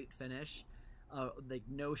a straight finish, like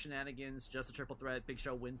no shenanigans, just a triple threat, Big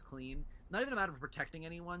Show wins clean. Not even a matter of protecting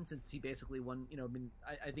anyone, since he basically won.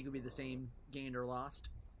 I think it would be the same, gained or lost.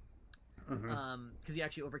 Because he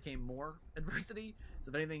actually overcame more adversity. So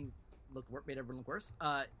if anything, made everyone look worse.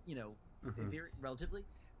 In theory, relatively.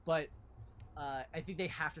 But I think they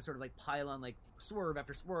have to sort of like pile on like swerve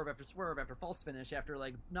after swerve after swerve after false finish after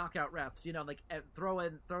like knockout refs. Throw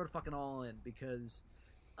it fucking all in because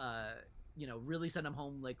really send them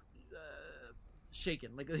home like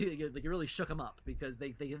shaken, like you really shook them up because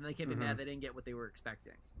they can't be mad they didn't get what they were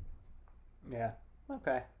expecting. Yeah.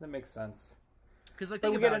 Okay, that makes sense. Because like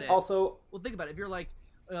think about it. Also, think about it. If you're like,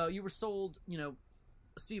 you were sold,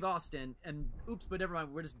 Steve Austin, and oops, but never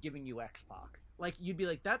mind, we're just giving you X-Pac. Like you'd be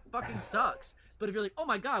like, that fucking sucks. But if you're like, oh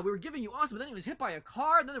my god, we were giving you Austin, but then he was hit by a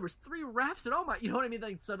car, and then there was 3 refs, and oh my, you know what I mean?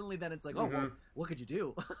 Like suddenly, then it's like, oh, well, what could you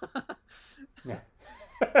do? Yeah.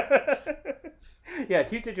 Yeah,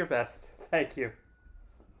 you did your best. Thank you.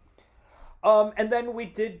 And then we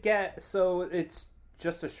did get, so it's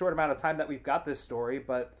just a short amount of time that we've got this story,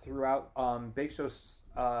 but throughout Big Show's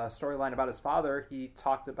storyline about his father, he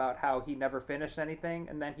talked about how he never finished anything,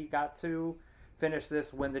 and then he got to finish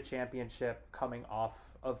this, win the championship, coming off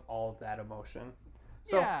of all of that emotion.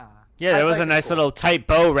 So, yeah, there was a nice little tight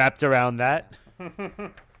bow wrapped around that.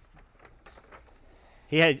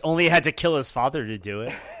 He only had to kill his father to do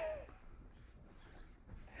it.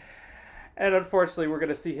 And unfortunately, we're going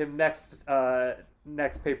to see him next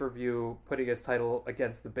pay-per-view putting his title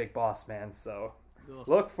against the Big Boss Man. So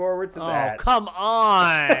look forward to that. Oh, come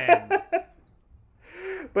on!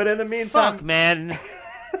 But in the meantime, fuck, man.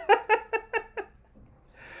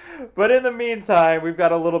 But in the meantime, we've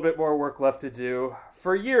got a little bit more work left to do.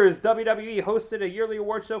 For years, WWE hosted a yearly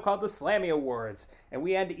award show called the Slammy Awards, and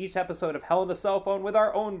we end each episode of Hell in a Cell Phone with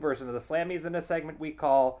our own version of the Slammies in a segment we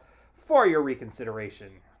call For Your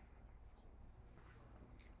Reconsideration.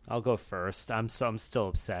 I'll go first. I'm still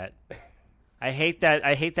upset. I hate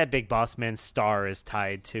that Big Boss Man star is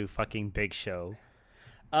tied to fucking Big Show.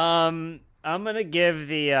 I'm gonna give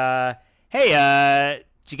the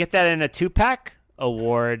did you get that in a 2-pack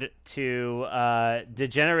award to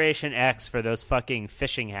Degeneration X for those fucking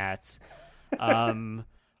fishing hats. When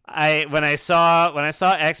I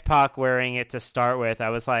saw X-Pac wearing it to start with, I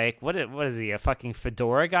was like, what is he, a fucking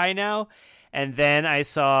fedora guy now? And then I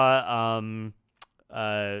saw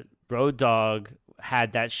Road Dogg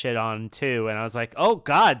had that shit on too, and I was like, oh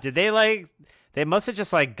god, they must have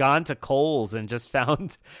just like gone to Kohl's and just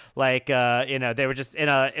found like they were just in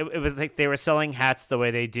it was like they were selling hats the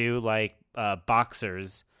way they do like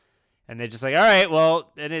boxers, and they're just like, all right,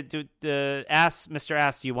 well, and Mr.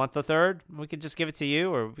 Ass, do you want the third? We could just give it to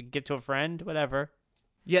you, or we could give it to a friend, whatever.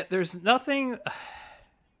 Yeah, there's nothing.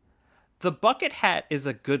 The bucket hat is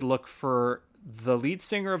a good look for the lead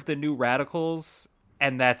singer of the New Radicals,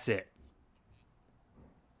 and that's it.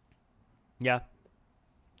 Yeah.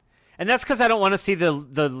 And that's because I don't want to see the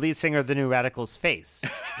lead singer of the New Radicals' face.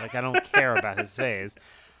 Like, I don't care about his face.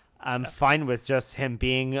 I'm fine with just him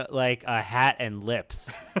being like a hat and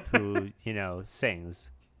lips who,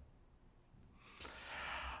 sings.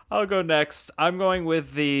 I'll go next. I'm going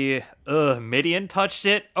with the Midian Touched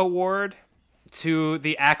It award to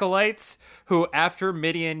the Acolytes, who after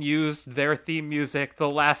Midian used their theme music the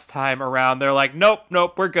last time around, they're like, nope,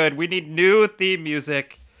 we're good. We need new theme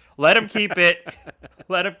music. Let him keep it.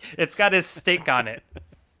 It's got his stink on it.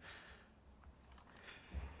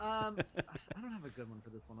 I don't have a good one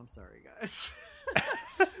for this one. I'm sorry, guys.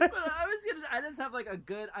 But I just have like a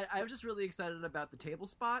good. I was just really excited about the table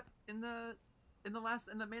spot in the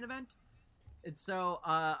main event, and so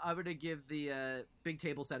I'm gonna give the big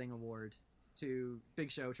table setting award to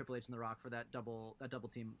Big Show, Triple H, and The Rock for that double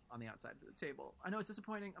team on the outside of the table. I know it's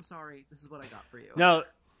disappointing. I'm sorry. This is what I got for you. No.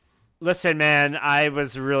 Listen, man, I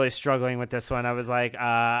was really struggling with this one. I was like,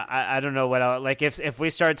 I don't know what else. Like, if we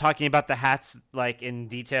started talking about the hats like in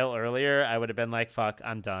detail earlier, I would have been like, fuck,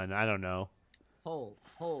 I'm done. I don't know. Hole,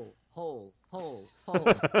 hole.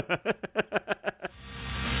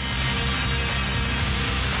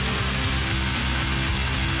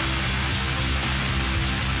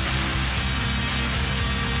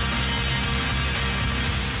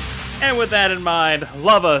 And with that in mind,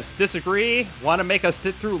 love us, disagree, want to make us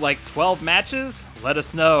sit through like 12 matches? Let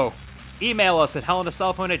us know. Email us at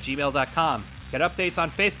hellinacellphone@gmail.com. Get updates on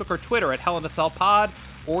Facebook or Twitter at hellinacellpod,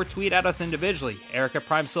 or tweet at us individually, Eric at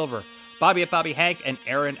Prime Silver, Bobby at Bobby Hank, and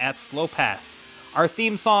Aaron at Slow Pass. Our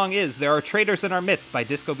theme song is There Are Traitors in Our Midst by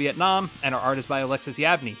Disco Vietnam, and our art is by Alexis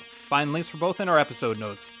Yavny. Find links for both in our episode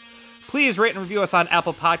notes. Please rate and review us on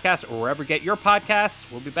Apple Podcasts or wherever you get your podcasts.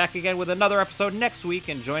 We'll be back again with another episode next week,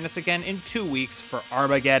 and join us again in 2 weeks for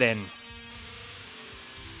Armageddon.